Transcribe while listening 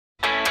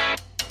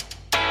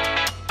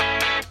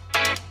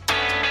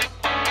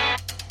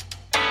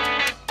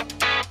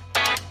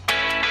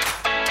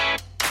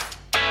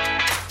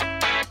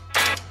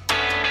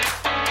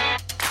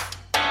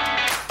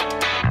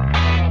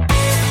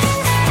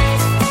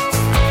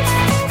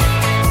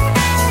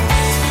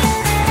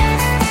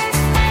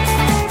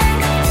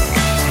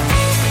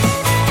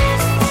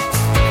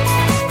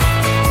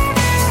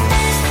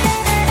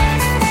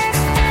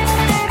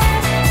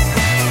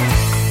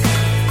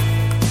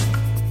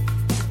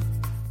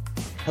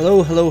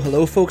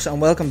Hello, folks, and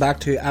welcome back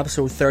to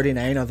episode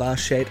 39 of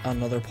Ask Shite,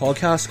 another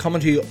podcast,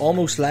 coming to you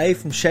almost live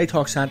from Shite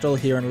Talk Central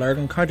here in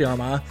Lurgan, County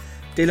Armagh,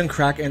 dealing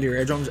crack into your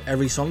eardrums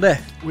every Sunday.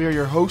 We are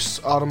your hosts,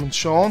 Adam and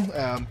Sean.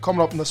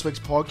 Coming up in this week's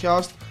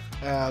podcast,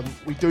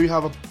 we do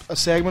have a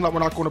segment that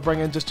we're not going to bring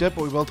in just yet,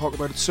 but we will talk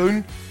about it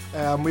soon.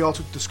 We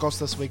also discuss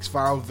this week's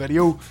viral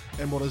video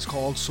in what is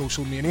called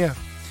Social Mania.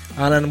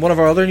 And in one of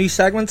our other new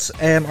segments,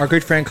 our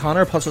good friend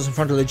Connor puts us in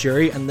front of the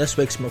jury in this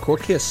week's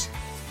McCourt case.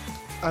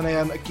 And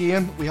then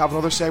again, we have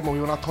another segment we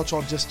will not touch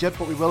on just yet,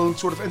 but we will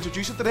sort of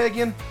introduce it today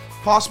again,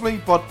 possibly.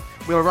 But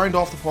we'll round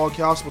off the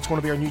podcast. What's going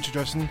to be our new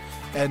tradition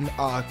in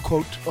a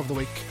quote of the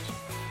week.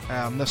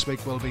 This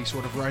week will be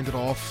sort of rounded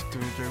off to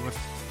do with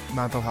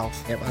mental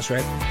health. Yep, that's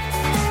right.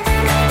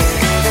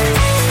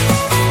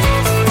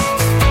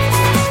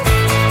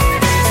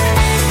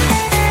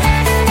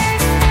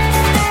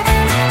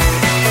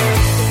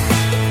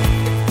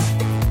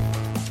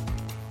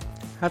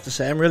 I have to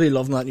say, I'm really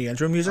loving that new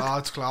intro music.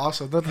 It's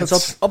class, isn't it? It's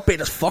upbeat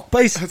as fuck,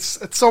 boys.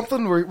 It's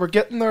something, we're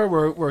getting there,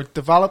 we're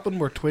developing,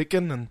 we're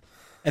tweaking, and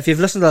if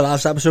you've listened to the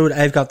last episode,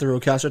 I've got the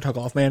roadcaster took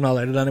off me and not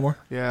allowed it anymore.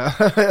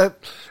 Yeah.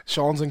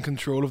 Sean's in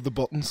control of the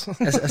buttons.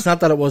 It's not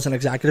that it was an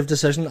executive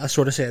decision. I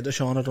sort of said to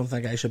Sean, I don't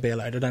think I should be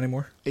allowed it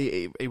anymore.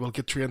 He will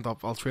get trained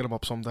up. I'll train him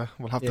up someday.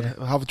 We'll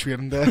have a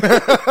training day.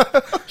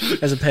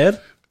 Is it paid?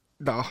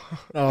 No.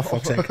 Oh,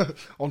 fuck's sake.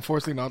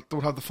 Unfortunately not.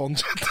 Don't have the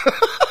funds yet.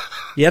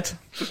 Yet.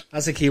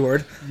 That's a key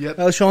word. Yet.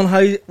 Well, Sean,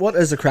 what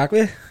is the crack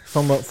with you?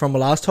 From the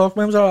last talk,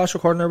 when was our last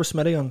recording there with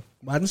Smitty on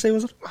Wednesday,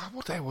 was it?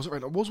 What day was it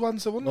right now? It was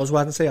Wednesday, wasn't it? It was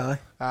Wednesday,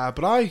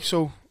 aye.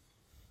 So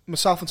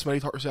myself and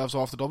Smitty took ourselves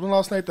off to Dublin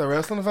last night, the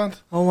wrestling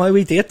event. Oh, my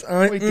wee date.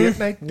 We date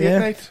night.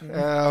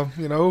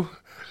 You know.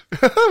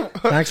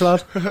 Thanks a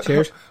lot.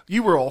 Cheers.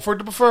 You were offered,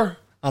 to be fair.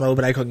 I know,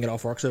 but I couldn't get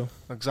off work, so.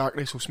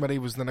 Exactly, so Smitty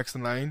was the next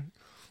in line.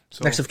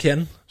 So, next of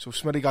kin. So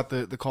Smitty got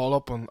the call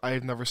up, and I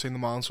had never seen the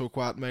man so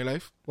quiet in my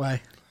life.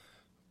 Why?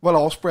 Will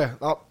Ospreay.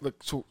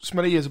 So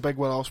Smitty is a big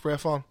Will Ospreay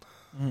fan.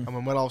 And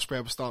when Will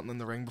Ospreay was starting in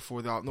the ring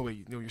before that,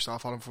 you know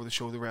yourself, Adam, before the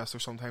show, the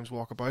wrestlers sometimes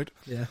walk about.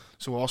 Yeah.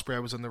 So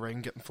Ospreay was in the ring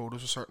getting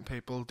photos of certain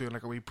people, doing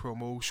like a wee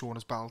promo, showing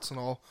his belts and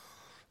all.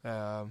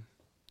 Don't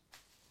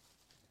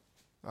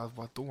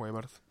worry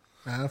about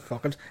it.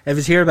 Fuck it. If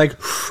it's here, like,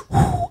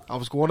 I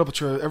was going up, but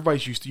sure,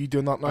 everybody's used to you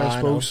doing that now, I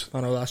suppose.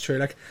 I know, that's true.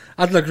 Like,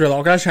 I'd look real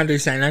awkward. I was trying to do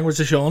sign language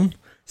to Sean.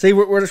 See,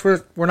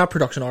 we're not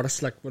production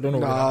artists. Like, we don't know.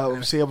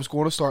 Nah, see, I was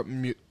going to start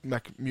muting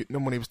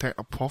him when he was taking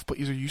a puff, but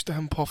you're used to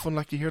him puffing,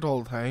 like you hear it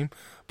all the time.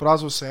 But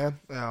as I was saying,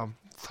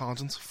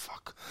 tangents,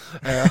 fuck.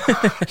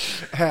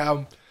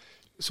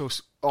 So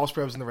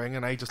Ospreay was in the ring,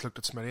 and I just looked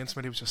at Smitty, and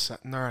Smitty was just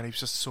sitting there, and he was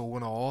just so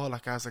in awe.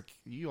 Like, I was like,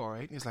 "You all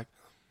right?" And he's like,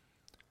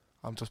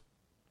 "I'm just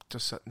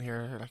sitting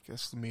here. Like,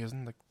 it's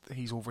amazing. Like,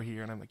 he's over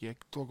here," and I'm like, "Yeah,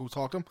 do I go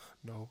talk to him?"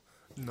 No.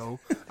 I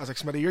was like,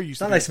 Smitty, you're used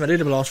to... Not like Smitty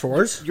to be lost for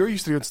words. You're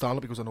used to doing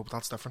stand-up. He goes, I know, but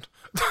that's different.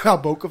 I'll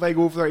book if I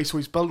go over there. So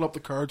he's building up the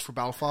courage for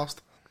Belfast.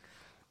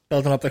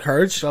 Building up the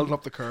courage,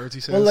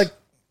 he says. Well, like,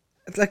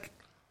 it's like,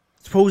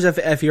 suppose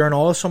if you're in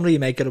awe of somebody, you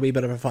might get a wee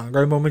bit of a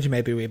fangirl moment, you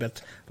might be a wee bit...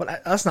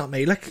 But that's not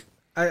me. Like,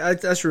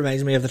 this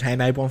reminds me of the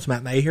time I once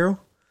met my hero.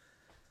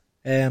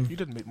 You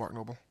didn't meet Mark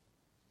Noble.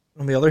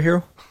 And my other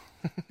hero,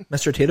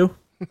 Mr. Tato.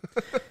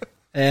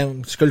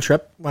 School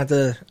trip, went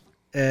to,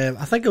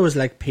 I think it was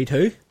like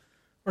P2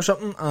 or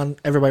something,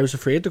 and everybody was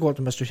afraid to go up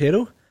to Mr.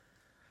 Tato.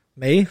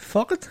 Me,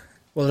 fuck it.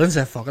 Well, I didn't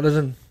say fuck it, I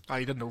didn't.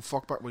 You didn't know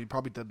fuck, but well, you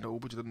probably did know,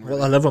 but you didn't.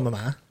 Well, I live with my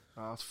man.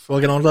 That's we'll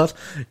get on to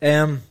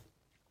that.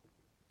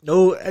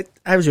 No,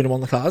 I was the only one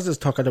in the class.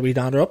 Just took a wee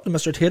dander up to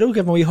Mr. Tato,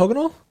 give him a wee hug and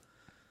all.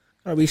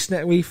 Got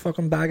a wee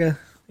fucking bag of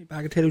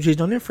Tato cheese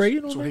and onion free, you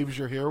know. So he was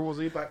your hero, was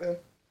he, back then?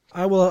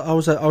 I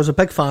was a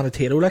big fan of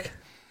Tato, like.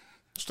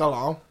 Still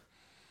on.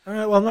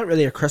 Well, I'm not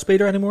really a crisp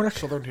eater anymore, like.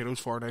 Southern Tato's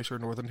far nicer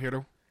than Northern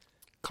Tato.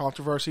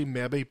 Controversy,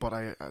 maybe, but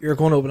You're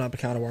going to open up a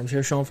can of worms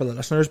here, Sean, for the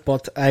listeners,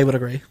 but I would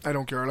agree. I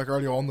don't care. Like,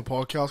 early on the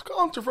podcast,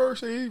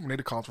 controversy. We need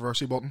a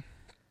controversy button.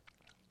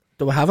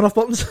 Do we have enough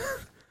buttons?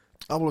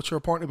 Well, it's your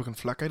apparently we can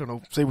flick. I don't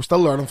know. See, we're still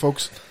learning,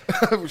 folks.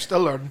 We're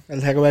still learning.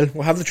 It'll take a while.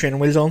 We'll have the training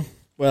wheels on.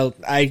 Well,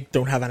 I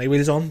don't have any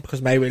wheels on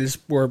because my wheels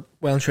were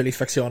well and truly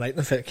fixed all night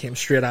and it came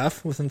straight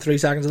off within 3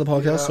 seconds of the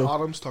podcast. Yeah, so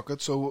Adams took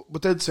it. So we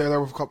did say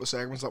there were a couple of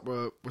segments that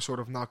we're sort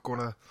of not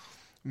going to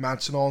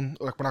mention on.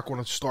 Like, we're not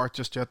going to start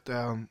just yet.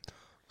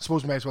 I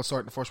suppose we may as well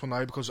start the first one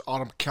now because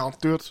Adam can't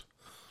do it.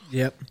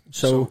 Yep.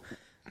 So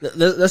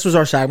this was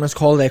our segment. It's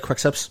called Quick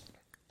Sips.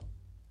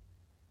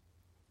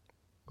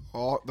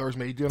 Oh, there's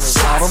me doing it.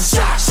 Adam.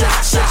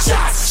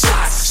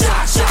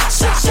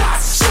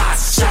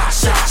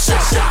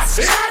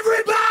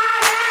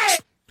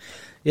 Everybody!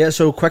 Yeah,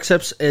 so Quick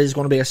Sips is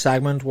going to be a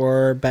segment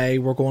whereby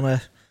we're going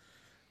to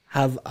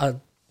have a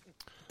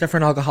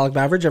different alcoholic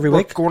beverage every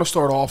week. We're going to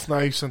start off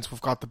now, since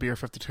we've got the beer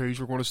 52s,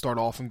 we're going to start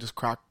off and just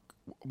crack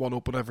one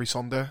open every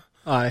Sunday.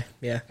 Aye,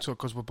 yeah. So,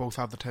 because we both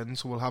have the tin,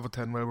 so we'll have a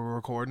tin while we're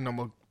recording, and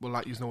we'll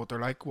let you know what they're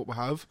like, what we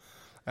have.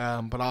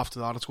 But after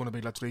that, it's going to be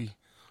literally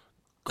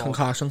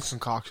concoctions.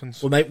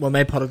 Concoctions. We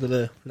might put it to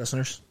the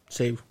listeners.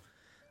 See,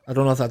 I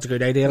don't know if that's a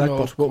good idea, like,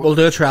 No, but we'll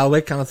do a trial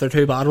week, and if they're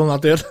too bad, we'll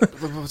not do it.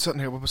 We'll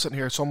be sitting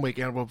here some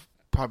weekend. We'll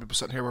probably be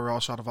sitting here with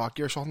Ross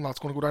Shadavaki or something. That's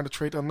going to go down the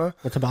treat, isn't it?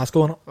 With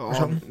Tabasco in it or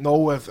something.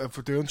 No, if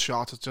we're doing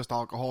shots, it's just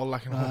alcohol.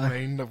 Like, you know what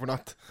I mean? If we're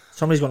not.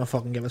 Somebody's going to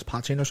fucking give us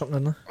patching or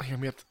something, isn't they? Here,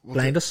 mate.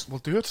 Blind us. We'll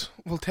do it.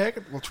 We'll take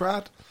it. We'll try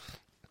it.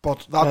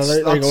 But that's,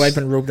 There you go. I've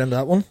been roped into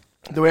that one.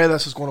 the way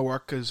this is going to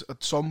work is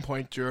at some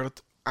point during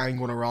it, I'm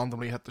going to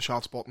randomly hit the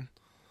shots button,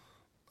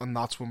 and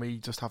that's when we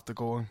just have to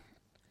go and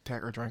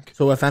take our drink.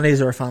 So if any of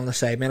you are fan of the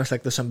side, man, it's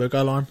like the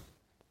Sambuca alarm.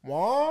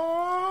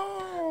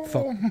 Wow.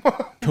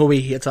 Fuck.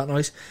 Toby hates that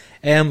noise.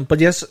 But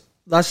yes,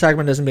 that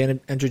segment isn't being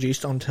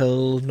introduced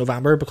until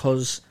November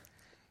because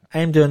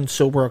I'm doing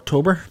Sober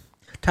October.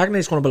 Technically,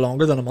 it's going to be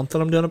longer than a month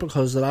that I'm doing it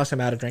because the last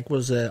time I had a drink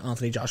was the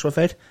Anthony Joshua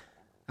fight.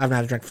 I haven't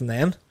had a drink from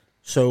then.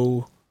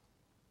 So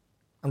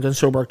I'm doing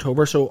Sober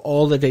October, so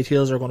all the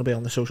details are going to be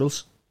on the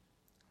socials.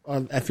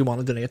 If you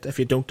want to donate. If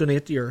you don't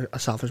donate, you're a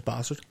selfish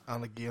bastard.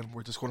 And again,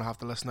 we're just going to have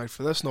to listen out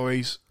for this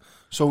noise.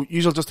 So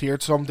you'll just hear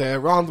it someday.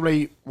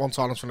 Randomly, once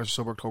Alan's finished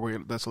Sober October,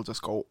 this will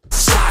just go.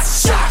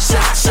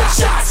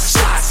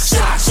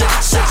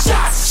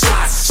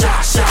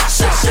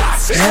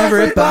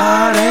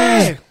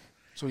 Everybody!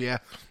 So yeah,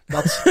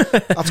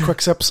 that's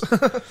quick sips.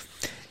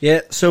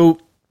 Yeah, so,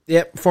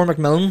 yeah, for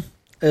Macmillan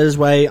is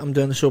why I'm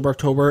doing the Sober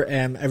October.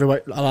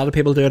 Everybody, a lot of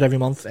people do it every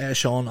month.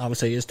 Sean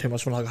obviously is too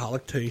much of an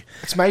alcoholic too.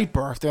 It's my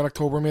birthday in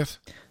October, mate.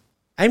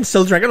 I'm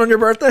still drinking on your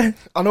birthday,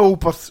 I know,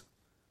 but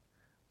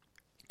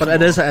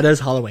it is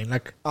Halloween.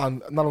 Like,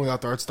 and not only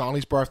that, there it's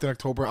Danny's birthday in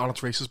October and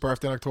it's Reese's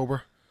birthday in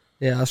October.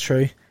 yeah, that's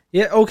true.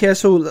 Yeah, okay,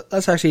 so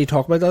let's actually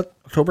talk about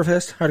that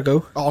Oktoberfest. How'd it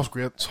go? Oh, it was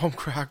great. Some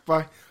crack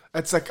by.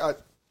 It's like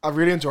I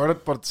really enjoyed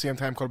it, but at the same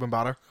time, could have been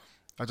better.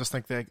 I just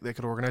think they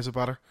could organise it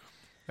better.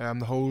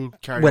 The whole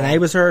carry When on. I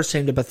was there, it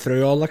seemed a bit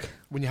through all, like.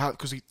 When you have,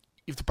 because you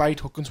have to buy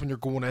tokens when you're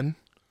going in,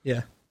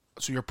 Yeah.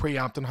 so you're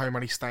preempting how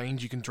many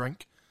steins you can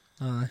drink.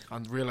 Aye.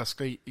 And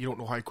realistically, you don't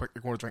know how quick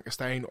you're going to drink a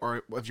stein,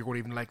 or if you're going to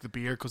even like the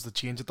beer, because they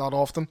change it that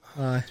often.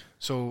 Aye.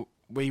 So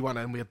we went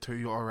in, we had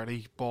 2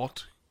 already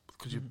bought,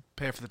 because you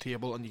pay for the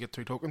table and you get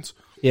 2 tokens.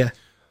 Yeah.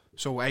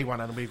 So I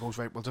went in and we goes,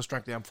 right, we'll just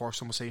drink them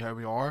first and we'll see how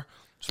we are.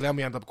 So then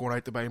we end up going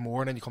out to buy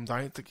more, and then you come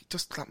down, it's like,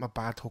 just let my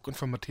bad token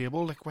from my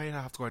table. Like, why do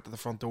I have to go out to the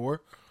front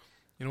door?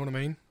 You know what I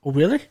mean? Oh,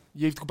 really?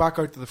 You have to go back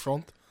out to the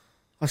front.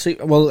 I see.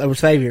 Well, it was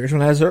 5 years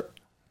when I was there.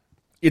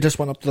 You just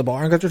went up to the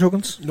bar and got your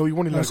tokens? No, you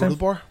weren't allowed to go to the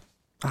bar.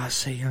 I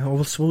see.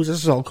 I suppose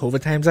this is all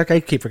COVID times. Like, I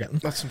keep forgetting.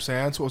 That's what I'm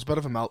saying. So it was a bit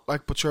of a melt.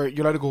 Like, but sure,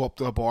 you're allowed to go up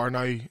to the bar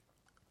now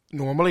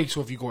normally.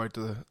 So if you go out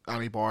to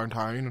any bar in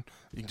town,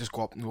 you can just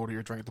go up and order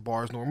your drink at the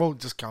bar as normal. You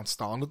just can't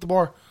stand at the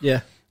bar. Yeah.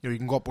 You know, you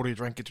can go up, order your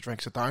drink, get your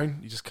drink, sit down.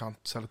 You just can't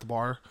sit at the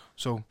bar.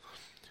 So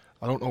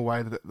I don't know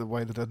why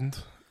they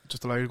didn't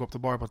just allow you to go up to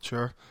the bar, but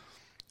sure.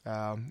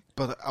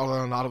 But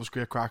other than that, it was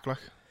great crack. Like,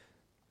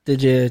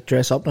 Did you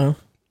dress up now?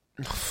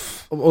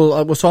 Well,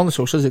 I was on the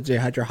socials that you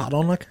had your hat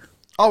on, like.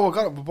 oh,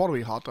 we bought a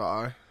wee hot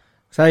dog.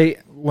 So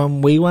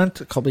when we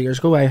went a couple of years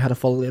ago, I had a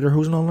full liter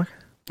hosen on, like.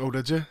 Oh,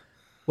 did you?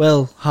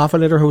 Well, half a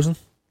liter hosen.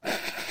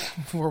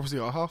 Where was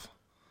the other half?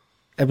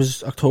 It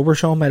was October,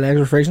 Sean. My legs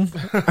were freezing.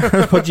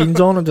 I put jeans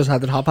on and just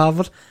had the top half of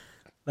it,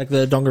 like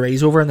the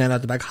dungarees over, and then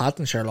had the big hat.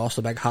 And sure, lost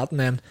the big hat, and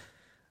then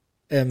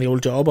in the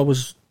old job, I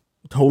was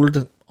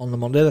told on the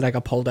Monday that I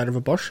got pulled out of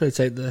a bush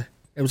outside the.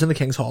 It was in the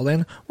King's Hall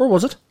then. Where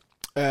was it?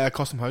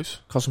 Custom House.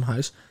 Custom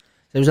House.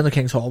 It was in the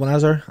King's Hall when I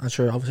was there. I'm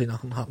sure obviously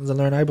nothing happens in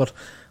there now, but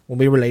when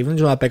we were leaving,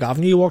 you know that big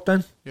avenue you walked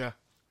down? Yeah.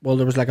 Well,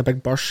 there was like a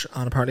big bush,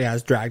 and apparently I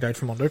was dragged out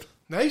from under it.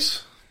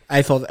 Nice.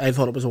 I thought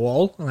it was a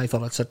wall, and I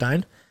thought I'd sit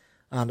down,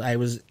 and I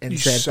was You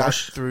inside sat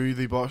bush. through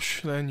the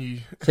bush, then you.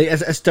 See,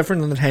 it's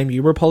different than the time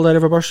you were pulled out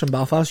of a bush in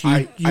Belfast.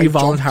 I You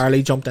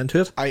voluntarily jumped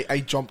into it.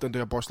 I jumped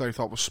into a bush that I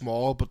thought was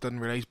small, but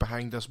didn't realise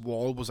behind this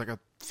wall was like a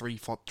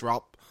 3-foot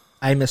drop.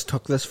 I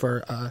mistook this for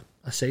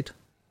a seat,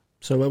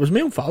 so it was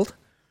my own fault.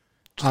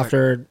 Just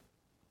After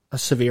a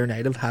severe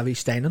night of heavy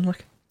staining,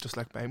 like. Just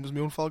like mine was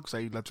my own fault, because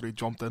I literally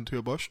jumped into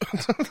a bush.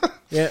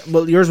 Yeah,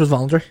 well, yours was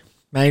voluntary.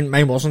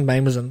 Mine wasn't.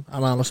 Mine was an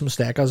honest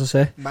mistake, as I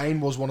say. Mine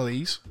was one of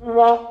these.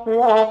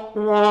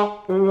 Yeah.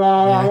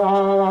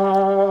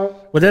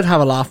 We did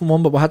have a laughing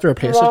one, but we had to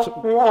replace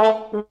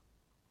it.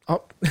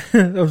 Oh,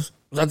 was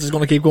that just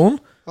going to keep going?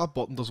 That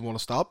button doesn't want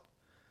to stop.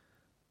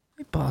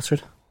 You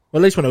bastard.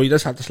 Well, at least we know you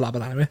just have to slap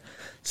it anyway.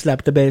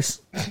 Slap the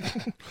bass.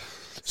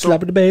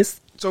 Slap the bass.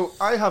 So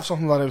I have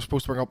something that I was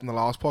supposed to bring up in the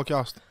last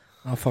podcast,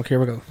 Oh fuck! Here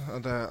we go.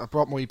 and I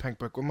brought my wee pink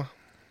book with me.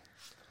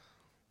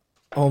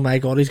 Oh my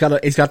god, he's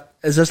got.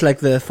 Is this like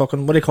the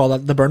fucking, what do you call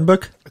that? The burn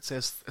book It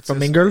says from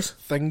Mean Girls?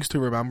 Things to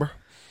Remember.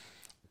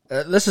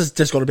 This is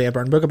just going to be a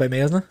burn book about me,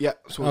 isn't it? Yeah,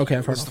 so Okay,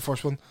 fair that's enough. the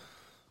first one.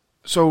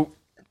 So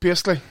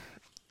basically,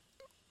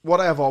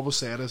 what I have always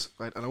said is,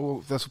 right, I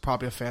know this will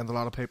probably offend a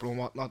lot of people and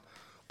whatnot,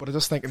 but I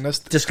just think in this,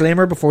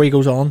 Disclaimer before he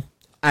goes on.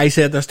 I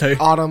said this too.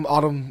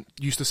 Adam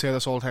used to say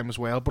this all the time as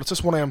well, but it's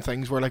just one of them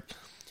things where, like,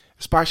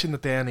 especially in the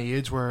day and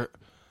age where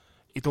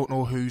you don't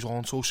know who's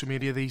on social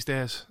media these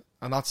days,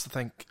 and that's the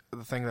thing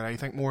that I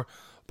think more.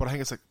 But I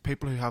think it's like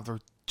people who have their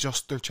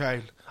just their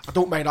child. I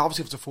don't mind,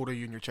 obviously if it's a photo of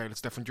you and your child,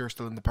 it's different, you're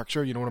still in the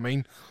picture, you know what I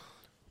mean?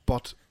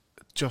 But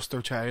just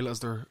their child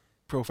as their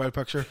profile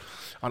picture.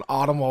 And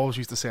Adam always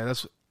used to say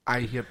this,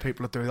 I hate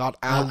people that do that.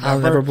 I'll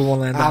never be one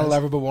of them dads. I'll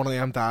never be one of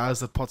them dads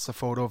that puts the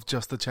photo of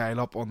just the child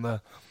up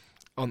on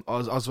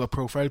as a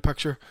profile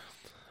picture.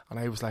 And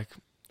I was like,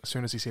 as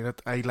soon as he seen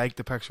it, I liked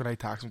the picture and I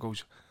text him,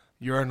 goes,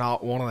 you're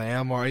not one of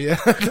them, are you?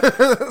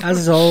 As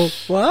is all,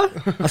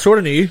 what? I sort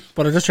of knew,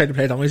 but I just tried to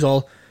play dummies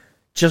all,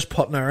 just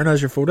putting Erin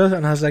as your photo,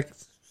 and I was like,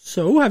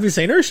 so, have you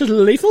seen her? She's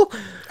lethal.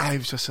 I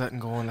was just sitting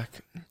going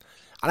like,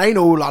 and I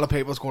know a lot of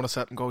people's going to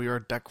sit and go, you're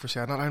a dick for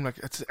saying that. I'm like,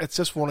 it's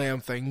just one of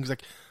them things,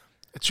 like,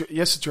 it's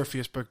your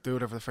Facebook, do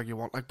whatever the fuck you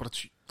want, like, but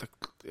it's like,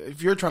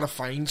 if you're trying to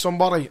find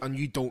somebody and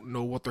you don't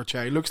know what their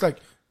child looks like,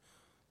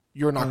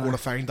 you're not going to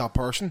find that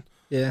person.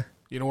 Yeah.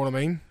 You know what I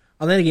mean?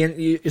 And then again,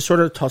 you sort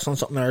of touched on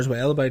something there as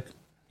well about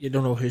you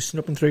don't know who's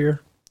snooping through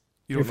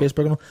your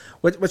Facebook and all,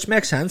 which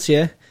makes sense,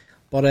 yeah.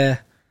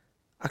 But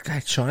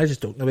Sean, I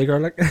just don't know,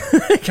 girl. Like,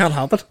 I can't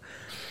help it.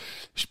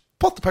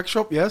 Put the picture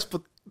up, yes,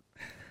 but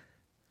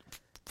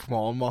come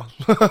on, man.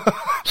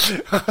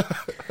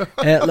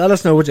 Let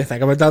us know what you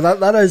think about that.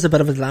 That is a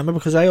bit of a dilemma,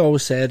 because I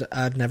always said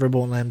I'd never be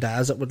one of them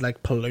dads that would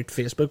like pollute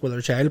Facebook with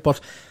their child, but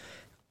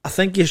I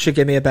think you should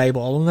give me a big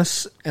ball on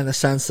this, in the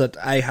sense that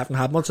I haven't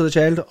had much of the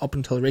child up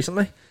until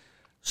recently.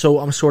 So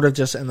I'm sort of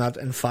just in that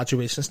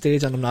infatuation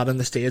stage, and I'm not in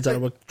the stage that I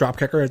would drop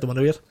kick her out the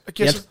window yet. I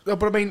guess,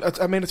 but I mean,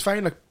 it's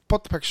fine. Like,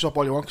 put the pictures up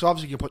all you want, because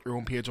obviously you can put your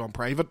own page on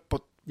private,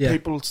 but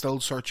people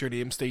still search your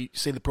name, see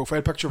the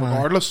profile picture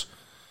regardless.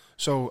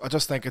 So I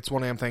just think it's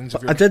one of them things.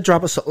 I did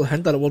drop a subtle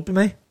hint that it would be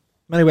me.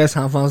 Many West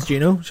Ham fans do you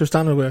know? She was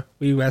standing with a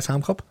wee West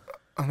Ham cup.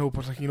 I know,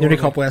 but like, you know, the only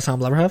cup West Ham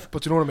will ever have.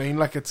 But you know what I mean?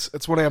 Like,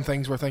 it's one of them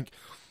things where I think,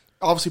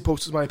 obviously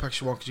post as many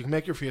pictures you want, because you can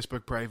make your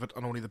Facebook private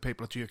and only the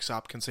people that you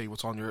accept can see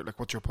what's on your, like,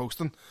 what you're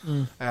posting.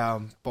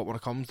 But when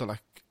it comes to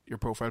like your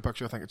profile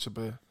picture, I think it should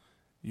be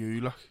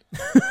you, like.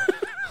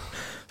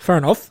 Fair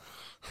enough.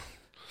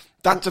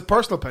 That's a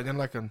personal opinion,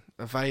 like, and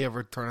if I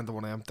ever turn into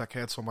one of them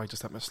dickheads, somebody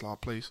just hit me a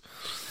slap, please.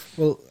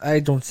 Well,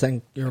 I don't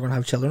think you're going to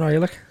have children, are you,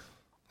 like?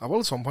 I will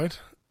at some point.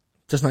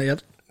 Just not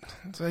yet.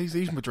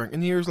 He's my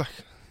drinking years, like.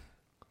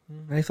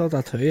 I thought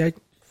that too.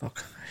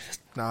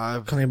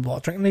 Nah, can't even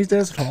bother drinking these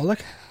days at all,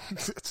 like.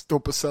 It's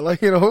dope silly,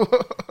 you know.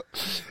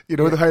 You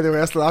know how the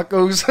rest of that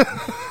goes.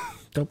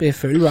 Don't be a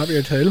fool, wrap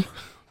your tool.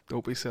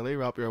 Don't be silly,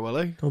 wrap your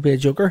willy. Don't be a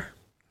joker.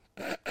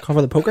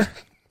 Cover the poker.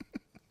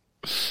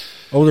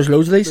 Oh, there's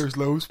loads of these? There's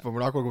loads, but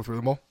we're not going to go through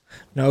them all.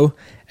 No.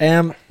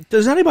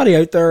 Does anybody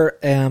out there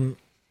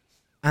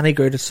any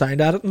good at sound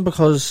editing?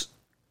 Because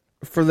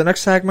for the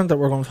next segment that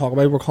we're going to talk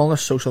about, we're calling it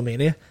Social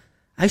Mania.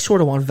 I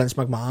sort of want Vince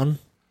McMahon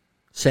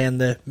saying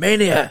the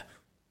mania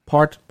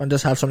part and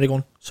just have somebody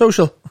going,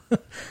 social. That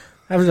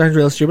sounds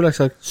real stupid.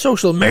 Like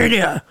Social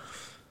Mania.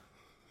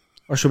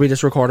 Or should we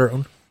just record our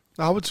own?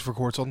 I would just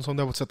record something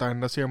someday. We'll sit down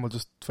this year and we'll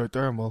just out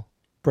there and we'll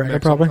break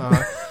it probably.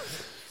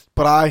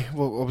 But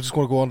we're just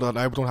going to go on to that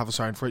now. We don't have a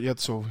sound for it yet,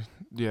 so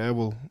yeah,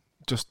 we'll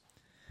just.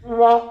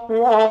 Everything's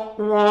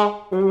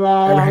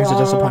a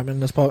disappointment in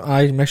this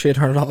pod. Make sure you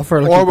turn it off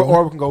for like.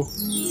 Or we can go.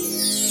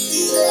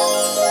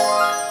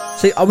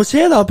 See, I would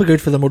say that would be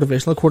good for the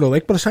motivational quote of the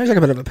week, but it sounds like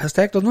a bit of a piss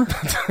take, doesn't it?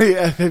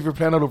 Yeah, if you're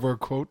playing it over a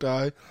quote,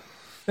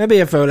 maybe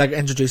if I like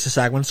introduce a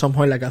segment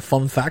somehow, like a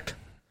fun fact.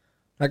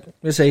 Like,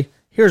 let's say,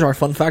 here's our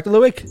fun fact of the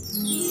week.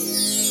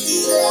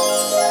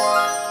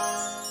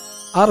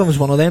 Adam's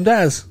one of them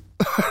dads.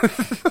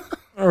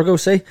 There we go,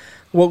 see.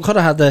 We could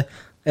have had the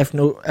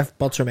if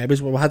buts or maybes,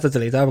 but we had to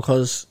delete that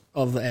because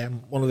of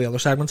one of the other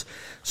segments.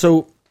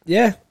 So,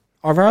 yeah,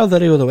 our viral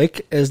video of the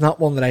week is not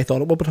one that I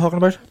thought it would be talking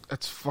about.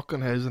 It's fucking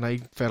his, and I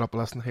fed up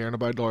listening hearing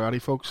about it already,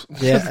 folks.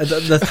 Yeah,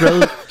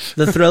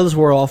 the thrills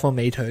were off on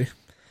me too.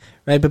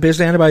 Right, but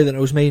basically anybody that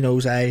knows me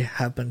knows I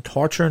have been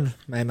torturing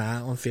my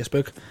ma on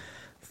Facebook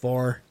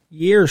for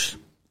years.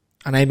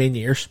 And I mean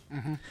years.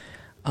 Mm-hmm.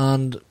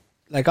 And,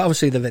 like,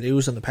 obviously the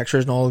videos and the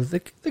pictures and all, they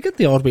get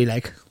the odd wee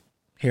like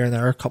here and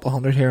there, a couple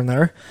hundred here and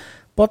there.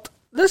 But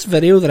this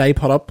video that I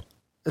put up,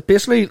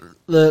 basically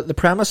the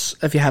premise,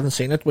 if you haven't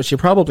seen it, which you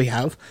probably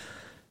have,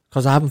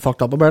 because I haven't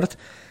fucked up about it,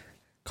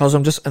 because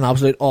I'm just in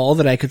absolute awe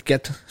that I could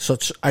get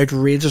such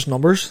outrageous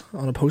numbers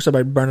on a post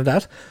about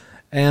Bernadette.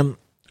 I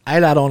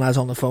had on as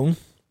on the phone.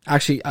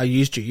 Actually, I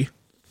used you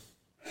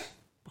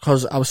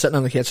because I was sitting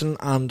in the kitchen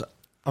and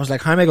I was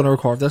like, how am I going to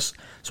record this?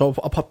 So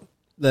I put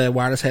the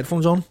wireless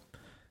headphones on.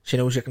 She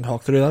knows you can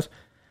talk through that.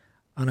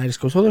 And I just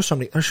goes, oh,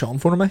 there's Sean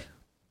phoning me.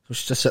 So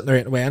she's just sitting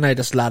there away, and I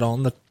just led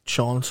on that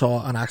Sean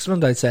saw an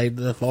accident outside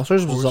the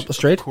Foster's, was up the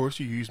street. Of course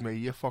you use me,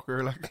 you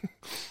fucker. Like.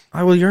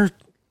 Well, you're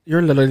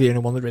literally the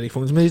only one that really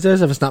phones me these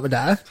days, if it's not my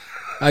dad.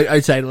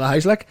 Outside of the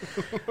house, like.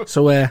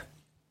 So, I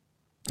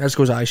just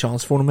goes,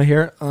 Sean's phoning me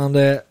here,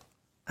 and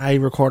I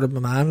recorded my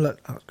man.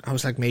 I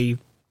was like, me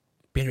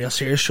being real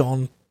serious.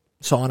 Sean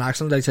saw an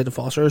accident outside the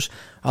Fosters,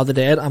 all the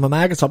dead, and my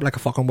man gets up like a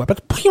fucking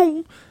whippet.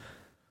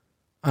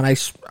 And I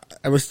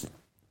was,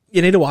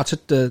 you need to watch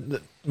it.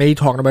 Me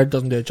talking about it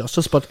doesn't do it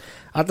justice, but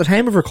at the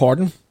time of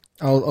recording,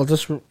 I'll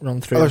just run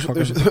through.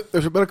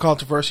 There's a bit of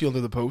controversy under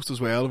the post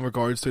as well in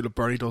regards to that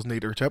Bernie doesn't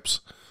eat her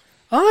chips.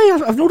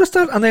 Oh, I've noticed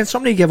that. And then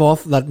somebody gave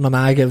off that my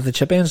ma gave the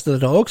chip ends to the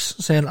dogs,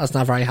 saying that's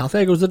not very healthy.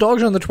 I goes, the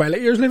dogs are on the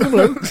toilet years, leave them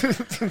alone.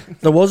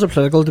 There was a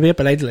political debate,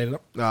 but I deleted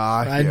it.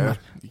 Yeah.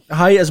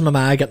 How is my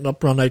ma getting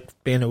up, run out,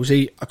 being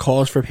nosy, a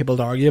cause for people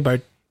to argue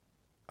about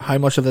how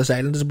much of this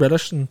island is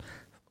British, and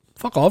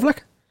fuck off,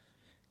 like.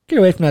 Get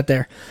away from that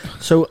there.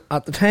 So,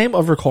 at the time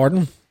of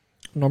recording,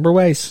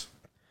 number-wise,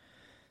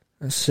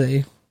 let's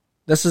see.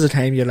 This is a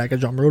time you like a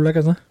drum roll, like,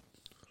 isn't it?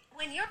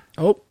 When you're...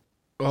 Oh,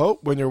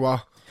 when you're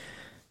what?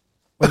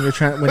 When you're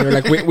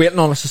like waiting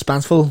on a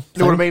suspenseful thing. You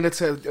know what I mean? It's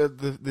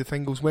the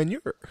thing goes when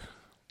you're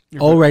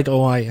oh, right,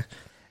 yeah.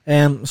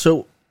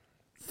 So,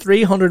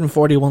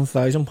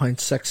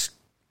 341,000.6...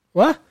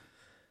 What?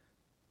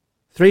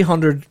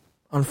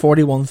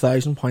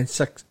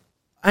 341,000.6...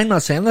 I'm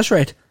not saying this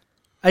right.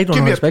 I don't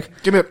know how to speak.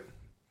 Give me it.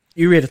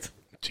 You read it.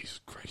 Jesus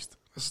Christ.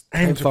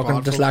 I'm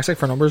fucking dyslexic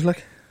for numbers,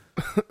 like.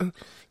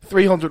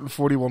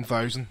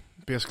 341,000,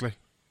 basically.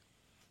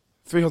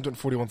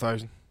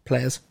 341,000.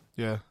 Plays.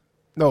 Yeah.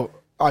 No,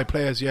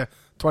 plays, yeah.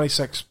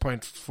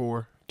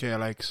 26.4k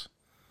likes.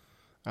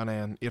 And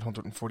then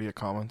 848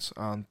 comments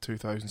and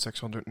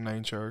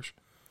 2,609 shares.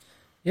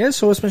 Yeah,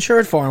 so it's been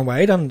shared far and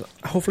wide, and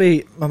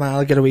hopefully my man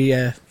will get a wee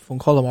phone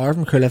call tomorrow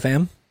from Cool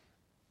FM.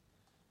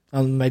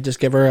 And might just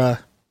give her a...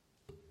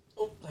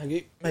 Oh, thank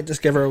you. Might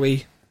just give her a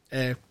wee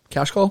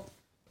cash call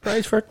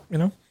prize for it, you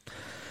know.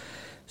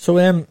 So,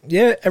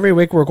 yeah, every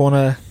week we're going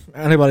to...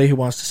 Anybody who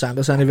wants to send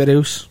us any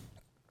videos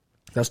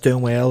that's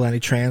doing well, any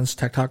trends,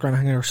 TikTok or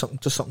anything, or something,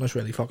 just something that's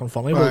really fucking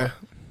funny.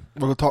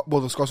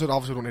 We'll discuss it.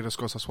 Obviously, we don't need to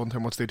discuss this one too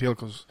much detail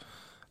because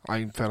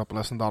I'm fed up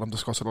listening to them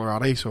discuss it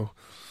already. So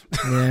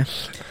yeah,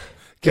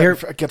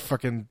 get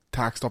fucking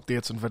text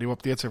updates and video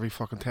updates every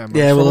fucking 10 minutes.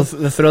 Yeah, well,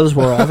 the thrills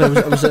were off.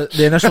 It was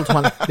the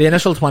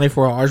initial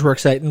 24 hours were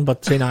exciting,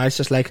 but see now it's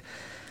just like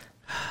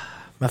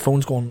my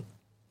phone's going.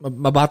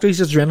 My battery's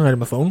just draining out of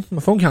my phone. My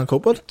phone can't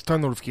cope with it.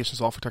 Turn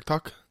notifications off for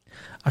TikTok.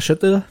 I should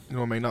do that. You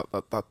know what I mean?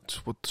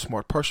 That's what the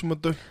smart person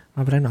would do.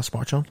 Oh, but I'm not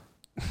smart, John.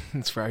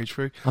 It's very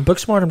true. I'm book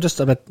smart, I'm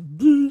just a bit...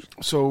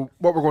 So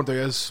what we're going to do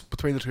is,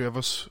 between the two of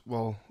us,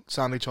 we'll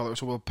send each other,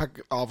 so we'll pick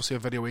obviously a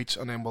video each,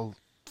 and then we'll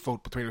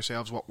vote between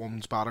ourselves what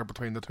one's better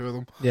between the two of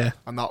them. Yeah.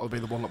 And that will be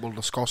the one that we'll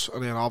discuss,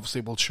 and then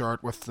obviously we'll share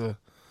it with the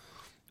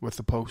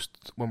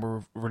post when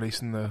we're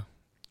releasing the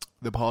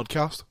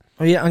podcast.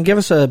 Oh yeah, and give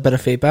us a bit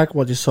of feedback,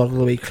 what you saw of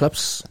the wee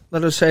clips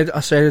that I said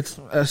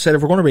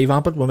if we're going to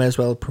revamp it, we may as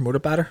well promote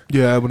it better.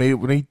 Yeah, we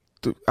need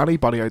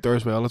anybody out there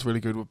as well that's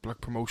really good with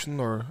like promotion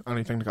or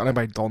anything, like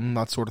anybody done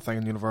that sort of thing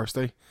in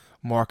university,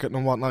 marketing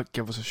and whatnot,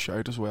 give us a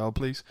shout as well,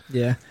 please.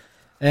 Yeah.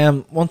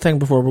 One thing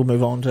before we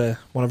move on to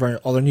one of our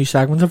other new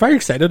segments, I'm very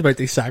excited about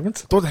these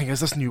segments. The other thing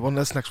is this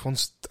next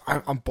one's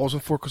I'm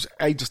buzzing for because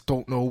I just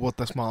don't know what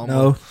this man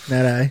No,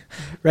 not I.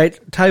 Right,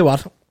 tell you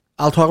what,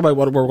 I'll talk about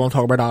what we're going to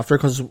talk about after,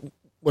 because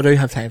we do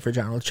have time for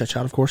general chit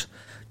chat, of course.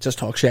 Just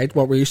talk shit,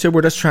 what we're used to.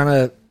 We're just trying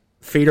to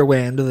feed our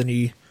way into the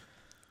new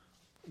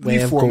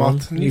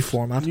format, new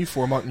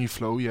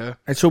flow, yeah.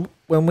 Right, so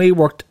when we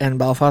worked in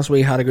Belfast,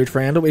 we had a good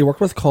friend that we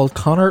worked with called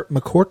Connor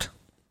McCourt,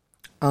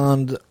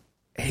 and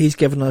he's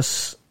given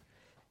us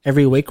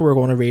every week we're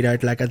going to read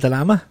out like a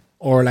dilemma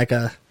or like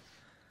a...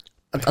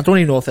 I don't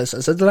even know if this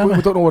is a dilemma.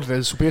 We don't know what it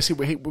is. So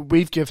basically,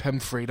 we've give him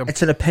freedom.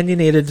 It's an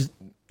opinionated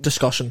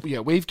discussion.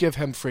 Yeah, we've give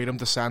him freedom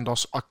to send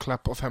us a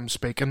clip of him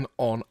speaking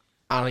on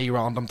any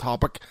random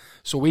topic.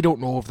 So we don't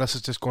know if this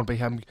is just going to be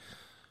him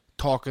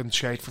talking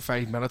shit for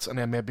 5 minutes, and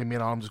then maybe me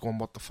and Adam just going,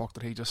 "What the fuck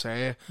did he just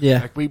say?"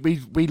 Yeah, like we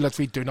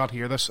literally do not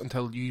hear this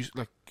until you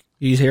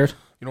hear it.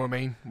 You know what I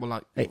mean?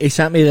 Well, he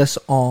sent me this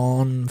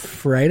on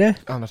Friday,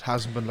 and it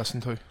hasn't been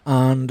listened to.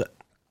 And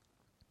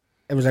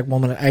it was like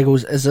 1 minute. I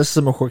goes, "Is this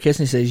the McCourt case?"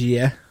 And he says,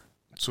 "Yeah."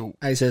 So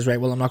I says, "Right,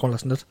 well, I'm not going to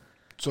listen to it."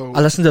 So I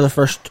listened to the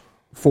first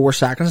 4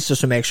 seconds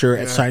just to make sure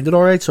it sounded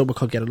alright, so we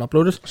could get it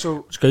uploaded.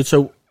 So it's good.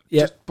 So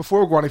yeah, just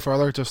before we go any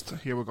further, just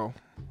here we go.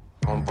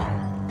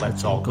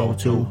 Let's all go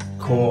to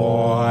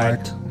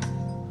court.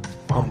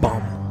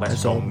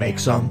 Let's all make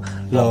some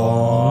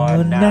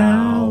law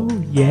now.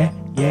 Yeah.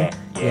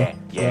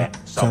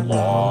 Some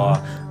law.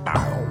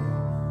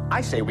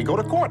 I say we go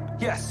to court.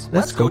 Yes.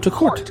 Let's go to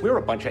court. We're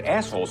a bunch of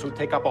assholes who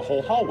take up a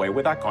whole hallway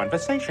with our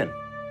conversation.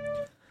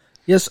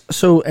 Yes,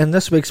 so in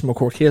this week's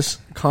McCourt case,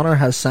 Connor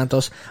has sent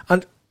us...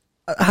 And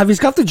have you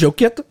got the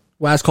joke yet?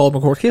 Why it's called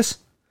McCourt case?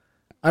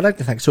 I'd like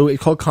to think so.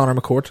 It's called Connor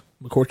McCourt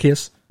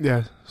case.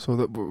 Yeah, so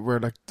that we're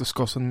like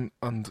discussing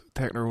and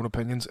taking our own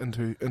opinions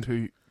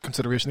into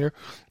consideration here.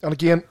 And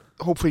again,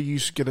 hopefully you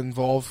get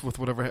involved with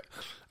whatever.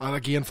 And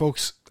again,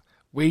 folks,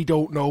 we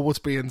don't know what's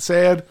being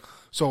said,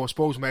 so I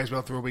suppose we may as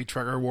well throw a wee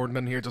trigger warning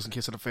in here just in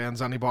case it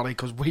offends anybody,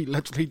 because we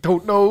literally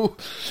don't know.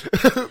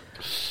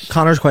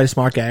 Connor's quite a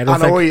smart guy. I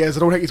know he is.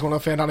 I don't think he's going to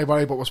offend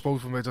anybody, but we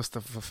suppose we may just,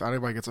 if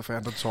anybody gets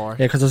offended, sorry.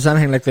 Yeah, because if there's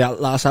anything like the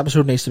last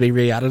episode needs to be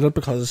re-edited,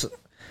 because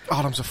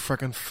Adam's a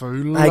freaking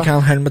fool. I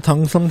can't hold my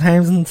tongue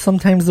sometimes, and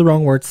sometimes the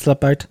wrong words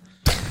slip out.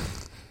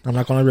 I'm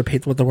not going to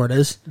repeat what the word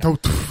is. No.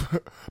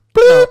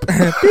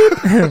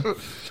 Right,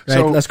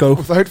 So, let's go.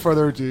 Without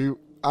further ado,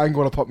 I'm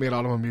going to put me and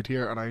Adam on mute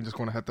here, and I'm just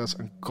going to hit this,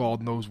 and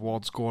God knows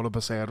what's going to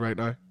be said right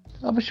now.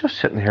 I was just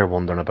sitting here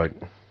wondering about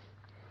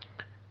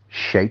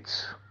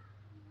shites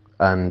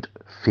and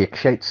fake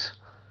shites.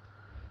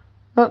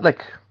 Not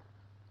like,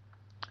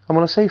 and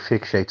when I say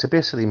fake shites, I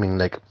basically mean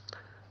like,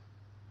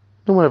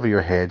 you know, whenever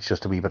your head's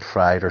just a wee bit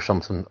fried or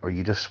something, or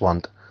you just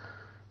want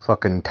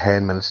fucking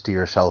 10 minutes to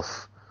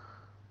yourself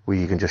where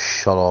you can just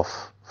shut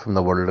off from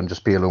the world and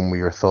just be alone with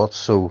your thoughts.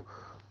 So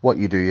what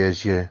you do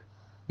is you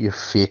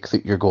fake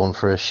that you're going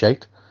for a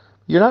shite.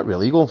 You're not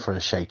really going for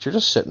a shite, you're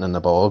just sitting in the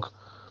bog,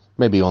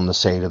 maybe on the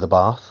side of the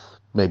bath,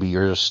 maybe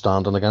you're just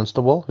standing against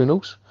the wall, who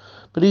knows.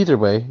 But either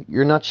way,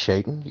 you're not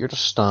shiting, you're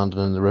just standing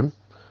in the room.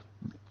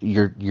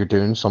 You're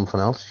doing something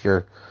else.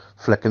 You're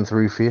flicking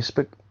through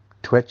Facebook,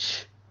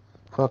 Twitch,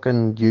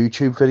 fucking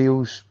YouTube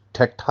videos,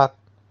 TikTok,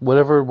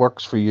 whatever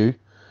works for you.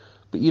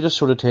 But you just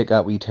sort of take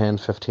that wee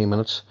 10-15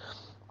 minutes.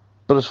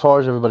 But as far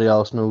as everybody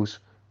else knows,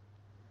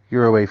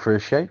 you're away for a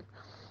shite.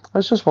 I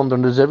was just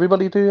wondering, does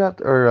everybody do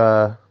that?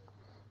 Or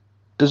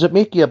does it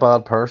make you a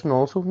bad person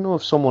also? You know,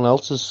 if someone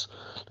else is,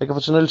 like if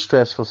it's an ill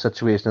stressful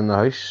situation in the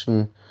house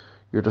and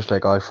you're just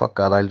like, oh fuck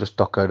that, I'll just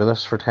duck out of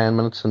this for 10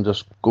 minutes and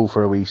just go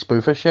for a wee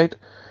spoof of shite.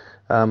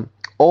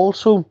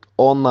 Also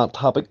on that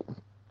topic,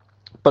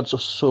 but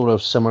just sort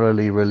of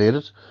similarly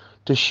related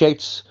to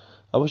shites,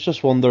 I was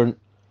just wondering,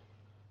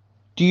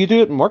 do you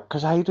do it in work?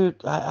 Because I do.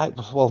 I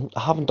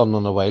haven't done it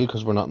in a while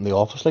because we're not in the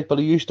office, like. But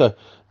I used to,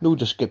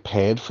 just get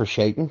paid for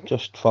shiting.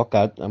 Just fuck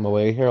that. I'm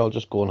away here. I'll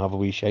just go and have a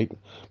wee shite.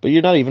 But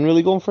you're not even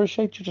really going for a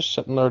shite. You're just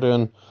sitting there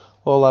doing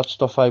all that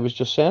stuff I was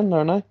just saying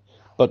there now.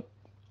 But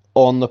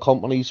on the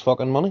company's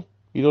fucking money.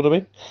 You know what I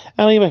mean?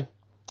 Anyway,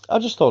 I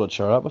just thought I'd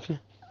share that with you.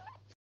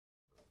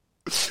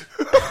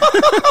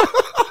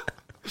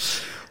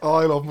 Oh,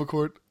 I love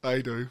McCourt.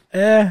 I do.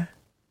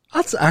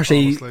 That's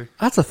actually Honestly.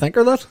 That's a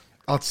thinker. That's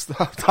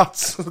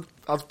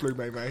blew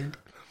my mind.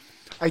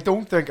 I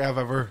don't think I've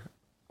ever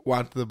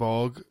went to the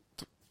bog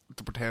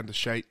to pretend to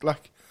shite,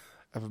 like,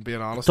 if I'm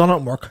being honest. Done it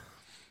in work.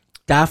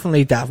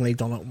 Definitely done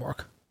it in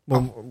work.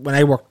 When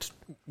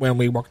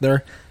we worked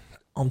there,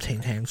 10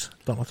 times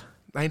done it.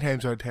 9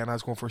 times out of 10 I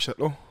was going for a shit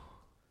though.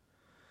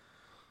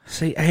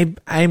 See,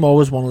 I'm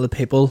always one of the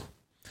people.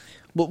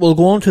 We'll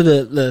go on to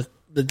the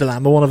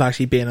dilemma one of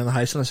actually being in the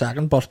house in a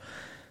second, but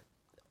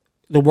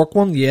the work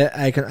one, yeah,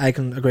 I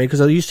can agree,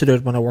 because I used to do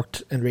it when I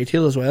worked in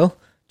retail as well.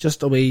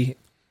 Just a wee,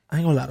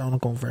 I'm going to let on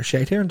going for a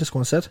shite here and just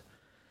going to sit,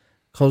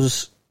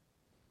 because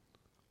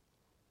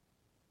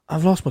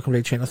I've lost my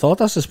complete train of thought.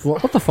 That's just,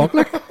 what the fuck,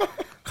 like?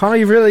 Connor,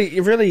 you've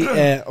really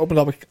opened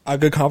up a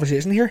good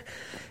conversation here.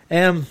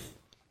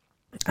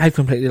 I've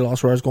completely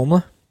lost where I was going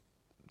with.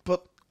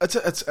 But it's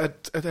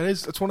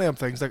one of them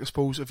things, like, I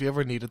suppose if you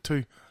ever needed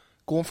to,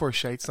 going for a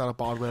shite's not a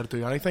bad way to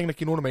do anything,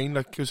 like, you know what I mean?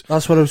 Like, because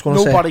that's what I was going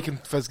to say. Nobody can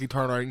physically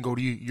turn around and go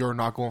to you, you're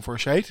not going for a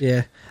shite.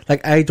 Yeah,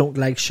 like, I don't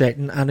like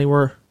shiting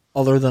anywhere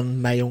other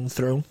than my own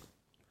throne.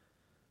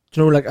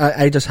 Do you know, like,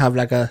 I just have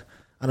like an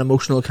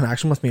emotional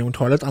connection with my own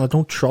toilet, and I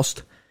don't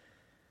trust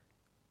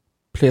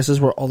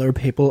places where other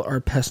people are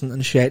pissing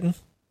and shiting.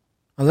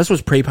 And this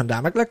was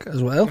pre-pandemic, like,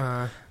 as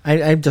well.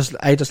 I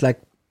just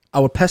like, I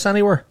would piss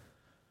anywhere,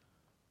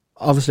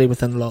 obviously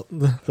within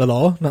the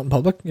law, not in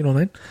public. You know what I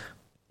mean?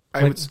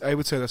 I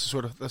would say this is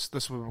sort of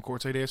this would be my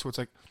court's idea. So it's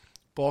like,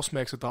 boss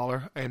makes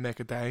 $1, I make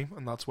a dime,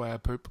 and that's why I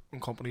poop on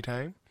company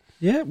time.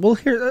 Yeah, well,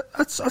 here,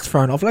 that's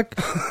fair enough. Like,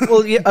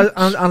 well, yeah,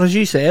 and as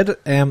you said,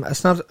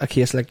 it's not a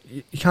case like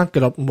you can't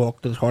get up and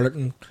walk to the toilet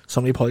and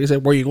somebody pull you and say,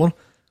 "Where are you going?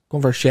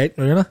 Going for a shit?"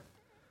 No, you're not.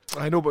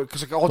 I know, but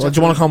because like, do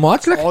you want to come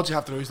watch? Like, all you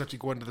have to do is that you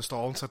go into the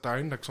stall and sit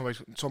down. Like,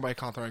 somebody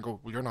can't turn and go,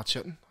 "Well, you're not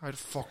shitting. How the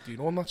fuck do you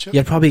know I'm not shitting?"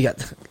 You'd probably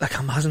get, like,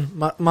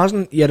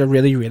 imagine you had a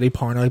really, really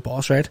paranoid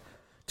boss, right?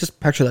 Just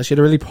picture this: you had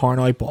a really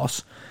paranoid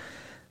boss,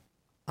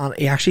 and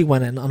he actually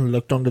went in and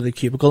looked under the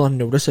cubicle and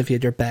noticed if you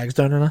had your bags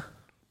down or not.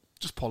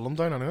 Just pull them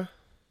down anyway.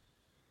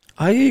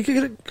 I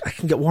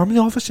can get warm in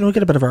the office,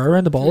 get a bit of air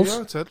around the balls. Yeah,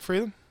 that's it.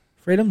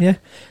 Freedom, yeah.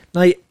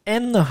 Now,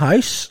 in the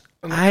house,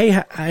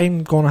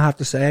 I'm going to have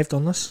to say I've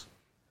done this.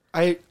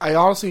 I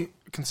honestly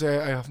can say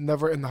I have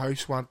never in the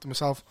house went to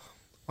myself,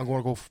 I'm going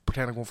to go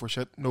pretend I'm going for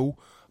shit. No.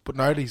 But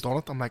now that he's done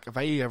it, I'm like, if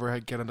I ever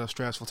get into a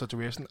stressful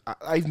situation,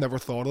 I've never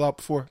thought of that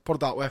before. Put it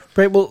that way.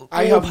 Right, well,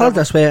 put it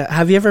this way.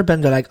 Have you ever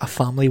been to, like, a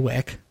family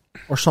wake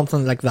or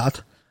something like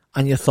that,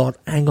 and you thought,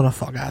 I'm going to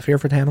fuck off here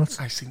for 10 minutes?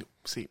 I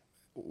see,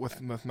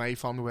 with my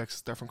family wakes,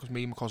 it's different, because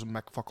me and my cousin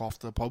Mick fuck off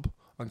to the pub,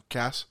 and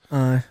Cass,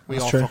 we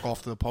all fuck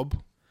off to the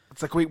pub.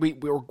 It's like we're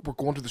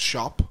going to the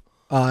shop,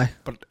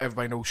 but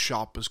everybody knows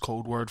shop is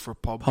code word for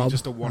pub. We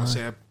just don't want to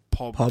say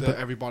pub to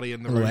everybody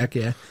in the room. Wake,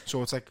 yeah.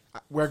 So it's like,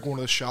 we're going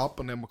to the shop,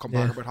 and then we'll come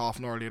back about half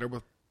an hour later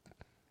with...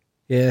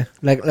 Yeah,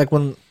 like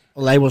when...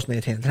 Well, I wasn't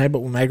 18 tonight, but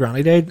when my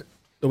granny died,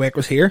 the wake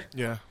was here.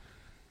 Yeah.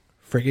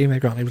 Freaky, my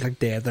granny was like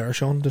dead there,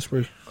 Sean. Just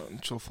where...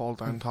 And she'll fall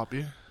down top of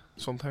you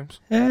sometimes.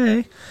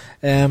 Hey.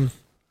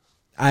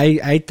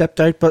 I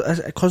dipped out,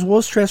 but because it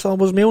was stressful, it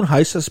was my own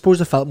house. I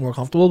suppose I felt more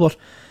comfortable, but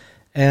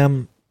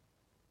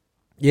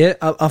Yeah,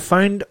 I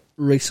found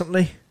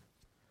recently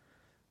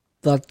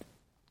that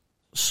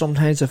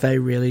sometimes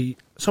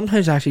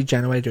sometimes I actually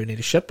genuinely do need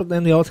a shit, but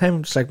then the other time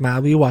I'm just like,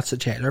 man, will you watch the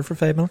trailer for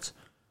 5 minutes?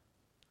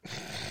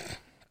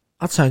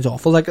 That sounds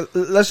awful. Like,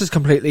 this is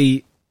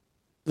completely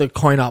the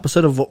coin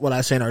opposite of what I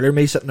was saying earlier.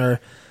 Me sitting there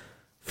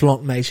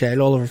flaunting my child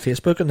all over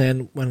Facebook, and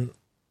then when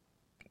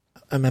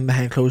I'm in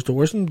behind closed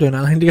doors and doing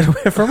anything to get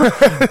away from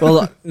her.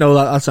 Well, no,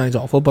 that sounds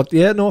awful. But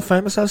yeah, no, I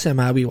found myself saying,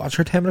 man, will you watch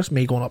her 10 minutes?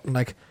 Me going up and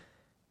like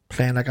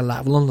playing like a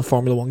level on the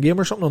Formula 1 game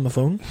or something on my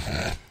phone.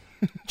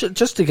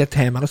 Just to get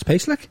 10 minutes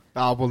pace, like.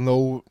 Ah, well,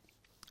 no,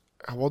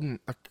 I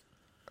wouldn't. Like,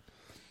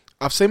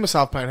 I've seen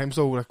myself playing him,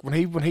 so like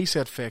when he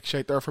said fake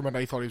shite there for a minute,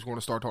 I thought he was going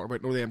to start talking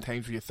about them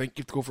times where you think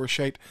you have to go for a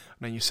shite,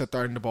 and then you sit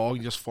there in the ball and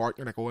you just fart, and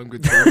you're like, oh, I'm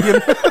good to go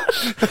again.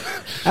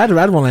 I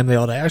had one of them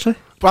the other day, actually.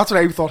 But that's what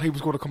I thought he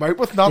was going to come out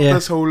with, not Yeah.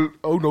 this whole,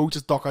 oh no,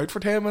 just duck out for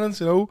 10 minutes,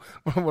 you know.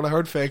 When I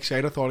heard fake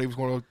shite, I thought he was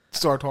going to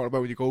start talking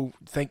about when you go,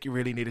 think you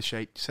really need a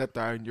shite, sit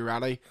down, you're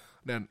ready,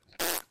 and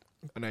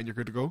then you're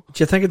good to go.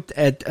 Do you think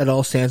it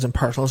all stands in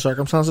personal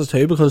circumstances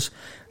too? Because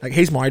like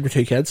he's married with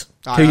 2 kids,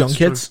 Ah, 2 young that's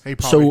kids, true.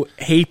 so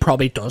he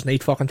probably does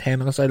need fucking 10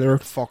 minutes out of the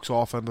road. Fucks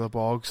off into the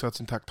bog, sits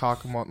in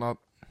TikTok and whatnot.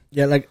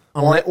 Yeah, like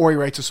Or he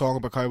writes a song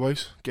about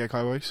cowboys, gay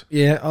cowboys.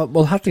 yeah,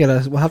 we'll have to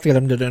get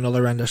him to do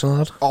another rendition of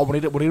that. Oh, we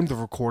need him to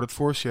record it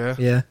for us, yeah.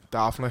 Yeah,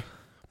 Definitely.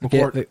 the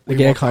We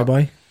gay want that.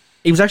 cowboy.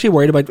 He was actually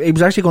worried about. He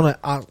was actually going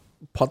to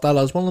put that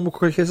as one of the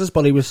McCourt cases,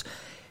 but he was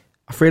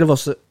afraid of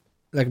us,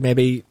 like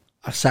maybe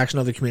a section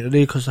of the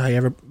community, because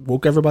how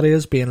woke everybody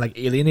is, being like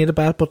alienated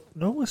by it. But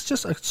no, it's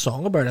just a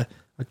song about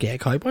a gay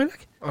cowboy.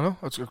 Like, I know,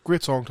 it's a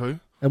great song too.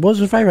 it was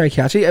very, very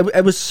catchy.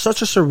 It was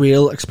such a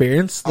surreal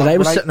experience that I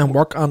was sitting in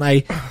work, and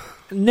I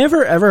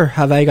never ever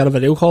have I got a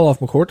video call off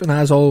McCourt, and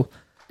I was all,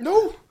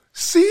 No,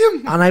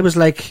 same. and I was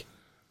like,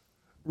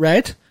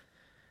 right.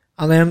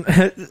 And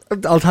then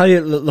I'll tell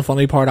you the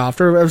funny part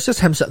after. It was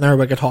just him sitting there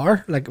with a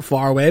guitar, like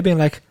far away, being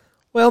like,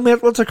 well,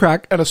 mate, what's a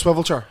crack? In a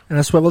swivel chair. In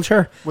a swivel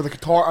chair. With a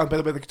guitar, and by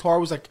the way, the guitar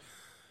was like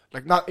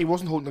not, he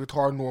wasn't holding the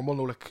guitar normal,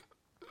 no, like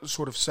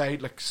sort of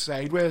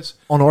sideways.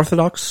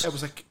 Unorthodox. It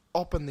was like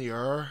up in the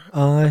air, It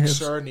like was-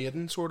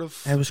 serenading, sort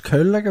of. It was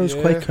cool, like, it was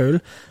Yeah. quite cool.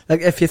 Like,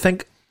 if you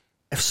think,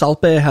 if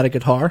Salt Bae had a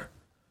guitar,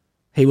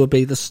 he would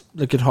be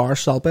the guitar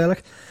Salt Bae,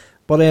 like.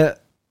 But it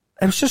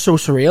was just so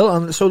surreal,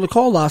 and so the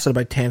call lasted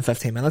about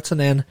 10-15 minutes, and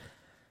then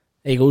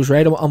he goes,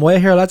 right, I'm way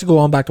here, let's go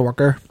on back to work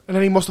there. And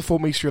then he must have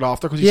phoned me straight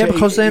after. Yeah,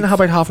 because then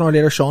about half an hour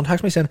later, Sean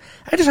texted me saying,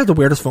 I just had the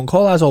weirdest phone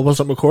call, as always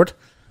at McCourt.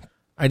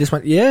 I just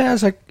went, yeah, I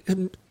was like,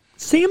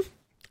 same.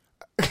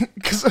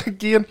 Because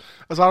again,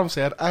 as Adam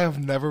said, I have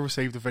never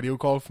received a video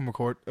call from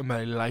McCourt in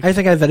my life. I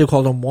think I video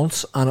called him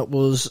once, and it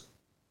was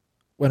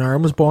when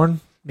Aaron was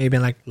born, me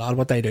being like, lad,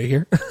 what do I do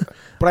here?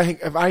 But I think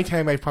if any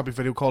time I've probably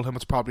video called him,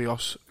 it's probably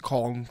us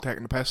calling,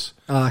 taking the piss.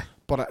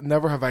 But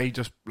never have I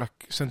just,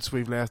 like, since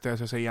we've left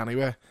SSE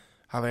anyway,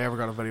 have I ever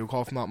got a video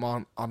call from that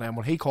man. And then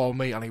when he called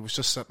me and he was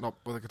just sitting up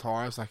with a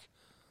guitar, I was like,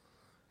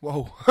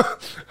 whoa,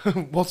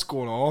 what's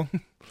going on?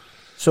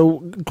 So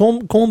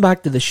going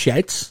back to the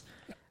shits,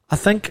 I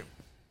think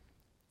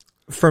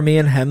for me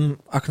and him,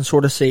 I can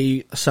sort of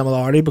see a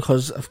similarity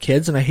because of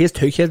kids, and he has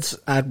 2 kids.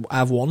 I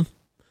have 1,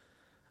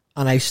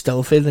 and I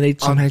still feel the need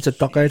sometimes to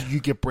duck out. You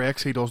get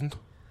breaks, he doesn't.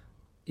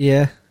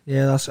 Yeah,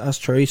 that's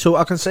true. So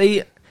I can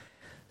see.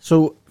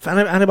 So if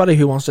anybody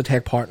who wants to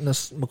take part in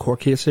this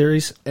McCourt case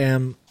series,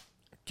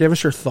 give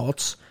us your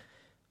thoughts.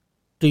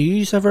 Do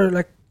you ever,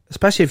 like,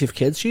 especially if you have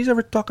kids, do you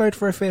ever duck out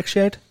for a fake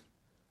shade?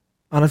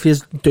 And if you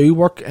do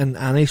work in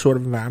any sort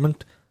of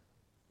environment,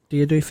 do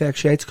you do fake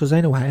shades? Because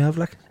I know I have,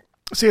 like.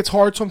 See, it's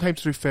hard sometimes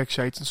to do fake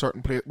shites in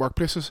certain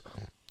workplaces.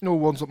 You know,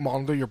 ones that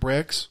monitor your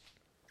breaks.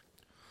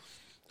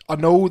 I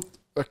know,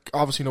 like,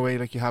 obviously, in a way,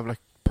 like, you have, like,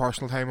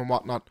 personal time and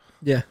whatnot.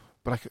 Yeah.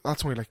 But, like,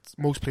 that's only, like,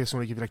 most places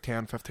only give you, like,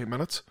 10-15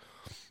 minutes.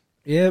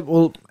 Yeah,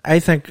 well, I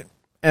think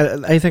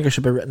it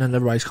should be written in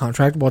everybody's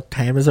contract. What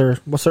time is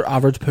what's their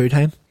average poo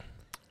time?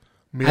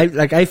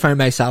 I found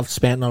myself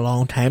spending a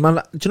long time,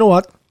 and do you know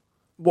what?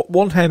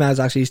 One time I was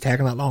actually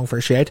taking that long for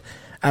a shade.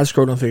 I was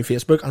scrolling through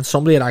Facebook, and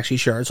somebody had actually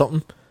shared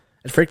something.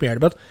 It freaked me out a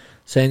bit,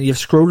 saying you've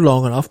scrolled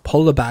long enough,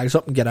 pull the bags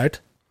up and get out.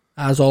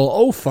 I was all,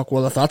 oh fuck,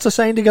 well if that's a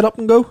sign to get up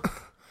and go.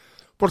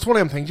 But it's one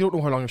of them things, you don't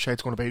know how long your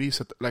shite's going to be. Do you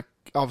sit, like,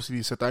 obviously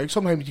you sit down.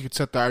 Sometimes you could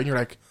sit down and you're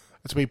like,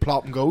 it's a wee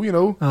plop and go, you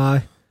know?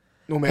 Aye.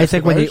 No I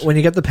think messing about. when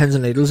you get the pins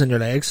and needles in your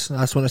legs,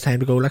 that's when it's time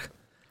to go, like.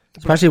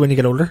 Especially when you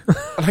get older.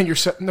 And then you're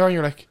sitting there and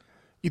you're like,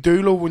 you do,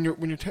 though, when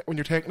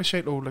you're taking a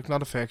shite, though, like,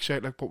 not a fake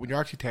shite, like, but when you're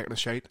actually taking a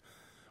shite,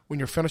 when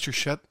you're finished your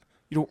shit,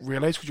 you don't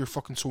realise because you're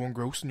fucking so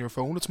engrossed in your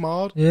phone. It's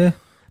mad. Yeah.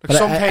 Like, But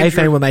sometimes I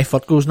find when my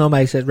foot goes numb,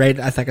 I said, right,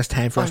 I think it's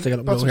time for us to get up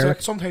and that's go what I'm here.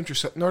 saying. Sometimes you're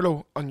sitting there,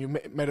 though, and you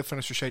might have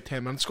finished your shite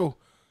 10 minutes ago,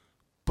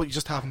 but you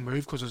just haven't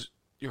moved because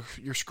you're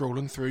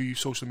scrolling through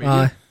social media,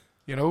 Aye.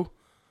 you know?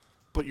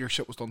 But your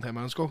shit was done 10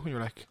 minutes ago, and you're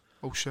like,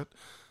 oh shit.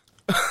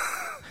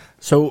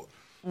 So,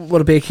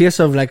 would it be a case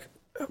of, like,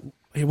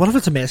 what if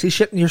it's a messy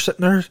shit and you're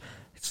sitting there,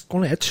 it's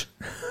going to itch?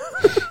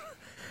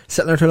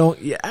 Sitting there too long,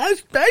 yeah,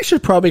 I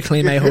should probably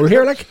clean my hole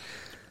here, like.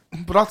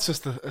 But that's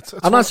just it's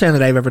I'm not saying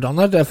that I've ever done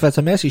that. If it's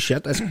a messy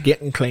shit, it's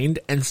getting cleaned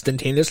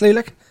instantaneously.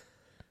 Like,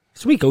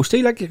 it's a wee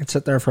ghosty. Like, you can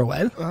sit there for a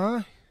while.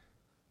 Aye.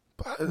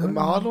 But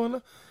mad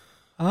one.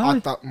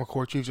 That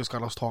McCourt, you've just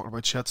got us talking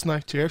about shits now.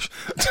 Cheers.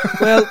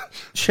 Well,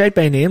 shite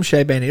by name,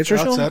 shite by nature.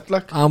 That's Sean. it,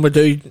 like. And we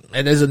do.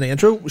 It is in the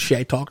intro.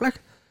 Shite talk, like.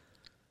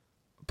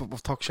 But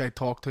we've talked shit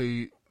talk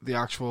to the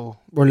actual.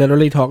 We're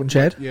literally talking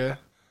shit. Yeah.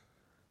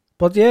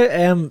 But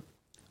yeah,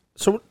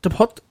 so to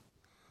put,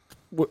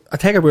 I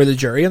take it we're the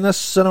jury in this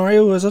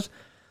scenario, is it?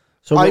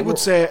 So I would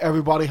say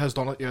everybody has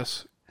done it.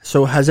 Yes.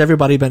 So has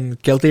everybody been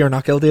guilty or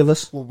not guilty of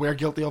this? Well, we're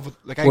guilty of it.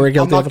 Like, We're I'm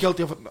guilty not of it.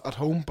 guilty of it at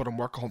home, but in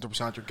work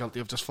 100%. You're guilty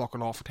of just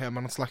fucking off for 10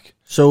 minutes. Like,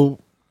 So,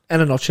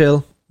 in a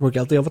nutshell, we're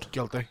guilty of it.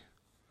 guilty.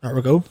 There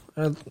we go.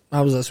 That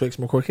was this week's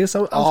McCourt case.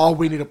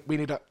 We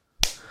need a.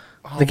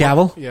 The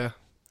gavel. Yeah.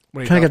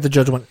 We need Trying to that.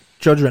 get the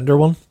Judge Rinder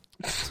one.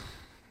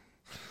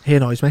 He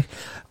annoys me.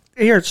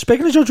 Here,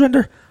 speaking of Judge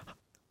Rinder,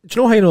 do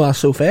you know how you know that's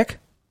so fake?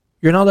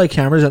 You're not allowed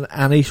cameras in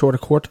any sort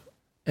of court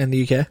in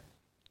the UK.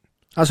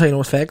 That's how you know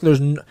it's fake. There's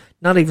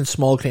not even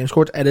small claims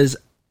court. It is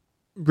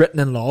written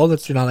in law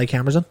that you're not allowed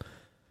cameras in.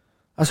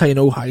 That's how you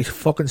know how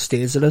fucking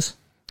staged it is.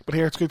 But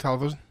here, it's good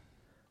television.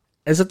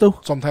 Is it though?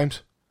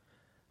 Sometimes.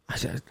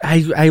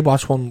 I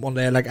watched one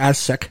day, like, I was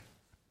sick.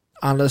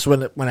 And this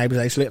when I was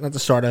isolating at the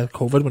start of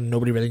COVID, when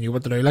nobody really knew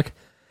what to do, like,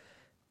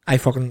 I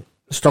fucking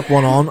stuck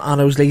one on, and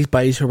it was these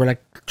guys who were,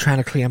 like, trying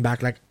to claim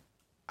back, like,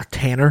 a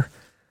tenner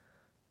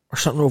or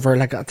something over,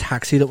 like, a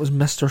taxi that was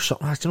missed or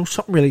something. You know,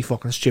 something really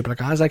fucking stupid.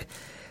 Like, I was like,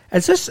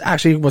 is this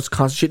actually what's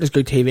constituting as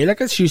good TV? Like,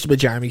 it's used to be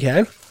Jeremy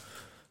Kyle.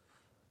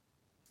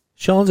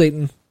 Sean's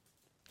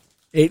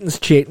eating's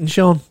cheating,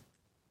 Sean.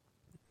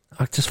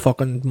 I just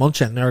fucking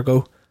munch in there and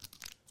go,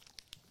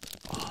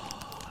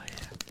 oh, yeah.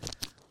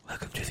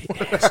 Welcome to the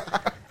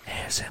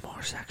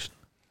ASMR section.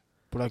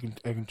 But I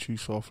can chew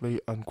softly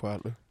and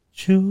quietly.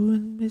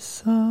 Chewing me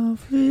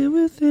softly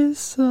with this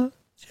song.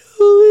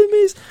 Chewing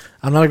me.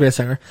 I'm not a great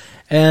singer.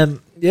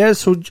 Yeah,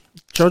 so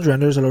Judge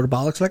Render's a load of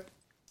bollocks, like.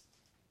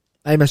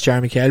 I miss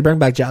Jeremy Kyle. Bring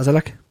back Jazza,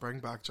 like. Bring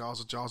back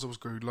Jazza. Jazza was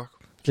good, like.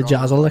 The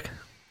Jazza, like.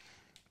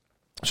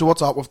 So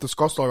what's up? We've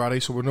discussed already.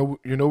 So we're going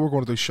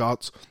to do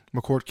shots.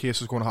 McCourt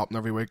case is going to happen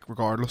every week,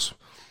 regardless.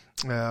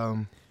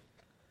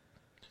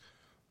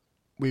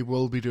 We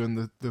will be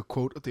doing the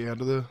quote at the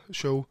end of the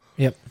show.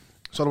 Yep.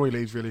 So that only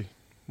leaves really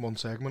one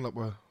segment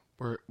that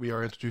we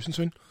are introducing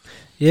soon.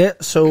 Yeah,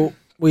 so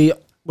we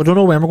don't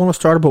know when we're going to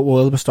start it, but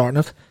we'll be starting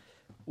it.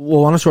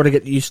 We'll want to sort of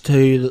get used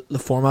to the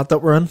format that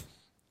we're in,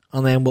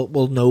 and then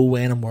we'll know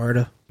when and where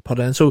to put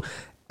it in. So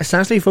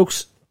essentially,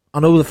 folks, I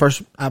know the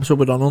first episode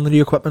we done on the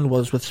new equipment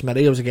was with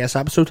Smitty. It was a guest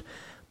episode,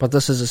 but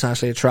this is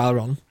essentially a trial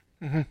run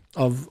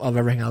of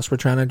everything else we're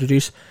trying to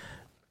introduce.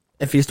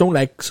 If you don't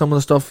like some of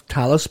the stuff,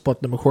 tell us,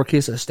 but the McCourt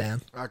case is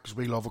staying. Because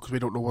we love it, because we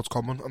don't know what's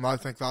coming, and I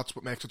think that's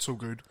what makes it so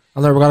good.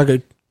 And there we got a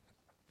good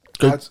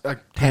That's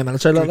 10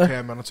 minutes out of that.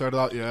 10 minutes out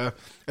of that, yeah.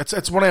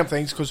 It's one of them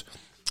things, because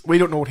we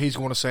don't know what he's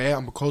going to say,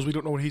 and because we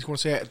don't know what he's going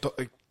to say,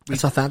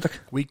 It's authentic.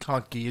 We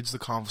can't gauge the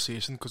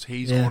conversation, because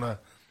he's Yeah. going to,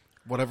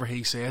 whatever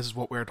he says is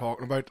what we're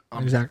talking about.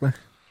 And, Exactly.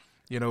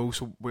 you know,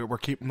 so we're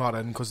keeping that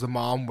in, because the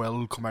man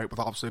will come out with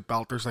absolute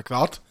belters like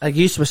that. Like,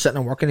 you used to be sitting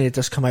and working, and you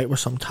just come out with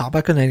some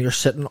topic, and then you're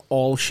sitting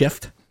all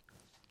shift.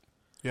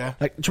 Yeah.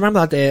 Like, do you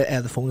remember that day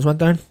the phones went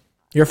down?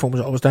 Your phone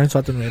was always down, so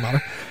it didn't really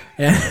matter.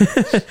 Yeah.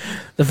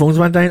 The phones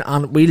went down,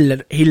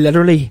 and he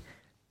literally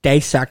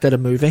dissected a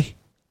movie,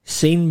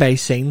 scene by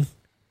scene,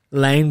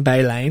 line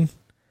by line,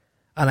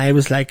 and I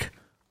was like,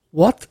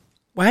 what?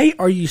 Why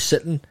are you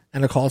sitting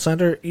in a call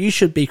centre? You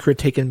should be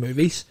critiquing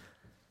movies.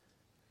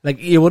 Like,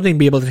 you wouldn't even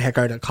be able to take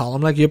out a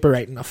column. Like, you'd be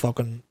writing a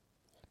fucking...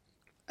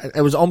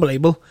 It was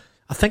unbelievable.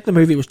 I think the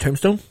movie was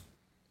Tombstone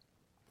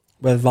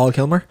with Val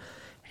Kilmer.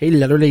 He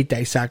literally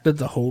dissected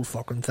the whole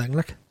fucking thing.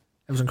 Like,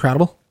 it was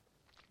incredible.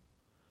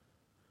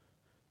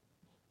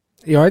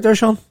 You alright there,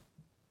 Sean?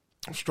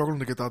 I'm struggling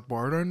to get that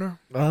bar down there.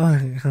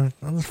 Oh,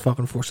 I'll just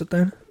fucking force it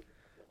down.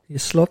 You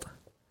slut.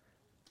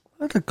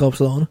 What the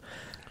gobs on?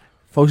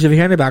 Folks, if you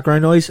hear any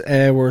background noise,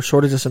 we're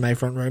sort of just in my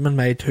front room, and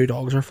my two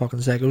dogs are fucking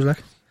psychos,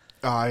 like.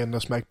 Aye, and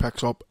this mic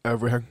picks up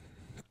everything.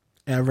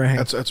 Everything.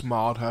 It's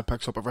mad how it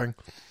picks up everything.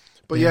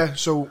 But yeah,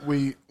 so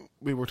we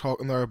were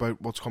talking there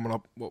about what's coming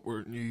up, what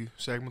our new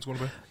segment's going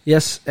to be.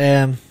 Yes,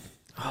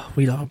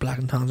 we love a black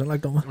and tangent,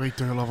 like, don't we? We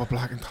do love a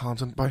black and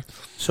tangent, by.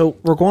 So,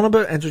 we're going to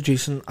be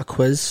introducing a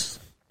quiz.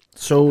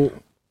 So,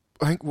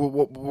 I think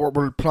what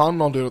we're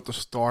planning on doing at the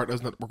start,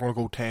 isn't it? We're going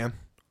to go 10.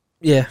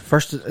 yeah,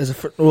 first is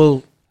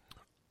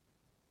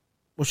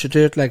we should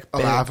do it like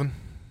 11.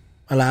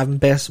 11,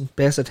 best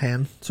of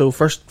 10. So,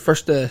 first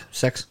to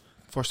 6.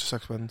 First to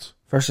 6 wins.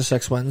 First to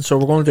 6 wins. So,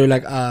 we're going to do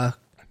like a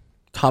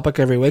topic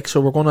every week.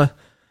 So, we're going to,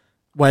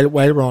 while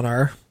we're on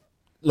air,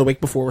 the week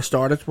before we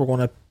started, we're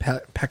going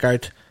to pick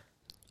out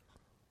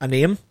a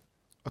name.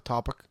 A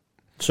topic.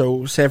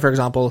 So, say for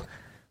example,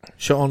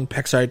 Sean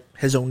picks out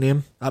his own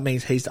name. That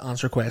means he's to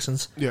answer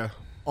questions Yeah.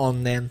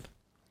 on then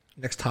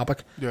next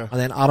topic. Yeah. And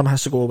then Adam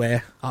has to go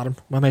away. Adam,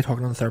 why am I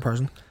talking in the third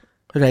person?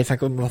 Who did I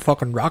think I'm a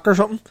fucking rock or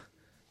something?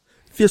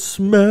 if you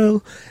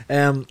smell.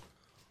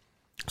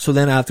 So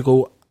then I have to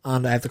go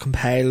and I have to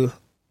compile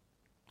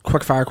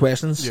quick fire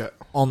questions Yeah.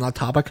 on that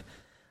topic,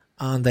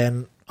 and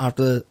then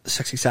after the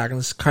 60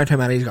 seconds, count how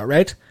many he's got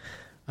right,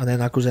 and then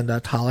that goes into a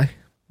tally.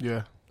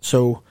 Yeah.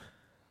 So,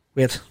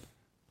 wait,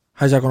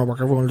 how's that going to work?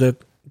 We're going to do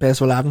it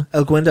best of 11.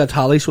 It'll go into a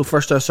tally, so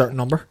first to a certain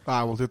number.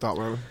 We'll do it that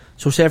way.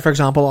 So say, for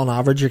example, on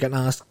average, you're getting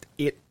asked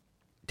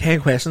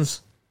 10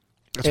 questions.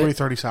 It's only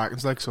 30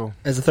 seconds, like, so.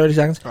 Is it 30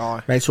 seconds?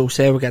 Aye. Right, so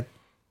say we'll get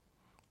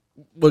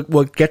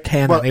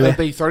 10 Well, anyway. it'll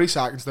be 30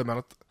 seconds to a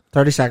minute.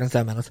 30 seconds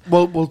to a minute.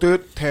 We'll do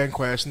it 10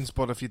 questions,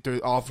 but if you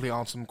do obviously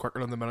answer them quicker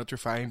than the minute, you're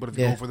fine. But if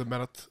you Yeah. go over the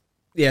minute,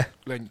 Yeah,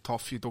 then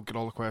tough, you don't get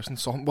all the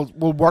questions. So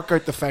we'll work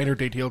out the finer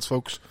details,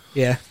 folks.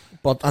 yeah.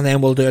 And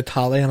then we'll do a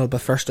tally, and it'll be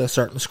first to a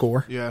certain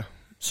score. Yeah.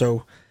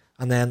 So,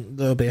 and then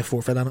there'll be a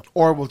forfeit in it.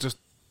 Or we'll just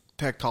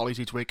take tallies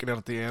each week, and then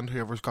at the end,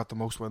 whoever's got the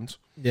most wins.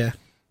 Yeah.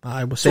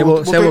 I will So say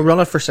we'll we'll do- run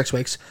it for 6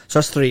 weeks. So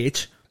that's 3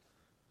 each.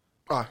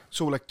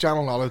 So like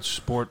general knowledge,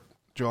 sport,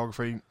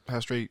 geography,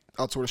 history,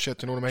 that sort of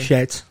shit, you know what I mean?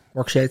 Shades.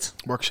 Worksheets.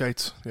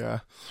 Worksheets, yeah.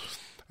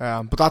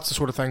 But that's the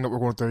sort of thing that we're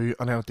going to do,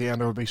 and then at the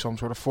end there will be some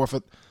sort of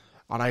forfeit.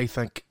 And I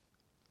think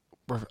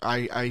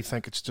I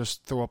think it's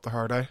just throw up the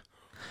hair day.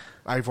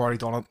 I've already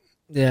done it.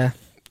 Yeah.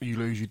 You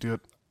lose, you do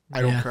it.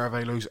 I don't Yeah. care if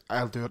I lose,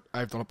 I'll do it.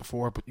 I've done it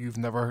before, but you've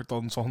never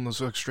done something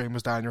as extreme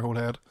as down your whole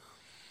head.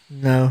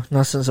 No,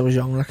 not since I was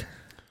young, like.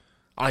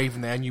 And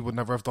even then, you would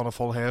never have done a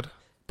full head.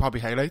 Probably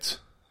highlights.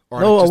 Or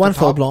No, I just went the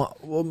full top. blonde.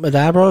 Well, my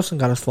dad brought us and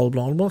got us full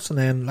blonde once, and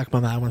then like my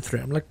man went through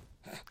him, like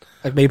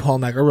me, Paul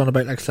Megger, run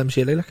about like Slim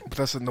Shady, like. But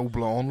this is no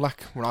blonde,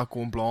 like. We're not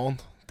going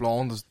blonde.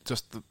 Blonde is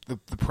just the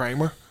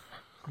primer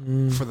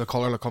for the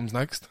colour that comes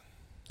next.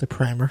 The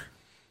primer.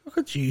 Look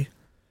at you.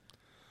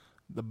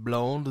 The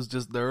blonde is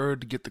just there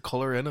to get the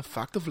colour in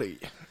effectively.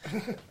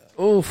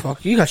 Oh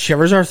fuck! You got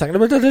shivers or thinking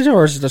about that, did you?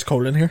 Or is it just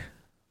cold in here?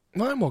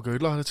 No, I'm all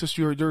good, lad. It's just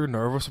you're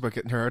nervous about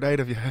getting hair dyed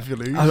if you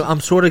lose. I'm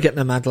sort of getting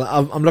a mental.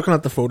 I'm looking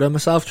at the photo of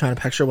myself, trying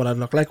to picture what I'd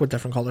look like with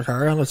different coloured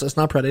hair, and it's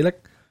not pretty,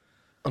 like.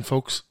 And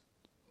folks,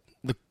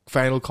 the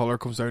final colour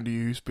comes down to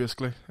you,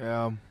 basically.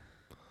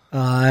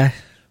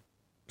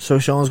 So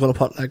Sean's going to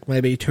put like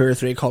maybe 2 or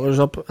 3 colours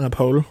up in a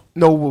poll.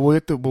 No, we'll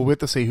wait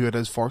to see who it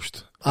is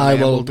first. I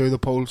And then will- We'll do the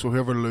poll, so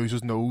whoever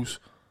loses knows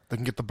they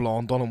can get the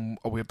blonde on and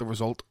await the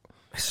result.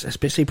 It's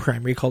basically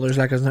primary colours,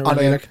 like, isn't it?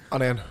 Really,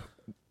 And then,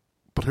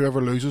 but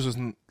whoever loses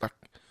isn't like.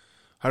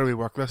 How do we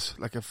work this?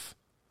 Like if,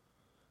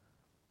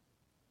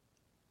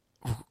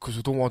 because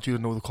we don't want you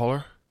to know the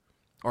colour,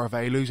 or if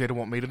I lose, they don't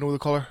want me to know the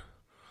colour.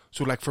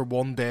 So like for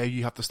one day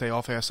you have to stay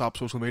off ASAP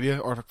social media,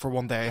 or like for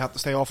one day I have to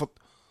stay off it,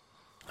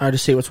 Or to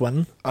see what's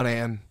winning,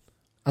 and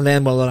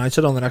then we'll announce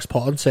it on the next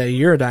pod. Say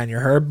you're dyeing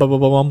your hair, bum bum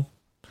bum bum.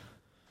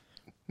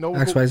 no,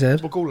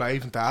 XYZ. we'll go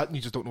live and that, and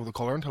you just don't know the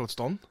colour until it's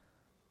done.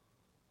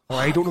 Or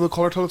I don't know the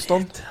colour till it's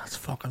done. That's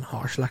fucking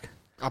harsh, like.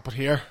 Up it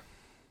here,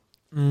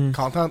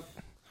 content.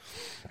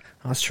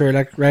 That's true,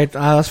 like, right,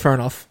 that's fair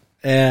enough.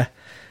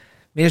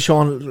 Me and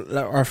Sean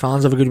are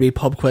fans of a good wee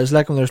pub quiz,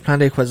 like, and there's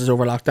plenty of quizzes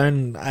over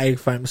lockdown. I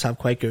found myself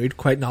quite good,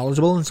 quite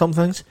knowledgeable in some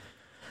things.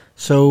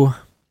 So,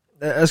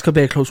 this could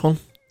be a close one.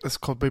 This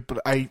could be, but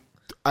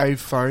I've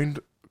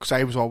found, because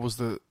I was always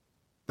the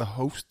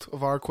host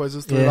of our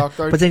quizzes through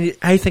lockdown. But then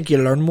I think you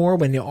learn more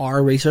when you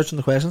are researching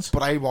the questions.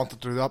 But I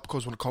wanted to do that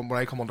because when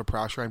I come under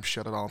pressure, I'm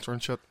shit at answering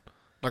shit.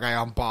 Like I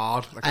am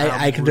bad. Like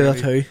I can do that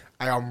too.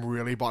 I am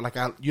really bad. Like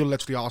you'll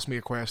literally ask me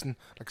a question,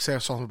 like say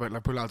something about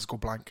Liverpool, I'll just go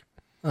blank.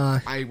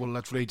 I will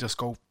literally just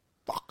go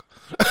fuck,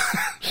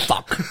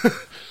 Fuck.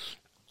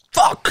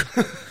 Fuck.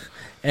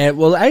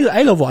 Well,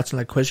 I love watching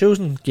like quiz shows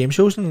and game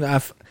shows, and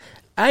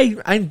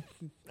I'm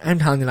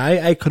telling you now,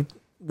 I could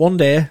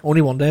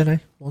only one day now,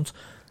 once,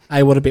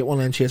 I would have beat one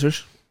of them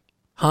chasers.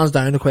 Hands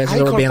down, the questions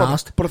that were being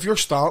asked. But if you're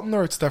starting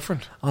there, it's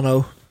different. I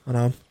know.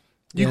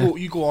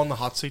 You go on the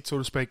hot seat, so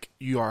to speak.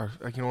 You are,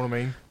 like, you know what I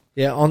mean.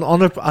 Yeah,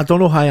 I don't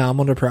know how I am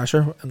under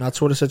pressure in that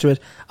sort of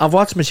situation. I've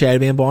watched Michelle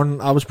being born.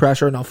 I was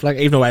pressure enough, like,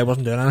 even though I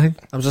wasn't doing anything.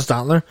 I was just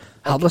standing there,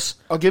 helpless.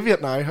 I'll give you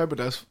it now. How about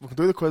this? We can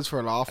do the quiz for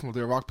a laugh, and we'll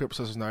do a rock paper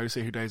scissors now to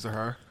see who dyes their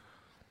hair.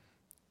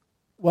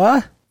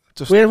 What?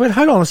 Just Wait,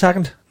 hold on a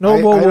second. No,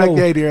 I like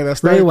the idea of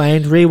this. Now.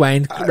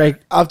 Rewind. Right.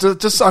 I've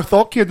just I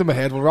thought came to my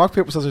head. Well, rock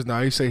paper scissors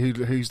now. See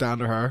who's down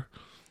their hair.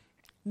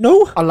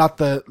 No. I'll let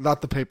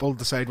the people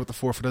decide what the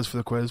forfeit is for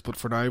the quiz. But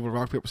for now, we'll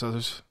rock paper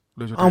scissors.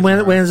 Loser And takes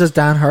their when is this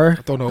Dan her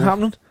I don't know.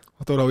 happening?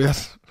 I don't know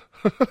yet.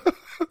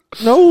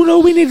 No,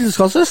 we need to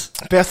discuss this.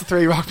 Best of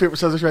 3 rock paper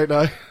scissors right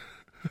now.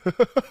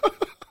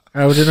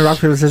 We're doing the rock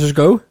paper scissors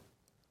go.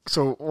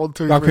 So 1,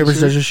 2, Rock 3, paper shoot.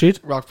 scissors shoot.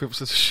 Rock paper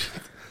scissors shoot.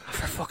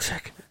 For fuck's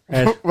sake.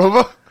 Right.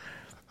 Well,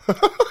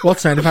 What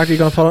sound effect are you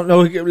gonna put on? No,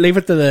 leave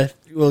it to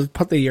we'll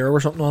put the euro or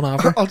something on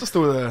after. I'll just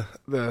do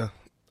the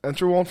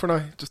intro one for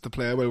now, just to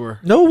play while we're.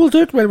 No, we'll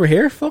do it while we're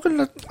here. Fucking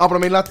let. Oh, but I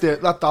mean, let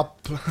that.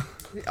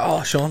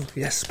 Oh, Sean,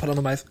 yes, put it on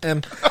the mouth.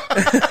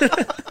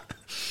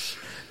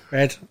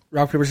 Right,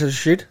 rock paper scissors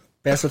shoot.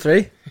 Best of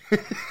 3.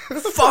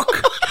 Fuck!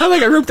 How did I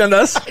get roped into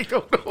this? I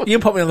don't know. You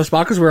put me on the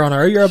spot because we're on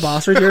air. You're a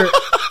bastard.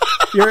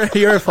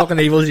 You're a fucking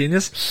evil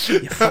genius. You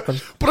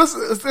fucking. But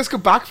is this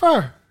could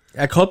backfire?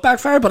 It could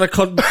backfire, but it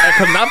could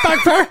not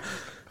backfire.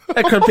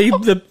 It could be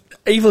the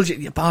evil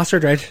genius. You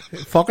bastard, right?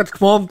 Fuck it,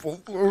 come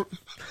on.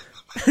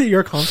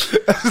 You're a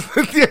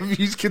cunt. Yeah,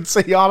 you can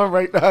see on him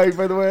right now,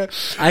 by the way.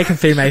 I can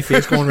feel my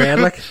face going red,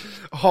 like.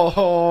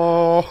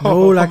 Oh.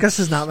 No, like, this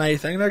is not my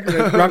thing. Like,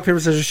 rock, paper,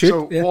 scissors, shoot.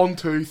 So, Yeah. 1,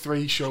 2,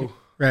 3, show.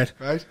 Right.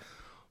 Right?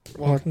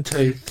 1,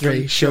 2,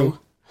 3, show.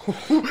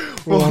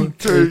 1,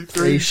 2,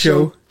 3,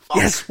 show.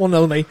 Yes,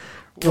 1-0 me.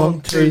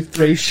 1, 2,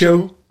 3,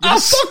 show.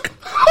 Yes. Oh, fuck!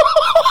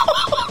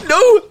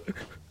 No!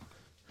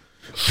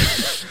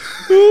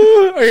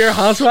 Are your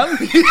hands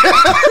sweating?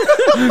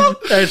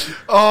 Right.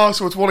 Oh,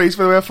 so it's 1 each,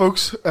 by the way,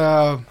 folks.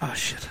 Oh,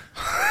 shit.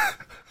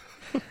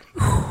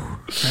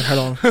 Right, hold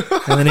on.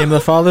 In the name of the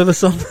Father, the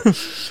Son,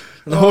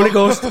 and the Holy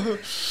Ghost.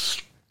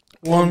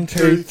 1,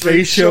 2,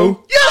 3,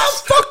 show.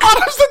 Yes! Fuck!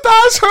 Adam's the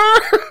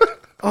dancer!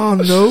 Oh,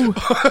 no.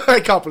 I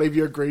can't believe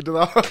you agreed to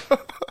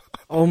that.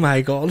 Oh,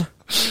 my God.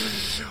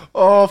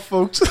 Oh,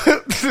 folks.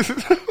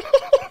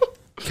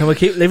 Can we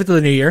leave it to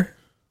the new year?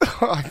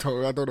 I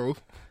don't know.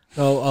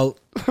 No,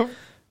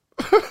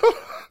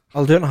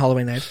 I'll do it on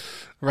Halloween night.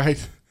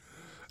 Right.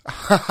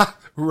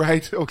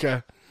 Right,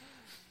 okay.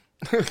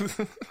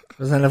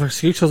 Does that have an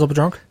excuse? I was up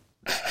drunk.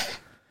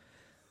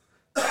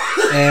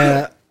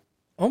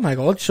 Oh my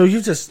God! So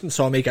you just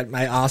saw me get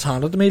my ass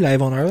handed to me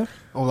live on earlier.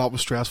 Oh, that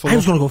was stressful. I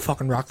was going to go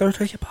fucking rock there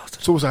too, you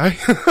bastard. So was I.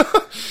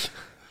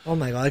 Oh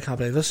my God! I can't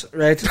believe this.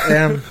 Right.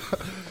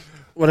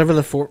 Whatever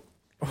the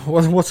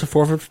what's the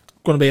forfeit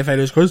going to be if I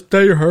lose? Cause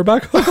dye your hair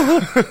back.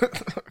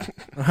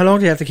 How long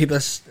do you have to keep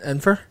this in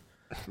for?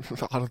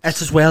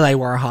 It's as well I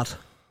wear a hat.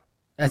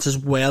 It's as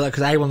well,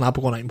 because I will not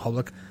be going out in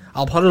public.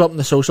 I'll put it up in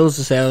the socials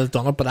to say I've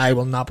done it, but I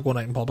will not be going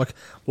out in public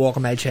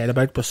walking my child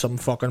about with some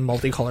fucking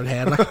multicoloured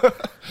head. Like.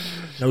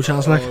 No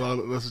chance, like.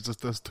 Oh, this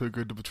is too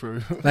good to be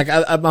true. Like,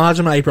 I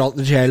imagine I brought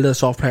the child to the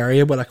soft play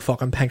area with like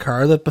fucking pink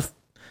hair that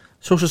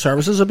social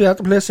services will be at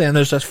the place, and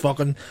there's this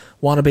fucking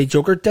wannabe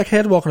Joker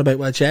dickhead walking about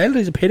with a child.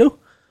 He's a pedo.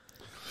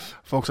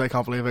 Folks, I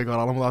can't believe I got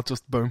on him with that,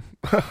 just boom.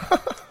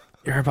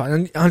 You're about,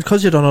 and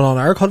because you done it on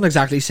air, I couldn't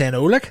exactly say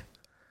no, like.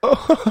 You're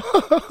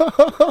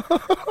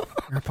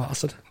a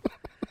bastard.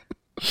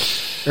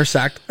 You're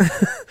sacked.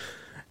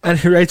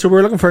 And right, so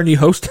we're looking for a new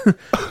host,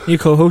 new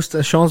co-host.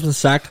 Sean's been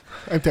sacked.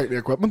 I'm taking the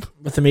equipment.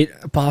 With the meat,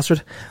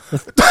 bastard.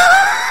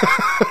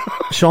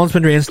 Sean's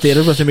been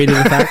reinstated with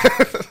immediate effect.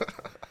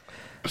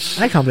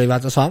 I can't believe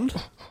that just happened.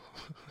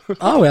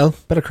 Oh well,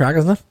 bit of crack,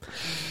 isn't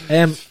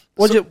it?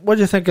 What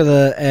do you think of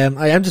the?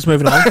 I'm just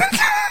moving on.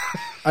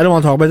 I don't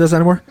want to talk about this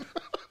anymore.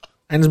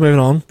 I'm just moving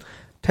on.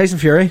 Tyson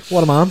Fury,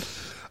 what a man.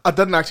 I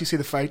didn't actually see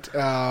the fight.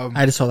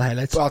 I just saw the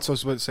highlights. That's what I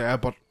was about to say,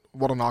 but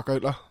what a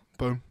knockout, like.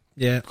 Boom.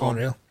 Yeah,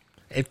 unreal.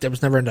 It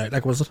was never in doubt,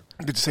 like, was it?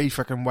 Did you see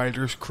freaking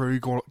Wilder's crew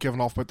giving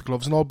off about the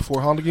gloves and all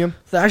beforehand again?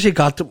 They actually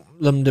got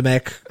them to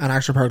make an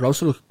extra pair of gloves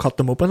to cut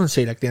them open and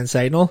see like the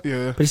inside and all.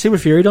 Yeah. But you see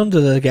what Fury done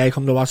to the guy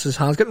come to watch his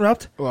hands getting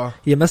wrapped? Well.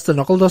 You missed the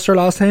knuckle duster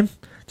last time.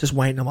 Just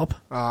winding him up.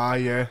 Ah,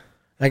 yeah.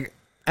 Like,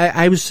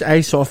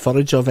 I saw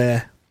footage of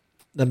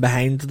them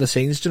behind the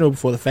scenes, you know,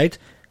 before the fight.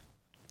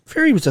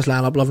 Fury was just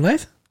lying up loving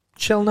life.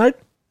 Chilling out.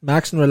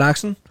 Maxing,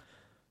 relaxing.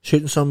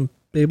 Shooting some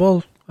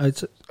b-ball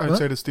outside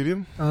the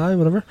stadium. Aye,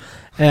 whatever.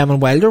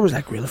 And Wilder was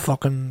like really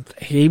fucking.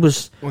 He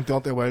was. When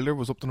Deontay Wilder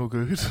was up to no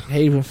good.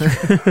 He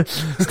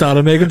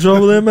started making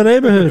trouble in my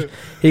neighbourhood.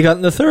 He got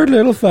in the third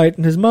little fight,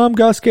 and his mom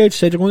got scared. She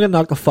said, "You're going to get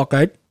knocked the fuck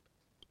out,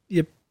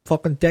 you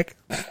fucking dick."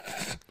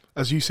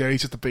 As you say,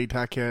 he's just a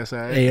BTAC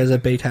KSI. He is a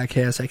BTAC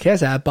KSI.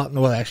 KSI, but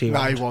no, actually,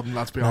 Nah, he wasn't.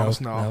 Let's be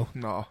honest. No,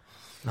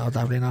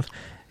 definitely not.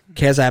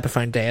 KSI be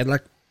found dead.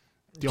 Like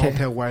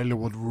Deontay Wilder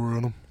would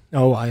ruin him.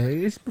 Oh,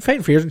 he's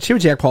fighting for years. See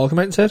what Jake Paul came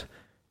out and said?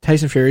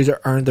 Tyson Fury's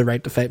earned the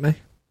right to fight me.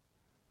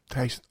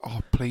 Tyson, oh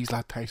please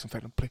let Tyson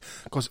fight him, please.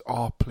 Because,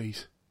 oh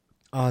please.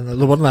 Oh no,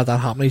 they wouldn't let that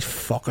happen. He's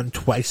fucking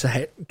twice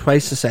the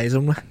size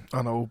of him.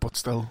 I know, but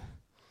still.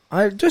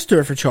 I just do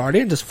it for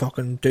charity and just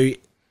fucking do,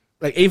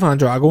 like Ivan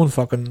Drago and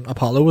fucking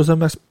Apollo was in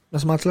this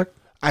match. Like,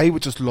 I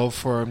would just love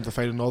for him to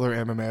fight another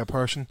MMA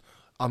person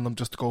and them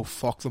just to go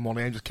fuck the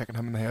money and just kicking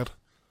him in the head.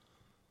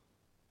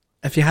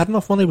 If you had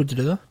enough money, would you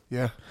do that?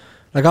 Yeah.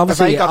 Like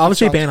obviously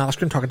Ben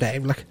Askren took a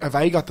dive. Like, if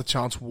I got the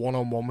chance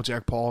 1-on-1 with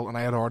Jake Paul and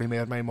I had already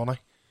made my money,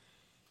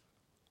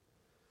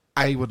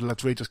 I would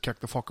literally just kick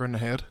the fucker in the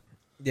head.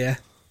 Yeah.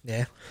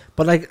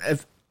 But like,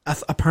 if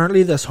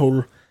apparently this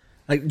whole,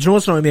 like, do you know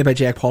what's annoying me about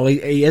Jake Paul?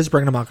 He is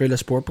bringing a mockery to the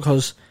sport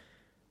because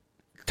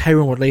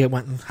Tyron Woodley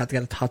went and had to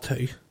get a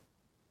tattoo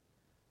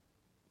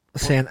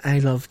saying "I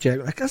love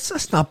Jake." Like,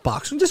 that's not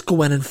boxing. Just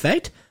go in and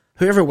fight.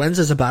 Whoever wins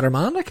is a better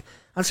man. Like,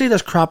 and see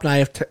this crap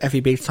now. If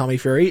he beats Tommy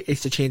Fury,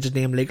 he's to change his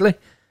name legally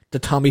to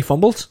Tommy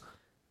Fumbles.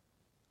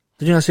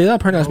 Did you not see that?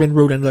 Apparently, that's been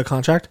wrote into the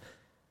contract.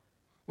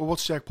 Well,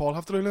 what's Jake Paul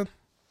have to do then?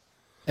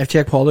 If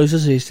Jake Paul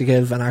loses, he's to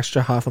give an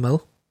extra $500,000.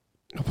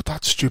 No, but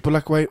that's stupid.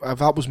 Like, wait, if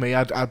that was me,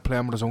 I'd play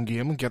him with his own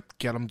game and get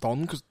him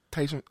done. Because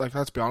Tyson, like,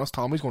 let's be honest,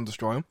 Tommy's going to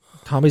destroy him.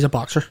 Tommy's a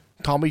boxer.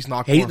 Tommy's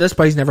not. This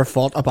boy's never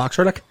fought a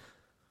boxer. Like,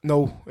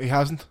 no, he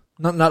hasn't.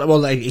 Not well.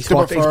 Like, he's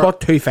To be fair,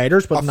 fought 2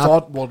 fighters, but I not.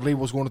 thought Woodley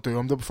was going to do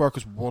him to be fair,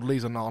 because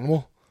Woodley's an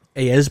animal.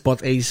 He is,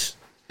 but he's.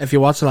 If you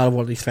watch a lot of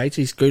Woodley's fights,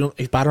 he's good.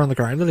 He's better on the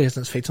ground than he is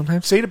on his feet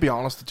sometimes. See, to be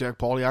honest, to Jake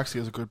Paul, he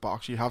actually is a good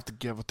boxer. You have to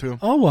give it to him.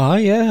 Oh, wow,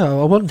 yeah.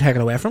 I wouldn't take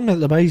it away from him.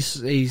 The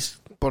boy's he's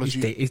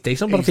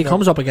decent, but if he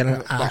comes up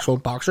against an actual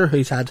boxer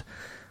who's had,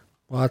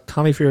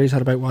 Tommy Fury's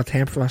had about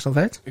 10 professional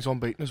fights. He's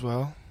unbeaten as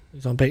well.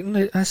 He's unbeaten.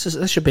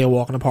 This should be a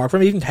walk in the park for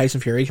him. Even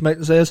Tyson Fury came out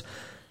and says,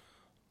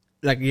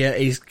 like, yeah,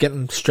 he's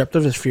getting stripped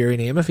of his Fury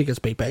name if he gets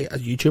beat by a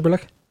YouTuber,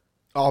 like.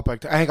 Oh,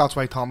 big. I think that's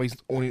why Tommy's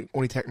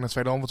only taking this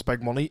fight on with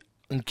big money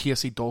in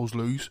case he does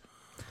lose.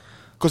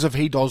 Because if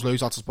he does lose,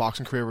 that's his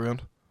boxing career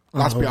ruined.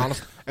 Let's be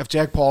honest. If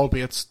Jake Paul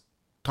beats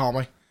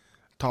Tommy's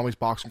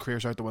boxing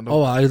career's out the window.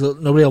 Oh,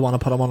 nobody will want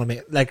to put him on a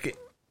mate. Like,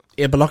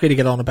 he'd be lucky to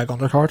get on a big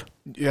undercard.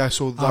 Yeah,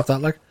 so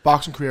that like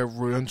boxing career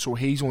ruined. So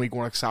he's only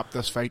going to accept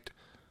this fight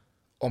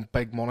on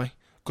big money.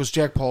 Because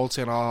Jake Paul's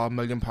saying, £1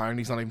 million,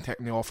 he's not even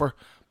taking the offer.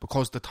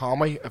 Because the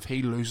Tommy, if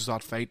he loses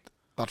that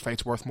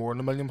fight's worth more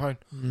than £1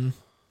 million.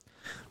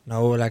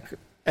 No, like,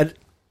 I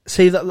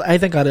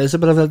think that is a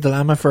bit of a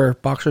dilemma for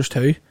boxers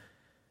too.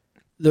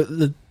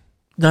 Now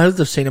that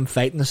they've seen him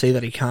fight and they see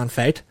that he can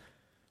fight,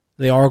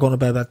 they are going to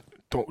be a bit.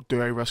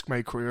 Do I risk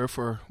my career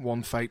for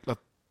one fight?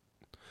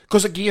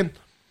 Because again,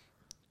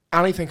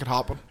 anything could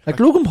happen. Like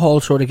Logan Paul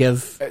sort of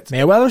give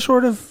Mayweather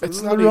sort of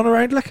run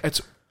around. Like,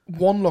 it's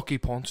one lucky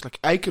punch. Like,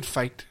 I could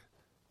fight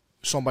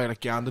somebody like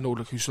Gandhi,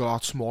 who's a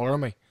lot smaller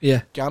than me.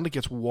 Yeah. Gandhi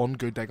gets one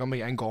good dig on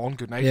me and gone,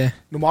 good night. Yeah.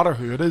 No matter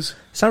who it is.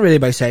 It's not really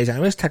about size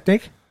anyway, it's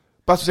technique.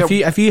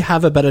 If you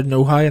have a bit of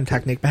know-how and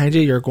technique behind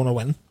you, you're going to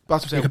win.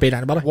 You could beat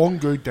anybody. One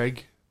good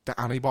dig to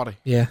anybody.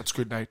 Yeah. It's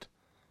good night.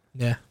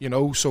 Yeah. You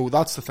know, so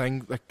that's the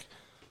thing. Like,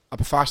 a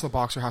professional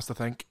boxer has to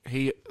think.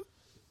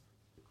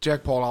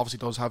 Jake Paul obviously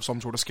does have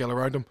some sort of skill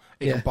around him.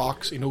 He can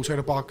box. He knows how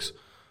to box.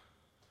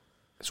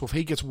 So if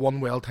he gets one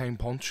well-timed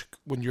punch,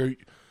 when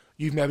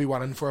you've maybe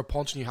went in for a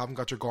punch and you haven't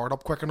got your guard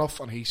up quick enough,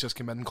 and he's just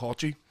come in and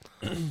caught you,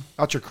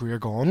 that's your career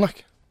gone.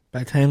 Like, by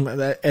the time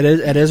it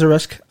is a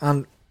risk,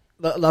 and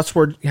that's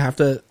where you have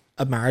to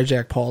admire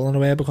Jake Paul in a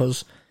way,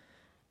 because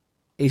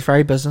he's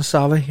very business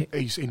savvy.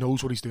 He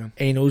knows what he's doing.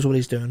 He knows what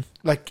he's doing.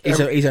 Like,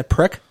 he's a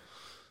prick,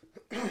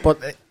 but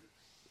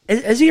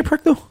is he a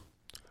prick though?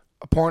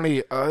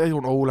 Apparently, I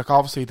don't know. Like,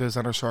 obviously, there's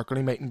inner circle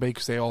he mightn't be,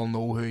 because they all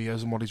know who he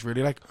is and what he's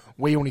really like.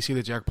 We only see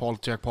the Jake Paul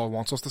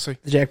wants us to see.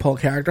 The Jake Paul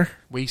character.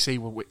 We see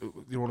what you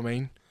know what I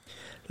mean.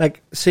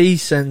 Like, see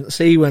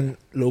when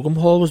Logan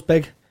Paul was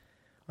big,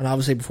 and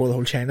obviously before the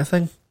whole China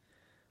thing,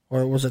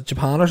 or was it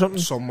Japan or something?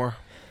 Somewhere.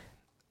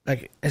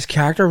 Like, his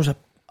character was a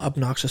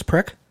obnoxious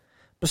prick.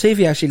 But see, if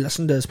you actually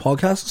listen to his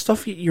podcast and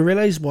stuff, you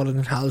realise what an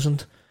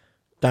intelligent,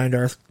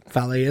 down-to-earth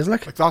fella he is.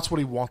 Like, that's what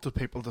he wanted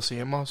people to see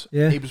him as.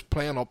 Yeah. He was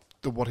playing up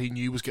to what he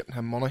knew was getting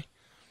him money.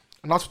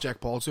 And that's what Jake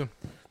Paul's doing.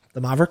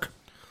 The Maverick.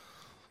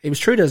 He was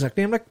true to his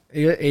nickname, like.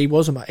 He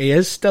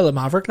is still a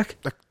Maverick,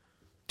 like.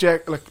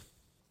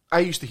 I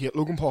used to hate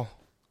Logan Paul.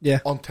 Yeah.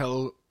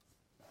 Until...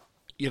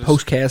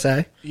 Post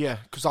KSI. Yeah,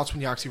 because that's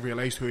when you actually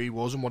realised who he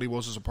was and what he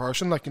was as a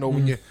person. Like, you know,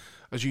 when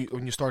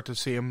you start to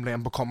see him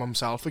then become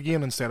himself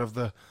again, instead of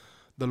the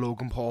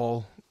Logan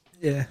Paul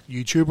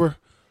YouTuber,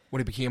 when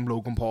he became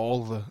Logan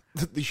Paul,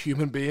 the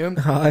human being.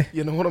 Aye.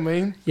 You know what I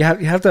mean? You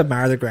have to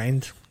admire the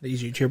grind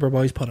these YouTuber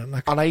boys put in.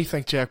 Like. And I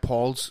think Jake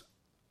Paul's,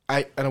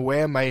 in a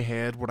way in my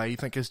head, what I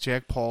think is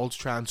Jake Paul's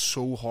trying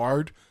so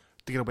hard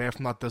to get away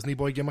from that Disney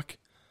boy gimmick.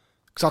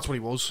 Because that's what he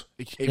was.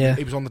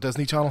 He was on the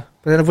Disney Channel.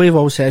 But then, if we've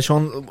always said,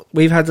 Sean,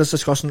 we've had this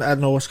discussion, I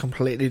know it's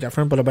completely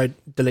different, but about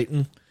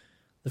deleting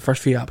the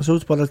first few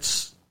episodes, but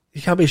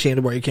you can't be ashamed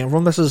of where you came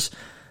from. This is,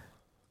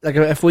 like,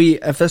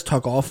 if this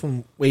took off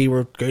and we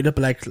were good, it'd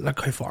be like, look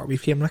how far we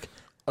came, like.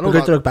 We're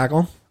good to look back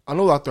on. I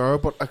know that there,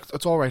 but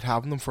it's alright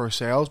having them for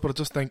ourselves, but I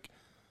just think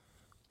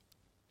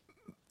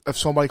if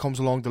somebody comes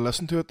along to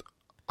listen to it,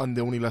 and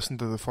they only listen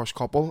to the first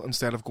couple,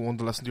 instead of going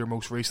to listen to your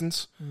most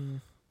recents,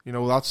 you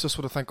know, that's just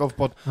what I think of.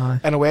 But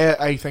in a way,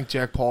 I think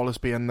Jake Paul is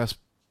being this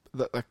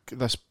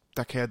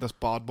dickhead, this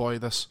bad boy,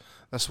 this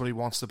is what he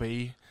wants to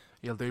be.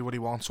 He'll do what he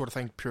wants, sort of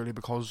thing, purely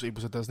because he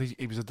was a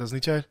Disney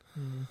child.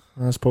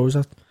 I suppose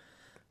that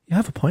you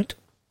have a point.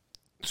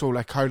 So,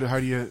 like, how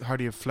do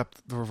you flip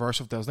the reverse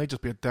of Disney?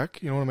 Just be a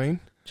dick. You know what I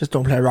mean? Just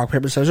don't play rock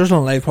paper scissors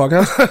on a live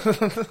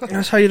podcast.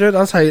 That's how you do it.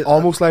 That's how you,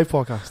 almost live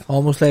podcast.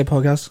 Almost live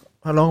podcast.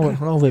 How long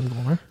have we been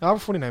going here? Now,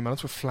 49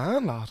 minutes. We're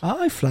flying, lad.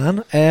 Aye,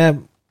 flan.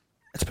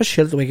 It's a bit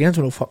shit at the weekends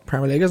with no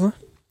Premier League, isn't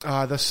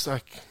it? This,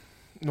 like,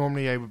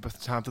 normally I would be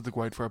tempted to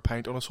go out for a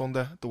pint on a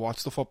Sunday to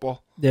watch the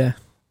football. Yeah.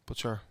 But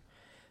sure.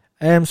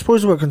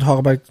 Suppose we can talk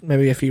about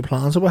maybe a few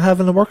plans that we have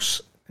in the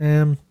works.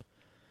 Trying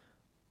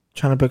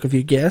to book a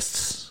few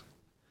guests.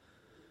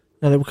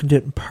 Now that we can do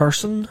it in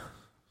person.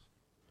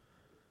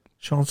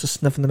 Sean's just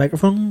sniffing the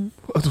microphone.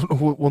 I don't know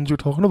what ones you're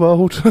talking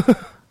about.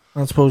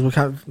 I suppose we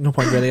can't, no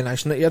point really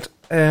announcing it yet.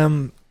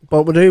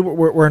 But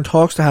we're in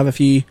talks to have a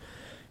few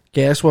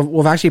guests.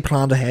 We've actually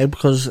planned ahead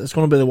because it's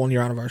going to be the 1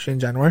 year anniversary in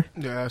January.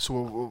 Yeah,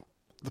 so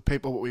the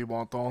people what we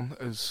want on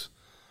is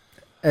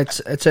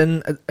It's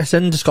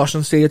in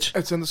discussion stage.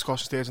 It's in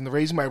discussion stage, and the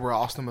reason why we're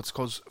asking them, it's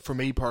because for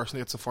me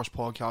personally, it's the first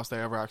podcast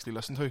I ever actually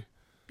listened to.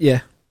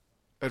 Yeah,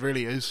 It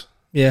really is.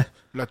 yeah.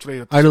 Literally,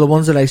 it's, Out of the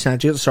ones that I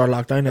sent you at the start of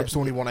lockdown, it was the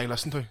only one I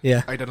listened to.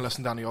 Yeah. I didn't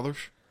listen to any others.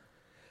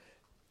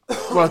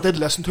 Well, I did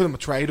listen to them. I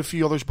tried a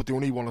few others, but the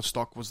only one that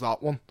stuck was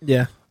that one.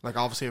 yeah. Like,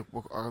 obviously,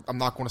 I'm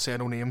not going to say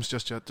no names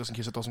just yet, just in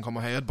case it doesn't come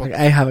ahead. But Like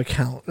I have a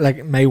count.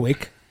 Like my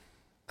week,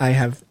 I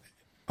have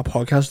a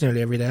podcast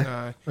nearly every day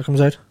that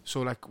comes out.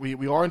 so, like,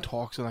 we are in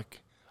talks, and,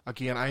 like,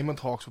 again, I'm in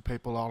talks with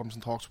people, Adam's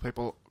in talks with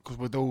people, because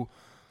we do,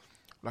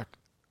 like,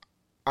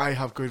 I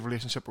have good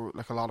relationship with,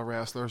 like, a lot of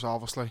wrestlers,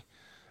 obviously.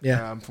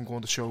 Yeah, From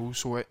going to shows,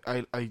 so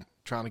I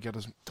trying to get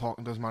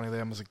talking to as many of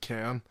them as I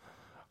can,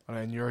 and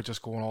then you're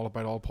just going all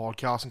about all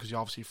podcasting because you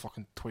obviously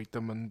fucking tweet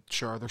them and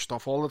share their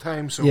stuff all the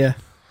time. So yeah,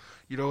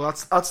 you know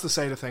that's the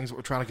side of things that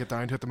we're trying to get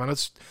down to at the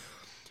minute.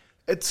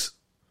 It's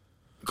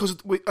because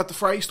at the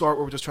very start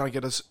we were just trying to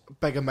get as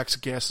big a mix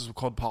of guests as we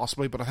could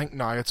possibly, but I think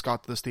now it's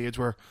got to the stage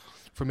where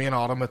for me and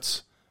Adam,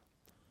 it's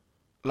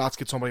let's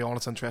get somebody on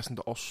that's interesting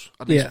to us,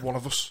 at least one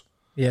of us.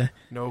 yeah.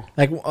 You know,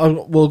 Like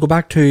we'll go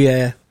back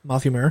to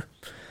Matthew Moore.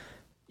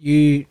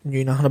 You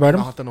knew nothing about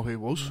him. I have to know who he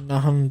was.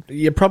 Nothing.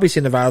 You've probably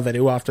seen the viral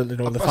video after the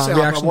I fan say,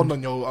 reaction. I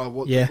wouldn't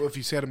know. Yeah. If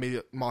you said to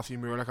me Matthew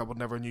Moore, like I would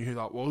never knew who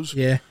that was.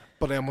 Yeah,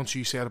 But then once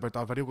you said about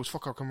that video, I goes,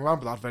 fuck, I can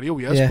remember that video,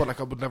 yes, Yeah. but like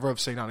I would never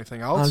have seen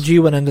anything else. and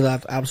you went into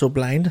that episode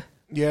blind,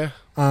 Yeah,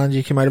 and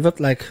you came out of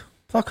it like,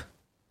 fuck.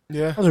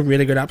 yeah, That was a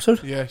really good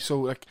episode. yeah. So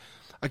like,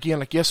 again,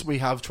 like yes, we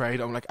have tried.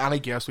 I'm like any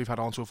guest we've had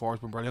on so far has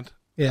been brilliant.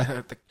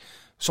 Yeah, Like,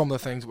 some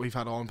of the things that we've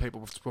had on,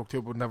 people we've spoke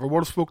to would never would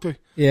have spoke to.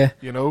 yeah.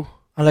 You know,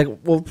 And like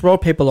we'll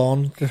brought people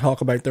on to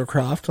talk about their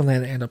craft, and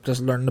then end up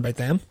just learning about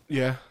them.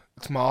 yeah,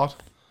 it's mad.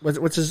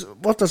 Which is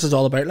what this is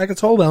all about. Like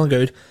it's all well and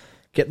good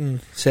getting,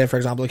 say for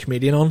example, a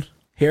comedian on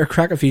here,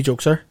 crack a few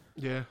jokes there.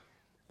 Yeah,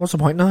 What's the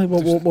point now?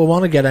 We'll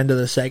want to get into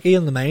the psyche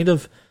and the mind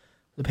of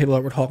the people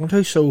that we're talking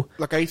to. So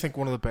like I think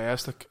one of the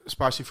best, like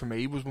especially for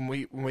me, was when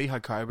we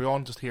had Kyrie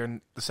on, just hearing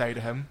the side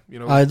of him. You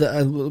know,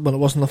 when it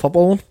wasn't the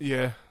football one,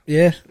 yeah,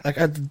 yeah, like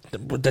I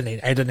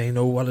didn't even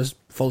know what his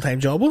full time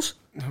job was.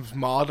 it was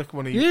mad. Like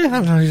when he, Yeah,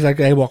 and he's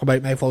like, I walk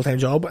about my full time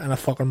job in a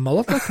fucking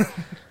mullet.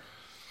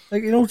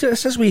 Like you know,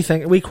 it's just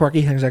wee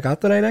quirky things like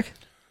that I like.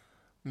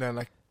 and then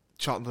like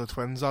chatting to the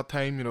twins that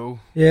time. You know,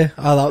 Yeah,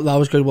 that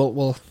was good.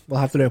 We'll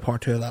have to do a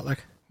part 2 of that.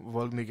 Like,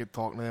 we'll need to get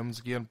talking to them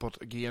again. But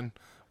again,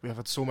 we have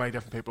had so many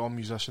different people on,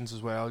 musicians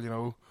as well. You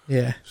know,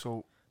 yeah,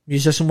 so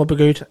musician would be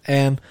good.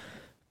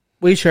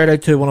 We shared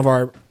out to one of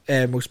our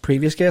most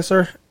previous guests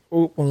there,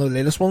 one of the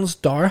latest ones,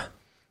 Dara.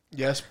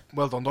 yes,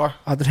 well done, Dar.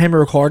 At the time of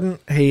recording,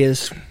 he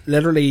is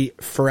literally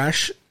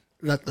fresh.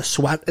 That the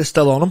sweat is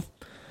still on him.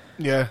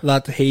 Yeah,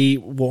 That he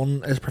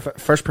won his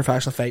first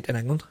professional fight in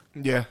England.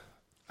 yeah.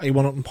 He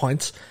won it in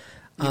points.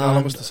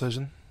 Unanimous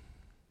decision.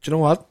 Do you know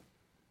what?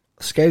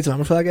 Sky's the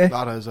number for that guy.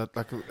 That is it.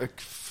 Like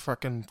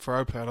freaking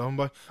fair play to him,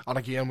 boy. And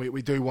again,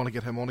 we do want to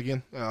get him on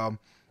again.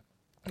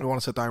 We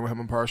want to sit down with him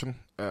in person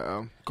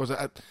because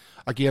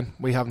again,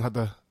 we haven't had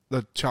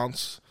the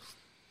chance.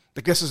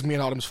 Like this is me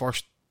and Adam's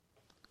first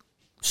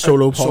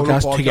Solo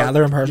podcast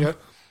together in person. Yeah.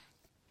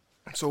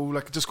 So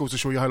like it just goes to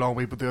show you how long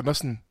we've been doing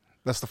this, and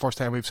that's the first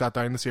time we've sat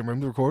down in the same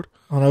room to record.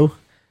 I know.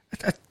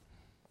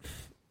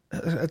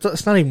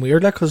 It's not even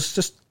weird, like, because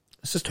it's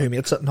just two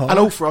mates sitting talking. I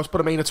know for us,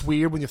 but I mean it's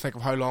weird when you think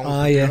of how long we've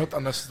been yeah. doing it,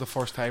 and this is the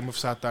first time we've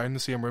sat down in the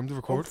same room to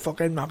record.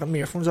 Fucking knocking my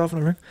earphones off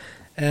and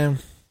everything.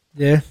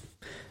 Yeah.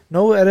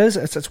 No, it is.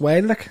 It's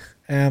wild, like.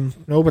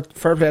 No, but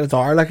fair play to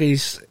Dar, like,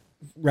 he's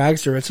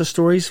rags to riches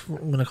stories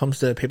when it comes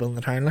to people in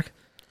the town, like.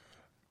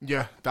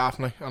 Yeah,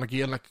 definitely. And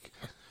again, like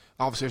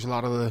obviously there's a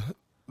lot of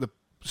the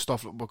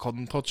stuff that we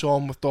couldn't touch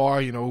on with Dar,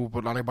 you know,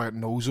 but anybody that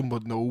knows him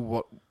would know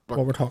what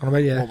What we're talking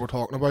about, yeah. what we're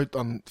talking about.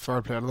 And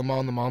fair play to the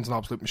man. The man's an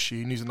absolute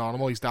machine. He's an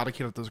animal. He's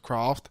dedicated to his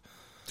craft.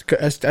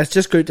 It's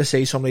just good to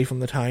see somebody from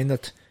the town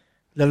that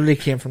literally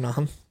came from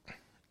nothing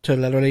to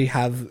literally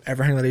have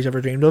everything that he's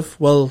ever dreamed of.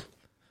 Well,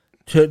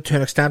 to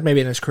an extent,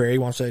 maybe in his career, he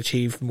wants to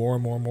achieve more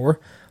and more and more.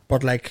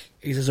 But, like,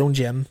 he's his own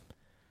gym.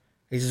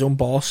 He's his own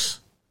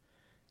boss.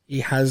 He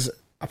has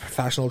a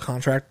professional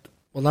contract.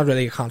 Well, not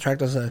really a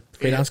contract, as a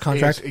freelance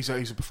contract. He's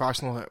a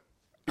professional.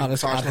 At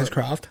his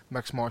craft.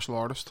 Mixed martial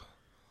artist.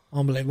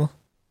 Unbelievable.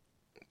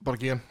 But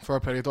again, fair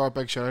play to Dar.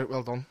 Big shout out.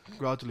 Well done.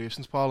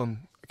 Congratulations, pal. And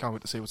I can't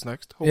wait to see what's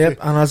next. Hopefully. Yep,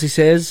 and as he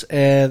says,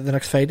 the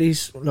next fight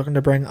he's looking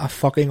to bring a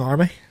fucking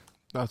army.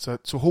 That's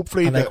it. So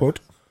hopefully, And I quote.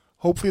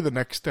 hopefully the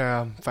next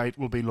fight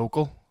will be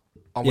local.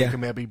 And we Yeah. can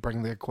maybe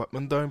bring the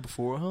equipment down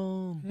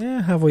beforehand.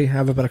 Yeah, have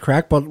a bit of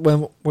crack, but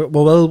when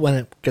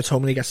it gets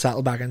home and he gets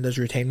settled back into his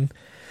routine,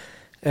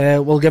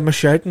 we'll give him a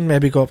shout and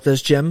maybe go up to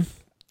his gym,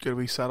 Get a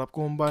wee setup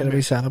going by. get a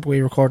wee setup,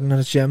 we recording in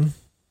his gym,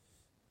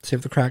 see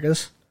if the crack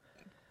is.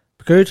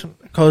 But good,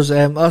 because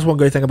that's one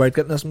good thing about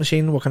getting this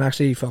machine. We can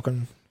actually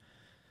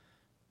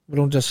we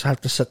don't just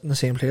have to sit in the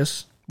same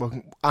place.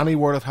 Well,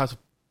 anywhere that has a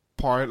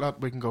power outlet,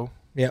 we can go.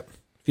 Yep.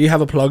 If you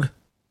have a plug,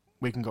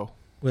 We can go.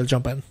 we'll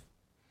jump in.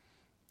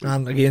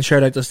 And again,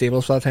 shout out to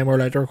Stables for that time we're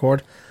allowed to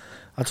record.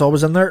 That's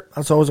always in there.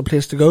 That's always a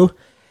place to go.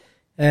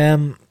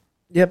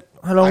 Yep.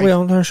 How long are we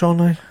on there, Sean?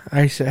 Now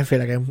I feel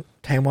like I'm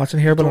time watching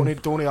here, but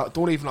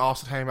don't even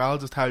ask the time. I'll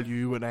just tell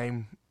you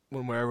when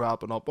we're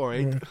wrapping up. All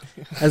right.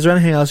 Is there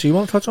anything else you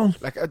want to touch on?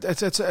 Like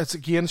it's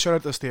again, shout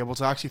out to the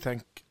stables. I actually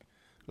think,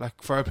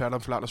 like, fair play to them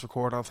for letting us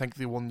record. I think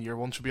the 1 year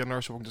one should be in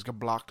there so we can just get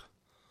blocked.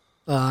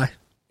 Aye.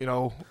 You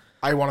know,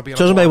 I want to be in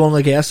Judging a by bar. one of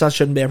the guests, that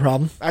shouldn't be a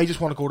problem. I just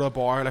want to go to a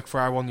bar, like, for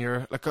our 1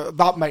 year. Like,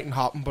 that mightn't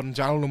happen, but in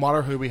general, no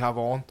matter who we have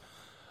on,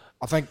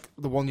 I think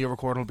the 1 year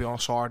recording will be on a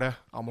Saturday,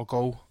 and we'll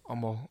go,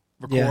 and we'll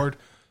record,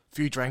 a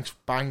few drinks,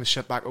 bang the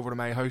shit back over to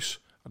my house,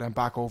 and then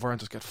back over and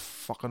just get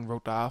fucking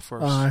wrote off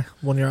for us. Aye,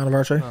 1 year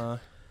anniversary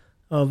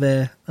of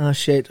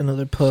Shit,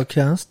 another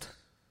podcast.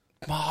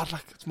 Mad,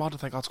 like, it's mad to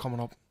think that's coming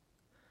up.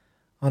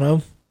 I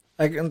know.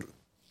 Like, and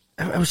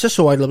it was just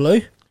so out of the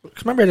blue.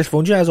 'Cause remember I just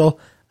phoned you as on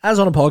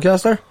a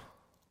podcast there. Do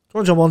you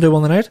want to jump on do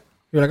one tonight?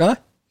 You were like,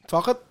 aye.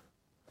 Fuck it.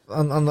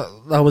 And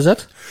that was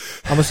it.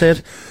 I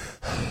said,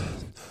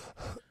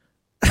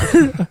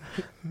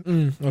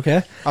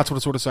 okay. That's what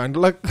it sort of sounded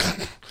like.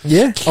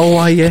 Yeah. Oh,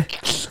 aye, yeah.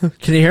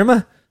 Can you hear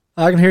me?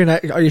 I can hear you now.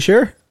 Are you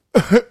sure?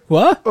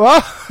 What?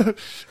 What?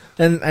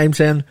 Then I'm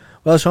saying,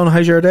 well, Sean,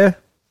 how's your day?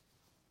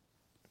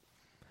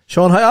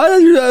 Sean, how?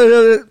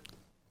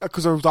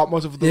 Because there was that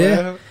much of a delay.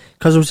 Yeah.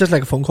 Because it was just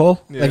like a phone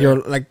call. Yeah. Like,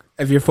 you're like,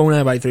 if you're phoning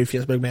anybody through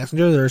Facebook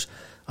Messenger, there's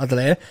a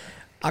delay.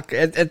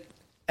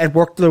 It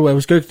worked though. It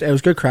was good. It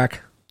was good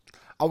crack.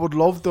 I would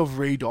love to have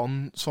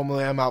redone some of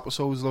them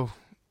episodes though.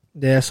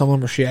 Yeah, some of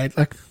them were shit.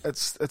 Like,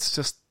 It's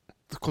just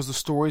because the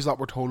stories that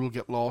were told will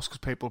get lost because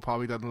people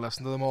probably didn't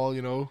listen to them all,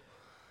 you know.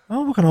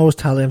 oh, we can always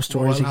tell them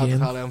stories I'll have again.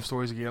 to tell them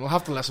stories again. I'll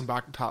have to listen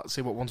back and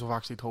see what ones we've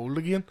actually told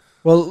again.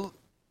 Well,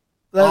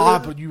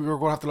 But you're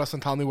going to have to listen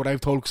and tell me what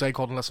I've told because I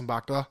couldn't listen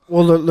back to that.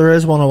 well, there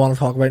is one I want to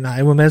talk about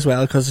now. We may as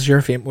well because it's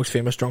your most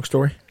famous drunk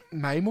story.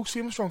 My most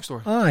famous drunk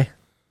story. Aye,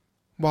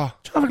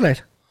 What? traffic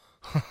light.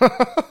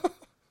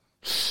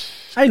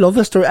 I love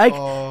this story.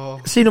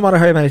 See, no matter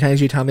how many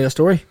times you tell me a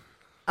story,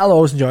 I'll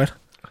always enjoy it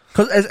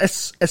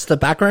because it's the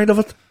background of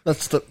it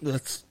that's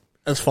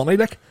it's funny.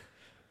 Like,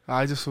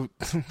 I just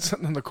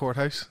sitting in the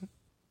courthouse.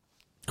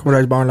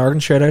 Courthouse Bar in Lurgan,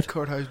 shout out.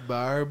 Courthouse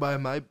bar by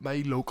my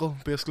local.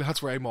 Basically,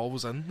 that's where I'm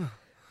always in.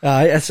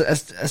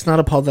 It's not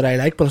a pub that I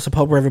like, but it's a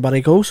pub where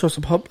everybody goes. So it's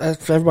a pub.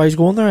 If everybody's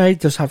going there, I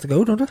just have to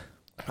go, don't I?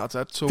 That's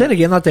it. So Then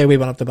again, that day we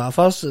went up to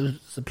Belfast. It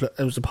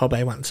was a pub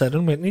I went and sat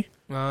in, wouldn't you?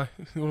 you know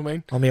what I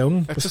mean? On my own,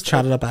 It's just just-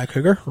 chatted at back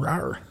hooker.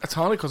 Rawr. It's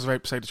handy because it's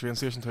right beside the train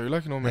station too.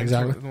 Like, you know what I mean?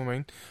 Exactly. You know what I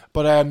mean?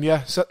 But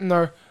yeah, sitting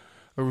there,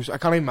 I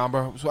can't even remember.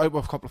 I was out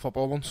with a couple of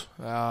football ones.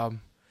 And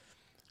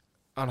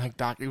I think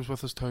Dacky was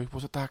with us too.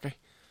 Was it Dacky?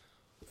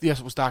 Yes,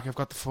 it was Dacky. I've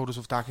got the photos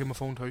of Dacky on my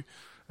phone too.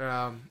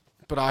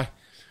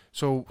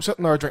 So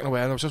sitting there drinking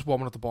away, and I was just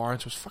warming at the bar,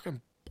 and she was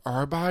fucking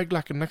airbag.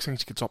 Like, and next thing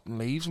she gets up and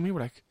leaves, and we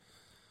were like,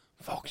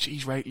 "Fuck,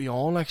 she's rightly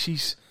on." Like,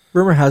 she's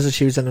Rumour has it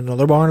she was in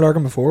another bar in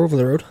Lurgan before over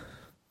the road.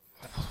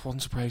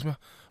 wouldn't surprise me.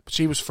 But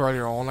she was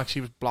further on. Like,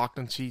 she was blocked,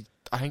 and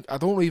I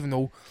don't even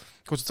know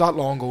because it's that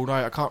long ago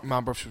now. I can't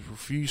remember if she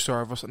refused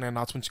service, and then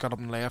that's when she got up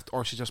and left,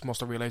 or she just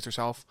must have realised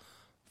herself,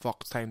 fuck,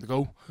 it's time to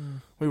go.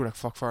 We were like,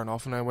 fuck, fair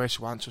enough. And then away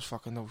she went, just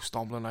fucking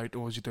stumbling out.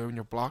 Oh, as you do when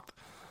you're blocked.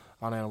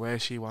 And then away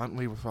she went, and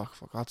we were fuck,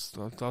 that's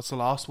the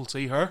last we'll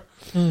see her.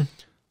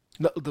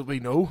 Little did we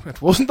know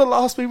it wasn't the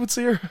last we would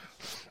see her.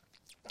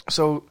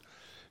 So,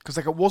 because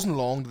like it wasn't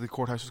long that the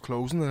courthouse was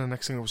closing, and the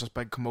next thing there was this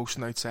big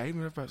commotion outside. And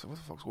everybody was like, what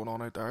the fuck's going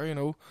on out there, you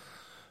know?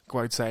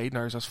 Go outside, and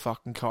there's this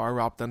fucking car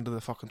wrapped into the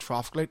fucking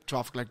traffic light.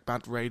 Traffic light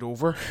bent right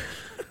over.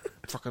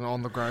 Fucking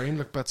on the ground,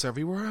 like bits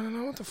everywhere. I don't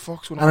know what the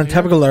fuck's going on. And in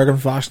here. typical Lurgan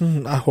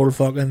fashion, a whole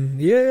fucking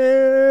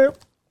yeah.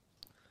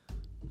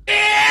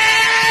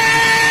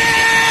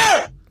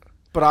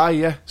 But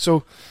yeah.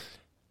 So,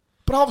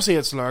 but obviously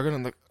it's Lurgan,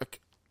 and like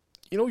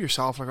you know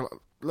yourself, like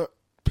look,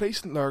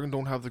 police in Lurgan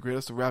don't have the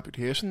greatest of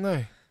reputation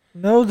now.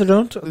 No, they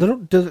don't. They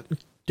don't.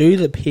 Do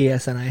the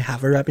PSNI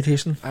have a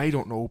reputation I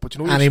don't know, but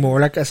you know anymore?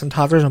 Like, it's in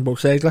tatters on both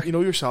sides. Like, you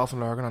know yourself in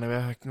Lurgan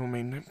anyway. Like, you know what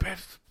I mean?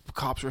 If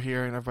cops are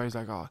here, and everybody's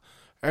like, oh,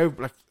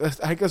 like I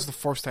think this is the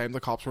first time the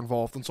cops were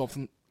involved in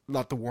something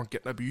that they weren't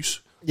getting abuse.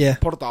 yeah,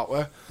 Put it that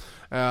way.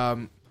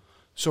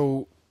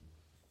 So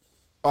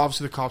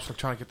obviously the cops were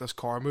trying to get this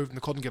car moved, and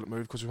they couldn't get it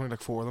moved because there was only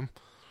like 4 of them.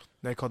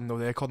 They couldn't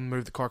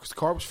move the car because the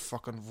car was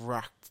fucking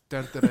wrecked,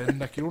 dented in,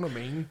 like, you know what I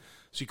mean?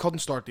 So you couldn't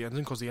start the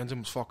engine because the engine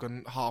was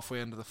fucking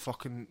halfway into the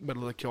fucking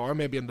middle of the car,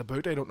 maybe in the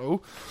boot, I don't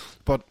know.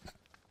 But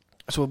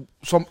so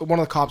one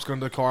of the cops got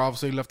into the car,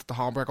 obviously lifted the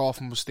handbrake off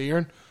and was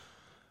steering.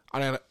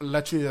 And then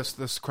literally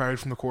this crowd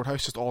from the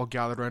courthouse just all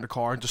gathered around the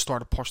car and just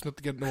started pushing it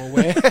to get no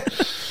away.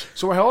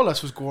 So while all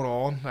this was going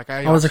on, like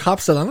was the cop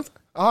still in it?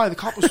 the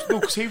cop was no,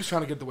 because he was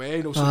trying to get the way,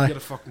 you know, so Aye. he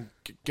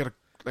get it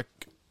like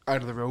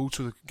out of the road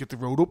so they could get the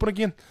road open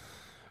again.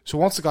 So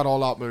once they got all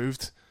that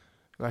moved,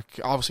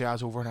 like obviously I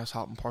was over and I was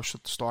helping push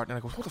at the start, and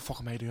I goes, what the fuck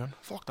am I doing?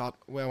 Fuck that.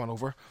 Well, I went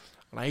over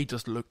and I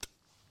just looked,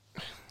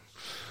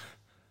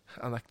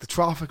 and like the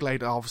traffic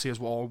light obviously is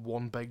all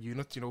one big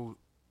unit, you know,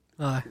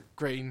 Aye,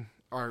 green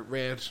or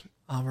red,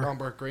 Amber.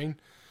 amber, green.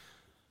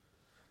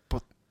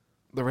 But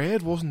the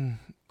red wasn't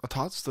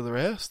attached to the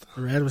rest.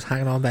 The red was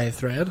hanging on by a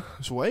thread.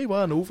 So I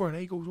went over and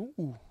I goes,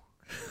 "Oh,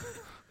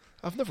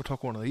 I've never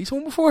took one of these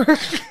home before."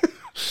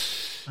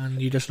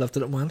 And you just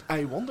lifted it and went.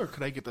 I wonder,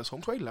 could I get this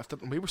home? So I left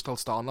it, and we were still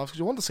standing off because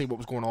you wanted to see what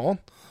was going on.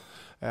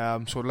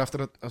 So I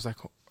lifted it. I was like,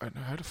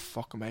 how the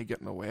fuck am I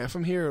getting away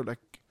from here?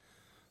 Like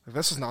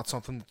this is not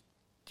something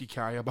you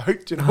carry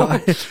about, you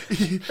know.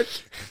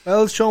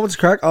 Well, Sean, what's the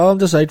crack? Oh, I'm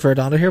just out for a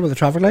dander here with the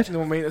traffic light. You know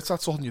what I mean? It's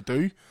not something you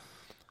do.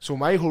 So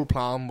my whole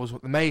plan was,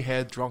 with my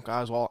head drunk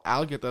as well,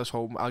 I'll get this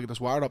home, I'll get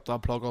this wired up to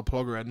that plug, I'll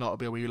plug her in, and that'll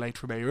be a wee light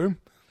for my room.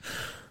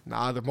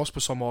 Nah, there must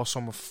be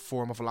some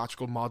form of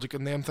electrical magic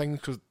in them things,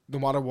 because no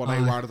matter what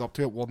I wired it up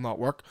to, it would not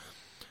work.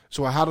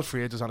 So I had it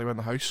for ages anyway in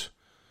the house,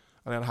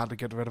 and then I had to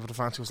get rid of it.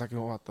 Eventually, I was like, you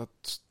know what,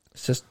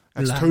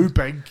 it's too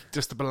big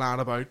just to be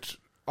lying about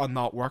and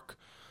not work.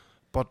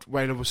 But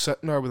when I was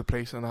sitting there with the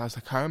police, and I was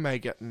like, how am I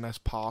getting this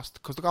passed?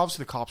 Because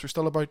obviously the cops are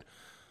still about,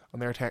 and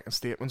they're taking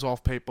statements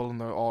off people, and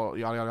they're all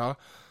yada yada yada.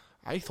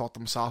 I thought to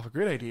myself, a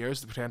great idea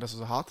is to pretend this is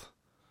a hat.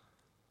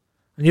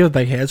 And you have a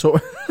big head, so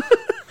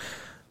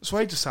So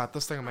I just sat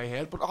this thing in my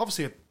head, but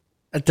obviously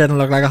it didn't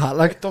look like a hat,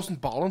 like. it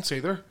doesn't balance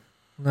either.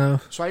 No.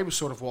 So I was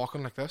sort of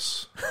walking like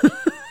this.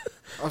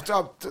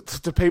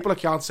 The people that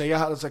can't see,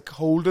 I was like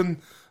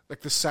holding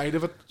like the side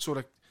of it, sort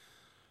of,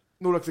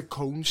 like the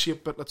cone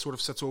shape bit that sort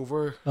of sits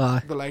over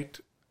the light,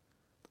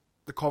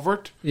 the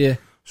covert. Yeah.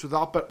 So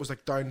that bit was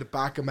like down the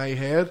back of my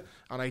head,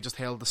 and I just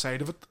held the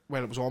side of it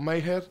when it was on my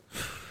head,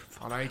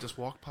 and I just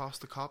walked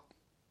past the cop.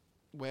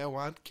 Where I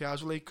went,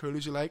 casually, cool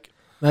as you like.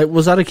 Now,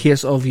 was that a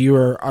case of you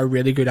were a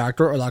really good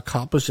actor, or that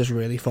cop was just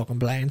really fucking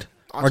blind?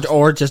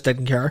 Or just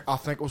didn't care? I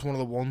think it was one of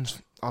the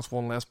ones. That's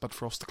one less bit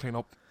for us to clean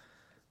up.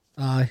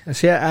 I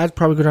see. I'd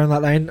probably go down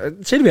that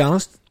line. See, to be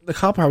honest, the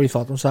cop probably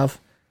thought to himself,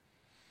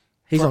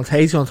 he's going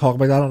to talk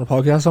about that on the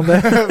podcast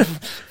someday.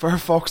 For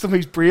Fox,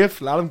 he's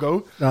brave. Let him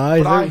go.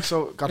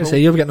 So got home.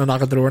 You're getting a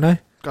knock at the door now.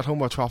 Got home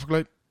by traffic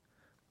light.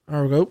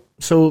 There we go.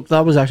 So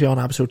that was actually on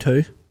episode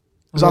 2.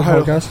 Is that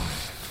how?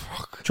 Podcast?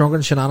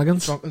 Drunken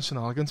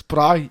Shenanigans.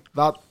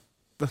 But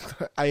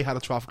I had a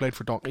traffic light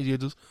for donkey's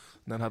ages,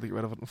 and then had to get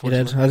rid of it. You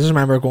did. I just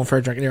remember going for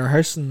a drink in your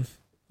house, and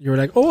you were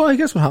like, "Oh, I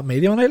guess what happened to me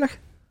the other night, like."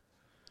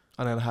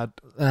 And then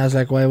I was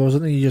like, "Why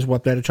wasn't it?" And you just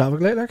whipped out a traffic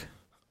light, like.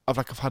 I've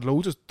had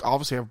loads of.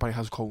 Obviously, everybody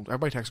has cones.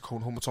 Everybody takes a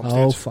cone home at some stage.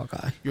 Oh fuck!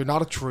 You're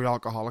not a true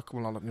alcoholic.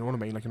 Well, you know what I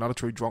mean. Like, you're not a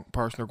true drunk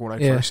person or going out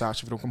for a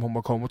sesh if you don't come home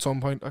with a cone at some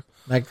point.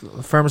 Like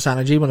Firmus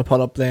Energy when I put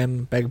up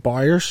them big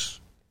barriers.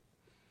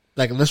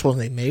 Like, this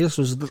wasn't even me, this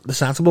was the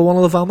sensible one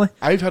of the family.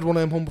 I've had one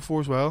of them home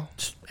before as well.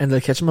 Just in the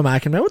kitchen, my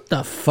man came out, what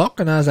the fuck?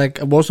 And I was like,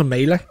 it wasn't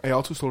me, like. I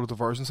also stole the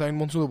diversion sign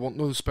ones,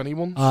 the spinny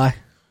ones. Aye.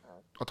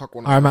 I took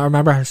one. I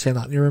remember saying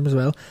that in your room as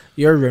well.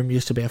 Your room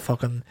used to be a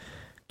fucking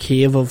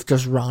cave of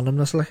just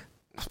randomness, like.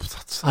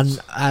 And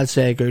I'd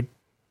say a good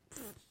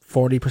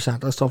 40%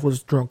 of the stuff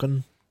was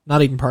drunken,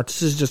 not even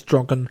purchases, just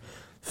drunken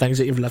things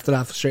that you've lifted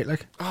off the street,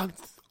 like.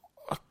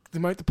 The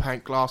amount of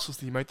pint glasses,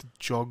 the amount of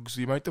jugs,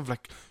 the amount of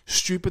like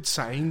stupid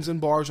signs in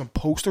bars and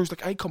posters.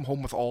 Like, I come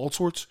home with all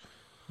sorts.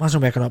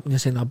 Imagine waking up and you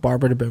seen that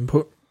Barbara de Bruyne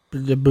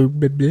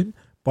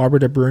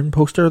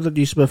poster that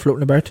used to be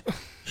floating about.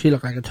 She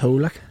looked like a toe,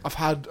 like. I've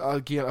had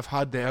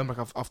them. Like,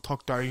 I've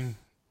tucked down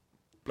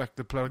like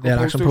the political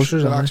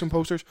election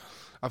posters.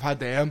 I've had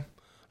them.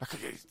 Like,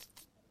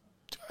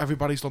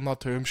 everybody's done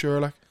that too, I'm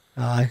sure. Like,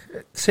 aye.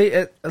 See,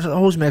 it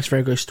always makes for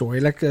a good story.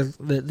 Like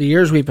the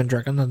years we've been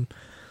drinking and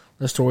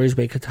the stories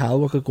we could tell,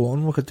 we could go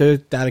on, we could do a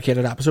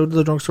dedicated episode of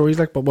the drunk stories,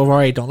 like, but we've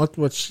already done it,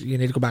 which you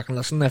need to go back and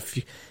listen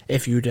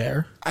if you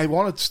dare. I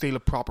want to steal a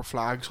proper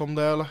flag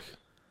someday, like.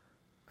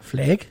 A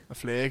flag? A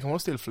flag. I want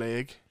to steal a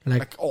flag.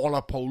 Like on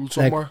a pole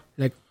somewhere.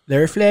 Like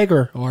their flag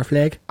or our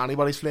flag?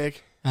 Anybody's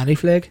flag. Any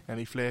flag?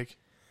 Any flag.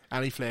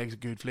 Any flag's a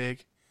good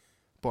flag.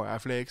 Boy, our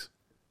flags.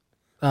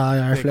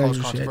 Our they flags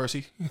cause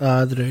controversy.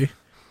 They do.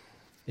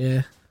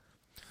 Yeah.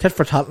 Tit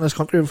for tat in this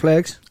country with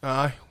flags.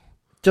 Aye.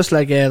 Just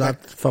like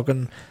that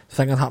fucking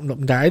thing that happened up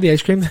in Derry, the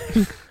ice cream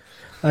thing.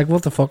 Like,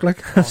 what the fuck,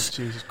 like? Oh,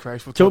 Jesus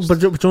Christ. But you know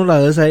what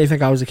that is? I think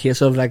that was a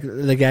case of, like,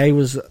 the guy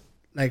was,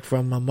 like,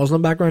 from a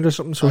Muslim background or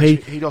something, so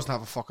he doesn't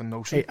have a fucking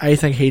notion. I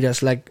think he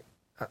just, like,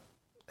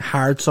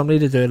 hired somebody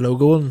to do a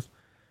logo, and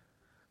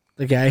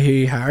the guy who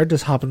he hired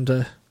just happened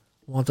to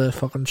want to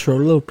fucking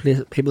troll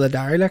the people at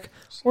Derry, like,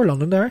 or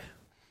Londonderry,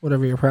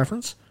 whatever your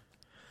preference.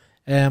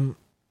 To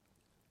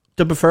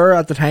be fair,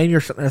 at the time you're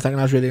sitting there thinking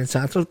I was really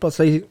insensitive, but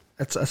see,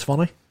 it's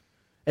funny.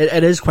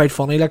 It is quite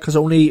funny, like, because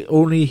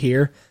only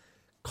here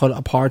could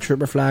a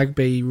paratrooper flag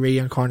be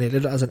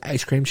reincarnated as an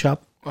ice cream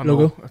shop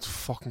logo. It's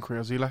fucking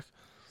crazy, like.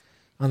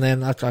 And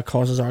then that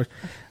causes our,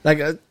 like,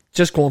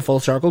 just going full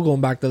circle,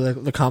 going back to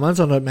the comments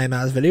on my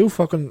man's video,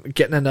 fucking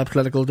getting into a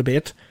political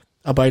debate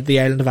about the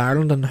island of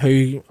Ireland and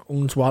who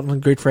owns what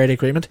and Good Friday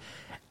Agreement.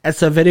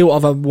 It's a video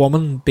of a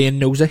woman being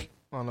nosy.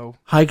 I know.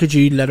 How could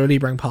you literally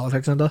bring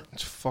politics into it?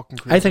 It's fucking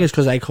crazy. I think it's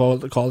because I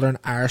called her an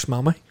Irish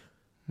mommy.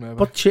 Maybe.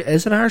 But she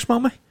is an Irish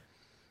mommy.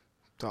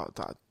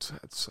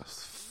 It's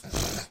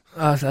just...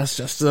 that's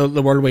just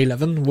the world we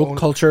live in. Woke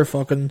culture,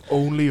 fucking...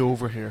 Only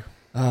over here.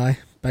 Aye,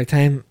 by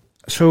time.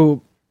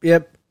 So,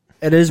 yep,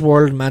 it is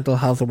World Mental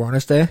Health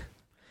Awareness Day.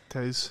 It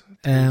is.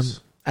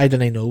 I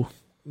didn't know.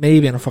 Me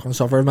being a fucking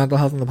sufferer of mental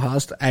health in the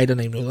past, I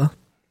didn't even know that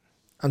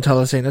until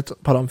I seen it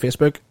put on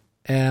Facebook.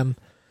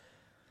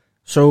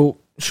 So,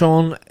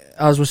 Sean,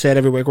 as we said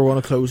every week, we're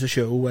going to close the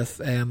show with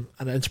an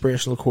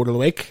inspirational quote of the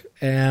week.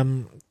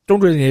 Don't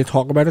really need to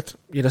talk about it.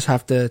 You just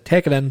have to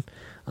take it in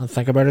and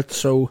think about it.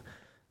 So,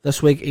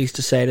 this week he's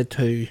decided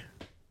to,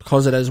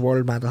 because it is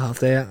World Mental Health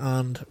Day,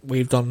 and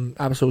we've done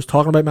episodes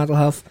talking about mental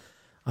health,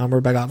 and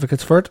we're big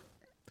advocates for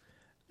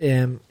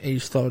it.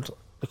 He's thought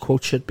the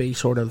quote should be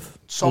sort of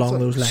along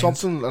those lines.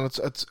 Something, and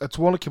it's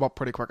one that came up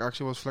pretty quick.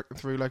 Actually, I was flicking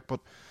through, but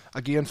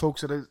again,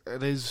 folks, it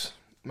is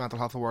Mental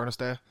Health Awareness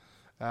Day.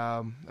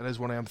 It is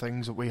one of them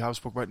things that we have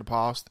spoke about in the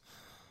past.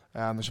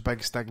 There's a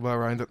big stigma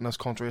around it in this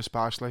country,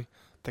 especially.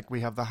 I think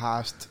we have the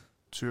highest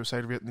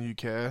suicide rate in the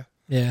UK.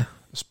 Yeah,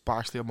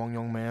 especially among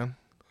young men.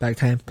 Big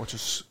time. Which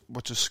is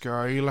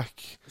scary,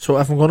 like. So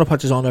if I'm going to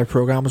put this on our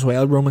programme as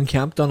well, Roman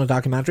Kemp done a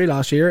documentary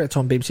last year. It's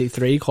on BBC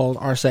Three called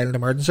Our Silent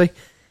Emergency.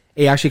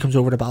 He actually comes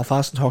over to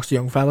Belfast and talks to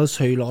young fellas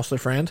who lost their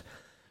friend.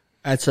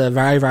 It's a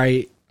very,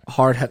 very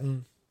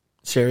hard-hitting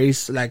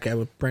series. Like, it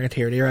would bring a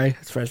tear to your eye.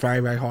 It's very,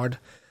 very hard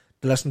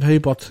to listen to,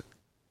 but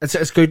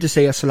it's good to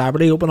see a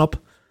celebrity open up.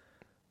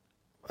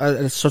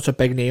 It's such a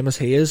big name as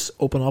he is,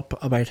 open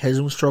up about his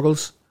own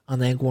struggles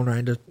and then going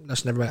around to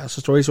listen to everybody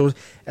else's story. So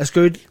it's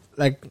good.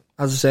 Like,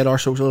 as I said, our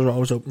socials are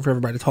always open for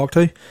everybody to talk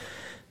to.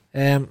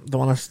 Don't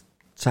want to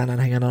sign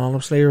anything in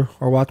anonymously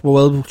or what.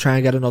 We'll try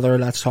and get another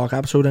Let's Talk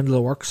episode into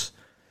the works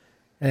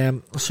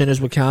as soon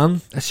as we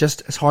can.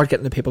 It's hard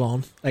getting the people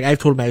on. Like, I've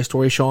told my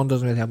story. Sean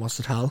doesn't really have much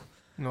to tell.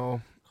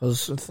 No.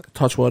 Because,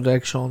 touch wood,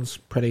 like, Sean's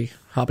pretty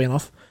happy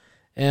enough.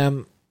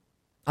 And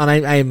I'm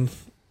a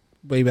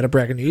wee bit of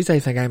breaking news. I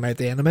think I'm out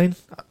the end of mine.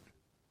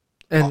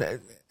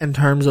 In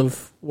terms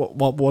of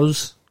what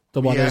was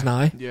to what is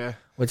now. Yeah.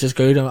 Which is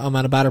good. I'm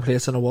in a better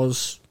place than I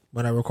was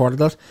when I recorded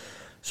that.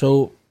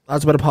 So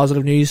that's a bit of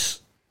positive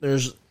news.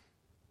 There's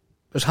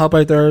help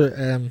out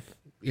there.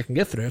 You can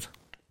get through it.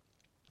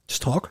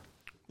 Just talk.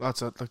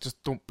 That's it. Like,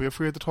 just don't be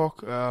afraid to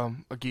talk.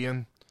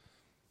 Again,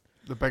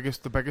 the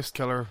biggest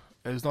killer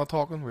is not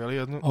talking, really,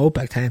 isn't it? Oh,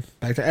 big time.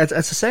 It's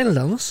a silent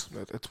illness.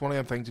 It's one of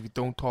them things. If you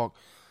don't talk,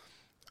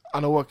 I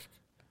know.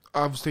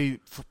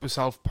 Obviously, for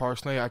myself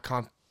personally, I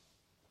can't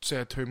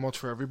say too much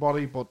for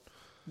everybody, but.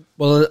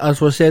 Well,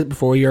 as we said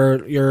before,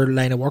 your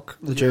line of work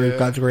that you've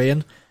got a degree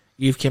in,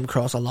 you've came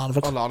across a lot of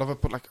it.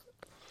 But like,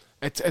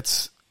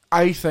 it's.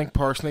 I think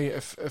personally,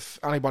 if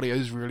anybody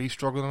is really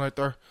struggling out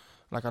there,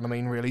 like, and I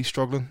mean really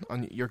struggling,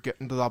 and you're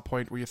getting to that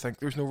point where you think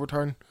there's no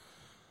return,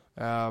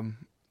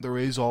 there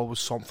is always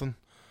something.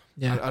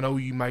 Yeah. I know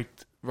you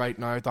might right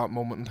now at that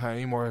moment in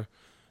time, or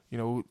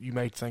you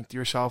might think to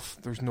yourself,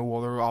 there's no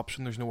other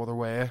option, there's no other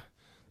way.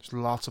 There's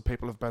lots of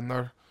people have been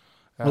there.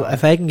 Well,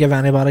 if I can give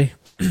anybody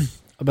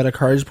a bit of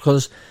courage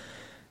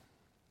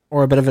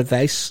or a bit of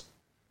advice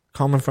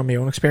coming from my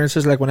own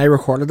experiences, like when I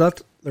recorded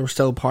that, there were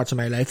still parts of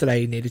my life that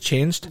I needed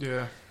changed.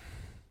 Yeah.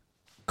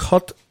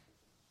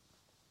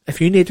 If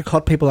you need to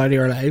cut people out of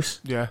your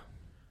lives, yeah,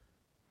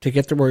 to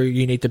get to where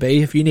you need to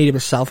be, if you need to be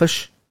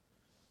selfish,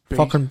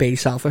 fucking be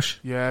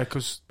selfish. Yeah,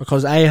 because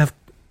I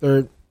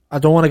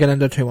don't want to get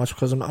into it too much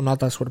because I'm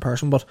not that sort of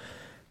person, but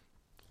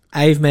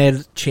I've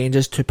made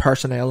changes to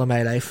personnel in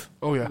my life.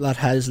 Oh yeah, that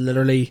has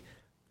literally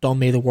done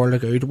me the world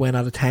of good when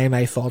at a time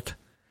I thought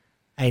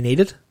I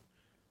needed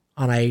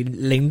and I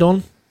leaned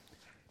on,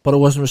 but it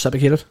wasn't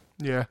reciprocated.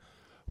 Yeah,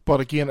 but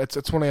again, it's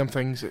one of them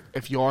things.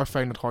 If you are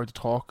finding it hard to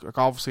talk, like,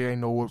 obviously I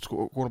know it's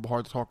going to be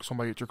hard to talk to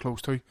somebody that you're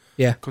close to.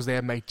 Yeah, because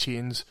they might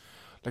change.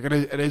 Like,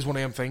 it is one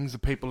of them things. The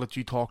people that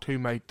you talk to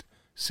might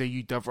see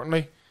you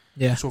differently.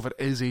 Yeah. So if it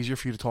is easier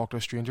for you to talk to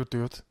a stranger,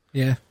 do it.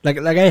 Yeah, like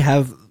I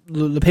have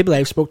the people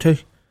I've spoke to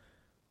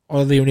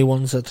are the only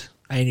ones that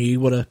I knew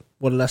would have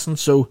listened.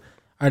 So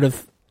out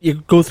of, you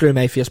go through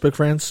my Facebook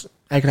friends,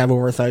 I could have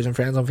over 1,000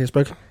 friends on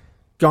Facebook.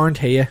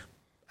 Guarantee you,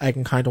 I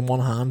can count on one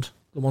hand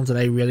the ones that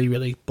I really,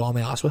 really ball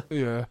my ass with.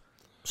 Yeah.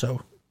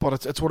 So,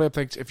 but it's one of the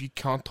things. If you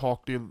can't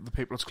talk to the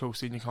people that's close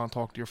to you, and you can't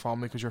talk to your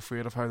family because you're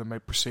afraid of how they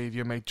might perceive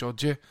you, might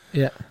judge you.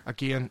 Yeah.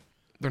 Again,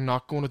 they're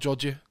not going to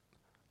judge you.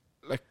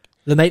 Like,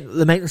 they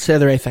might say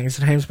the right things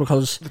at times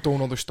because they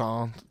don't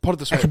understand. Put it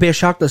this way, it could be a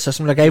shock to the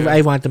system. Like,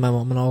 I went to my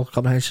mum and all,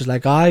 coming out, she's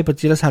like, "Aye,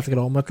 but you just have to get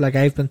on with it." Like,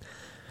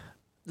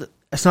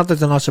 it's not that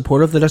they're not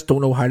supportive; they just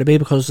don't know how to be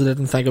because they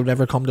didn't think it would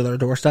ever come to their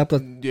doorstep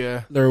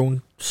that their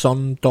own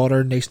son,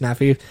 daughter, niece,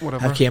 nephew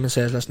have came and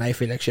says, "Listen, I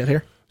feel like shit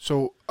here."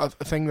 So a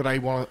thing that I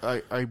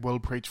will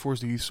preach for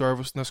is the youth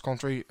service in this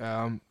country.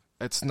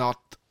 It's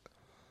not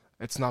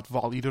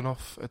valued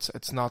enough.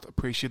 It's not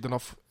appreciated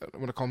enough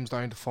when it comes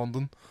down to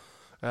funding.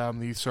 The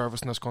youth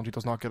service in this country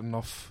does not get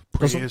enough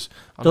praise.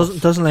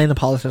 Doesn't lie in the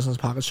politicians'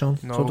 pockets, Sean.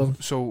 No.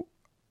 So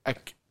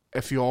like,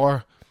 if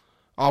you're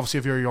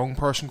a young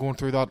person going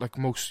through that, like,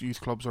 most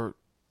youth clubs are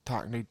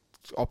technically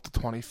up to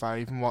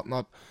 25 and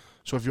whatnot.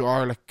 So if you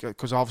are, like,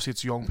 because obviously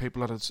it's young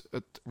people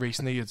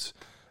recently it's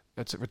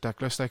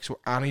ridiculous. Like, so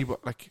I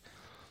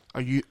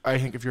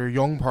think if you're a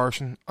young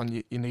person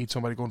and you need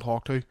somebody to go and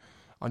talk to,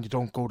 and you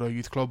don't go to a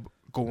youth club,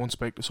 go and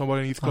speak to somebody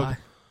in a youth club, Aye.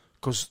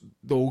 because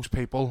those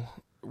people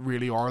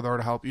really are there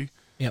to help you.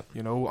 Yep.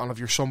 You know, and if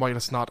you're somebody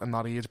that's not in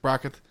that age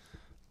bracket,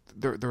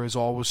 there is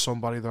always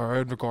somebody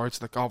there in regards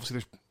to, like, obviously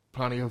there's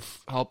plenty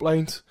of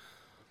helplines.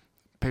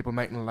 People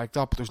mightn't like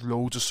that, but there's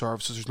loads of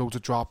services, there's loads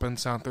of drop-in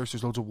centres,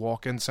 there's loads of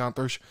walk-in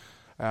centres.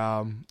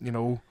 You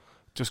know,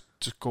 just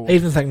go. I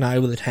even think now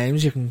with the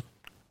times you can,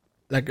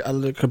 like,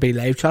 it could be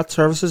live chat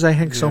services. I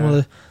think some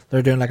of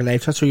they're doing like a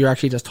live chat, so you're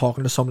actually just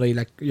talking to somebody,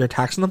 like you're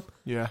texting them.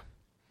 Yeah.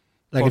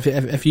 Like,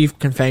 if you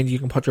can find you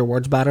can put your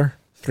words better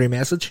through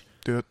message,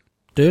 Do it.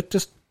 do it.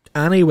 Just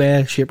any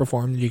way, shape or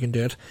form you can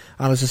do it.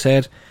 And as I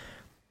said,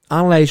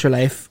 analyse your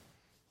life,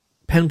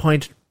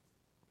 pinpoint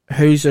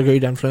who's a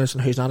good influence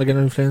and who's not a good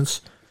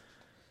influence,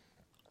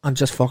 and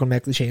just fucking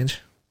make the change.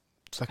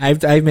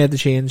 Like, I've made the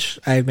change.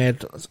 I've made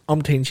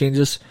umpteen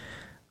changes,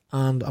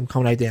 and I'm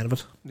coming out the end of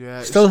it.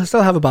 yeah. Still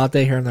have a bad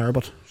day here and there,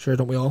 but sure,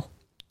 don't we all?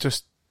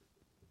 Just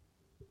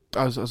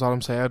as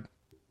Adam said,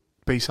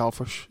 be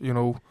selfish. You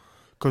know,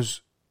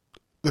 because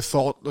the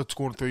thought that's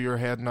going through your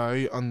head now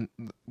and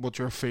what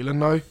you're feeling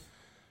now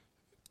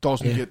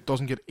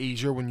doesn't get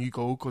easier when you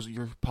go, because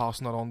you're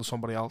passing that on to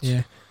somebody else.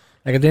 Yeah.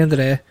 Like, at the end of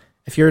the day,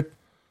 if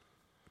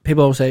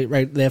people always say,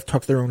 right, they've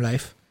took their own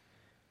life.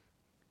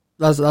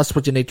 That's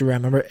what you need to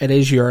remember. It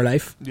is your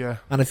life. Yeah.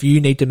 And if you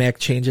need to make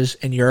changes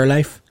in your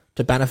life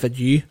to benefit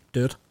you,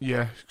 do it.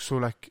 Yeah. So,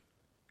 like,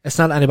 It's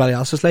not anybody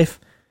else's life.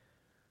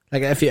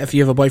 Like, if you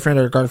have a boyfriend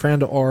or a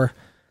girlfriend or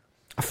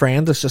a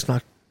friend that's just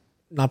not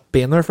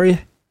being there for you,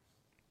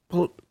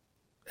 well,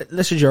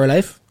 this is your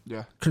life.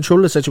 yeah.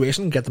 Control the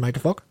situation and get them out the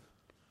fuck.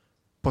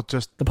 But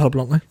just To put it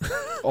bluntly.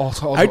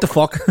 also Out the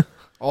fuck.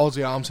 all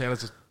I'm saying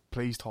is just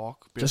please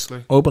talk. Just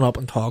Basically, open up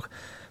and talk.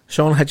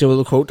 Sean hit you with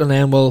a quote, and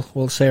then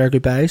we'll say our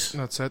goodbyes.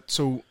 that's it.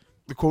 So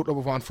the quote that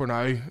we've on for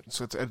now,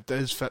 so it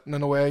is fitting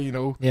in a way. You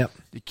know, Yep.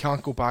 you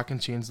can't go back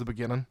and change the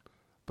beginning,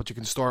 but you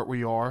can start where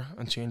you are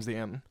and change the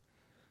end.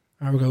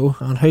 There we go.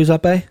 And who's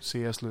that by?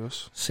 C.S.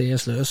 Lewis.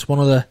 C.S. Lewis, one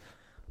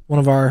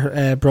of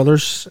our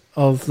brothers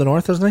of the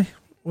North, isn't he?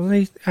 Wasn't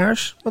he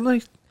Irish?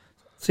 Wasn't he?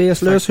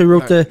 C.S. Lewis, who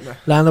wrote the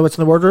Land of Wits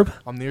in the Wardrobe.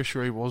 I'm near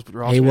sure he was, but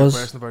you're He asking me a was.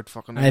 question about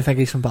fucking. I think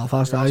he's from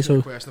Belfast, you're aye. asking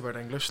me So a question about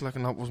English, like,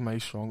 and that was my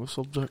strongest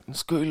subject in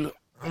school.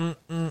 So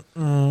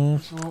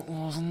it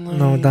wasn't.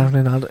 no,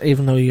 definitely not.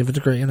 Even though you have a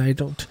degree and I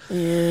don't.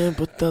 Yeah,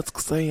 but that's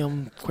because I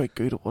am quite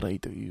good at what I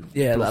do.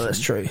 Yeah, that is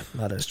true.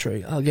 That is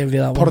true. I'll give you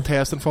that Put a one.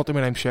 test in front of me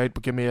and I'm shite,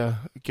 but give me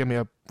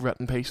a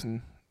written piece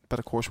and a bit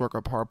of coursework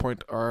or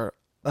PowerPoint or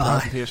Aye.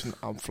 presentation.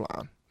 I'm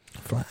flying.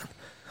 Flat.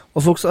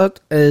 Well, folks, that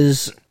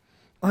is.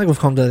 I think we've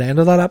come to the end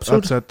of that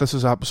episode. That's it. This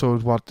is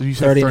episode, what did you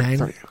say?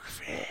 39.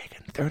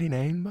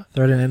 39.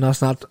 39.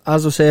 That's not,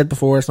 as I said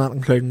before, it's not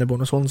including the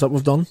bonus ones that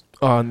we've done.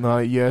 No,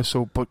 yeah.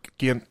 So, but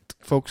again,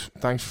 folks,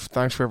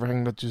 thanks for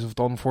everything that you have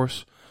done for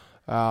us.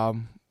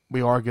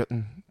 We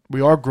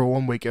are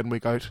growing week in,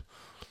 week out.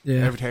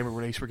 Yeah. Every time we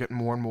release, we're getting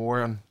more and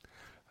more. And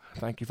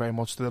thank you very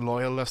much to the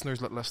loyal listeners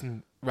that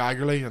listen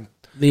regularly, and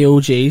The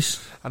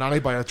OGs.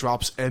 anybody that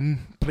drops in,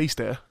 please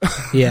stay.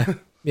 Yeah.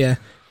 Yeah.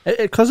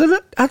 Because at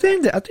the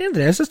end of the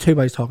day, it's just two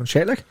boys talking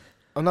shit, like.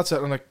 And that's it.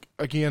 And like,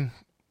 again,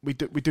 we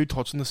do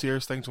touch on the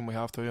serious things when we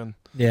have to, and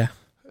Yeah.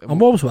 And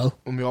we always will.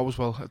 we always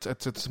will.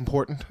 It's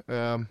important,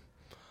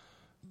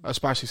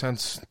 especially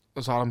since,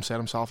 as Adam said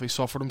himself, he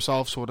suffered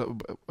himself. So that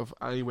if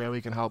any way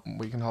we can help him,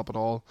 we can help at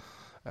all.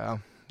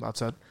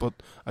 That's it. But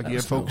again,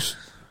 folks,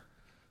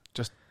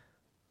 just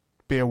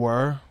be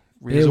aware,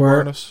 raise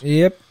awareness.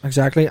 Yep,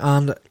 exactly.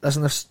 And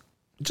listen,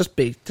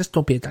 just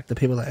don't be addicted to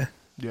people there.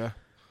 Yeah,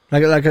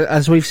 Like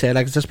as we've said,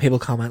 like, it's just people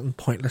commenting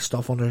pointless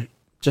stuff under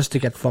just to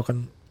get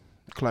fucking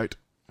clout.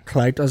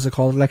 clout, as they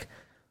call it. Like,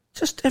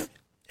 just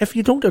if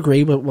you don't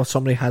agree with what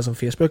somebody has on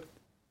Facebook,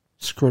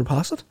 scroll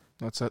past it.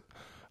 That's it.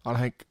 And I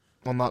think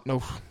on that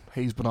note,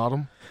 he's been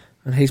Adam.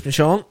 And he's been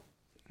Sean.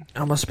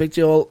 I'm gonna speak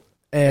to you all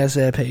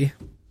ASAP.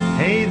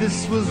 Hey,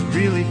 this was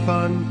really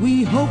fun.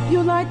 We hope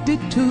you liked it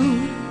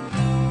too.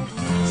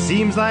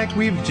 Seems like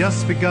we've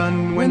just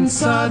begun when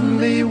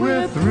suddenly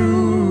we're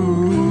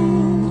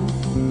through.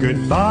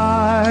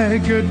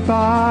 Goodbye,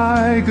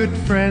 goodbye, good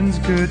friends,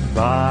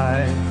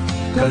 goodbye.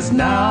 'Cause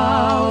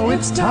now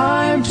it's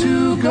time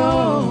to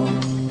go.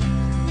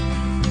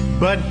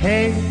 But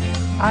hey,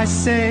 I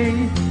say,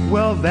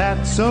 well,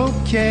 that's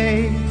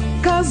okay.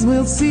 'Cause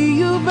we'll see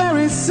you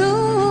very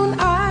soon,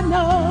 I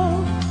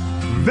know.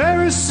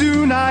 Very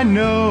soon, I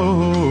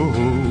know.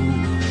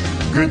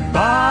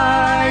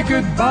 Goodbye,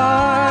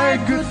 goodbye,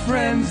 good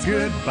friends,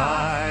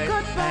 goodbye.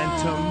 Goodbye.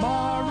 And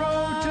tomorrow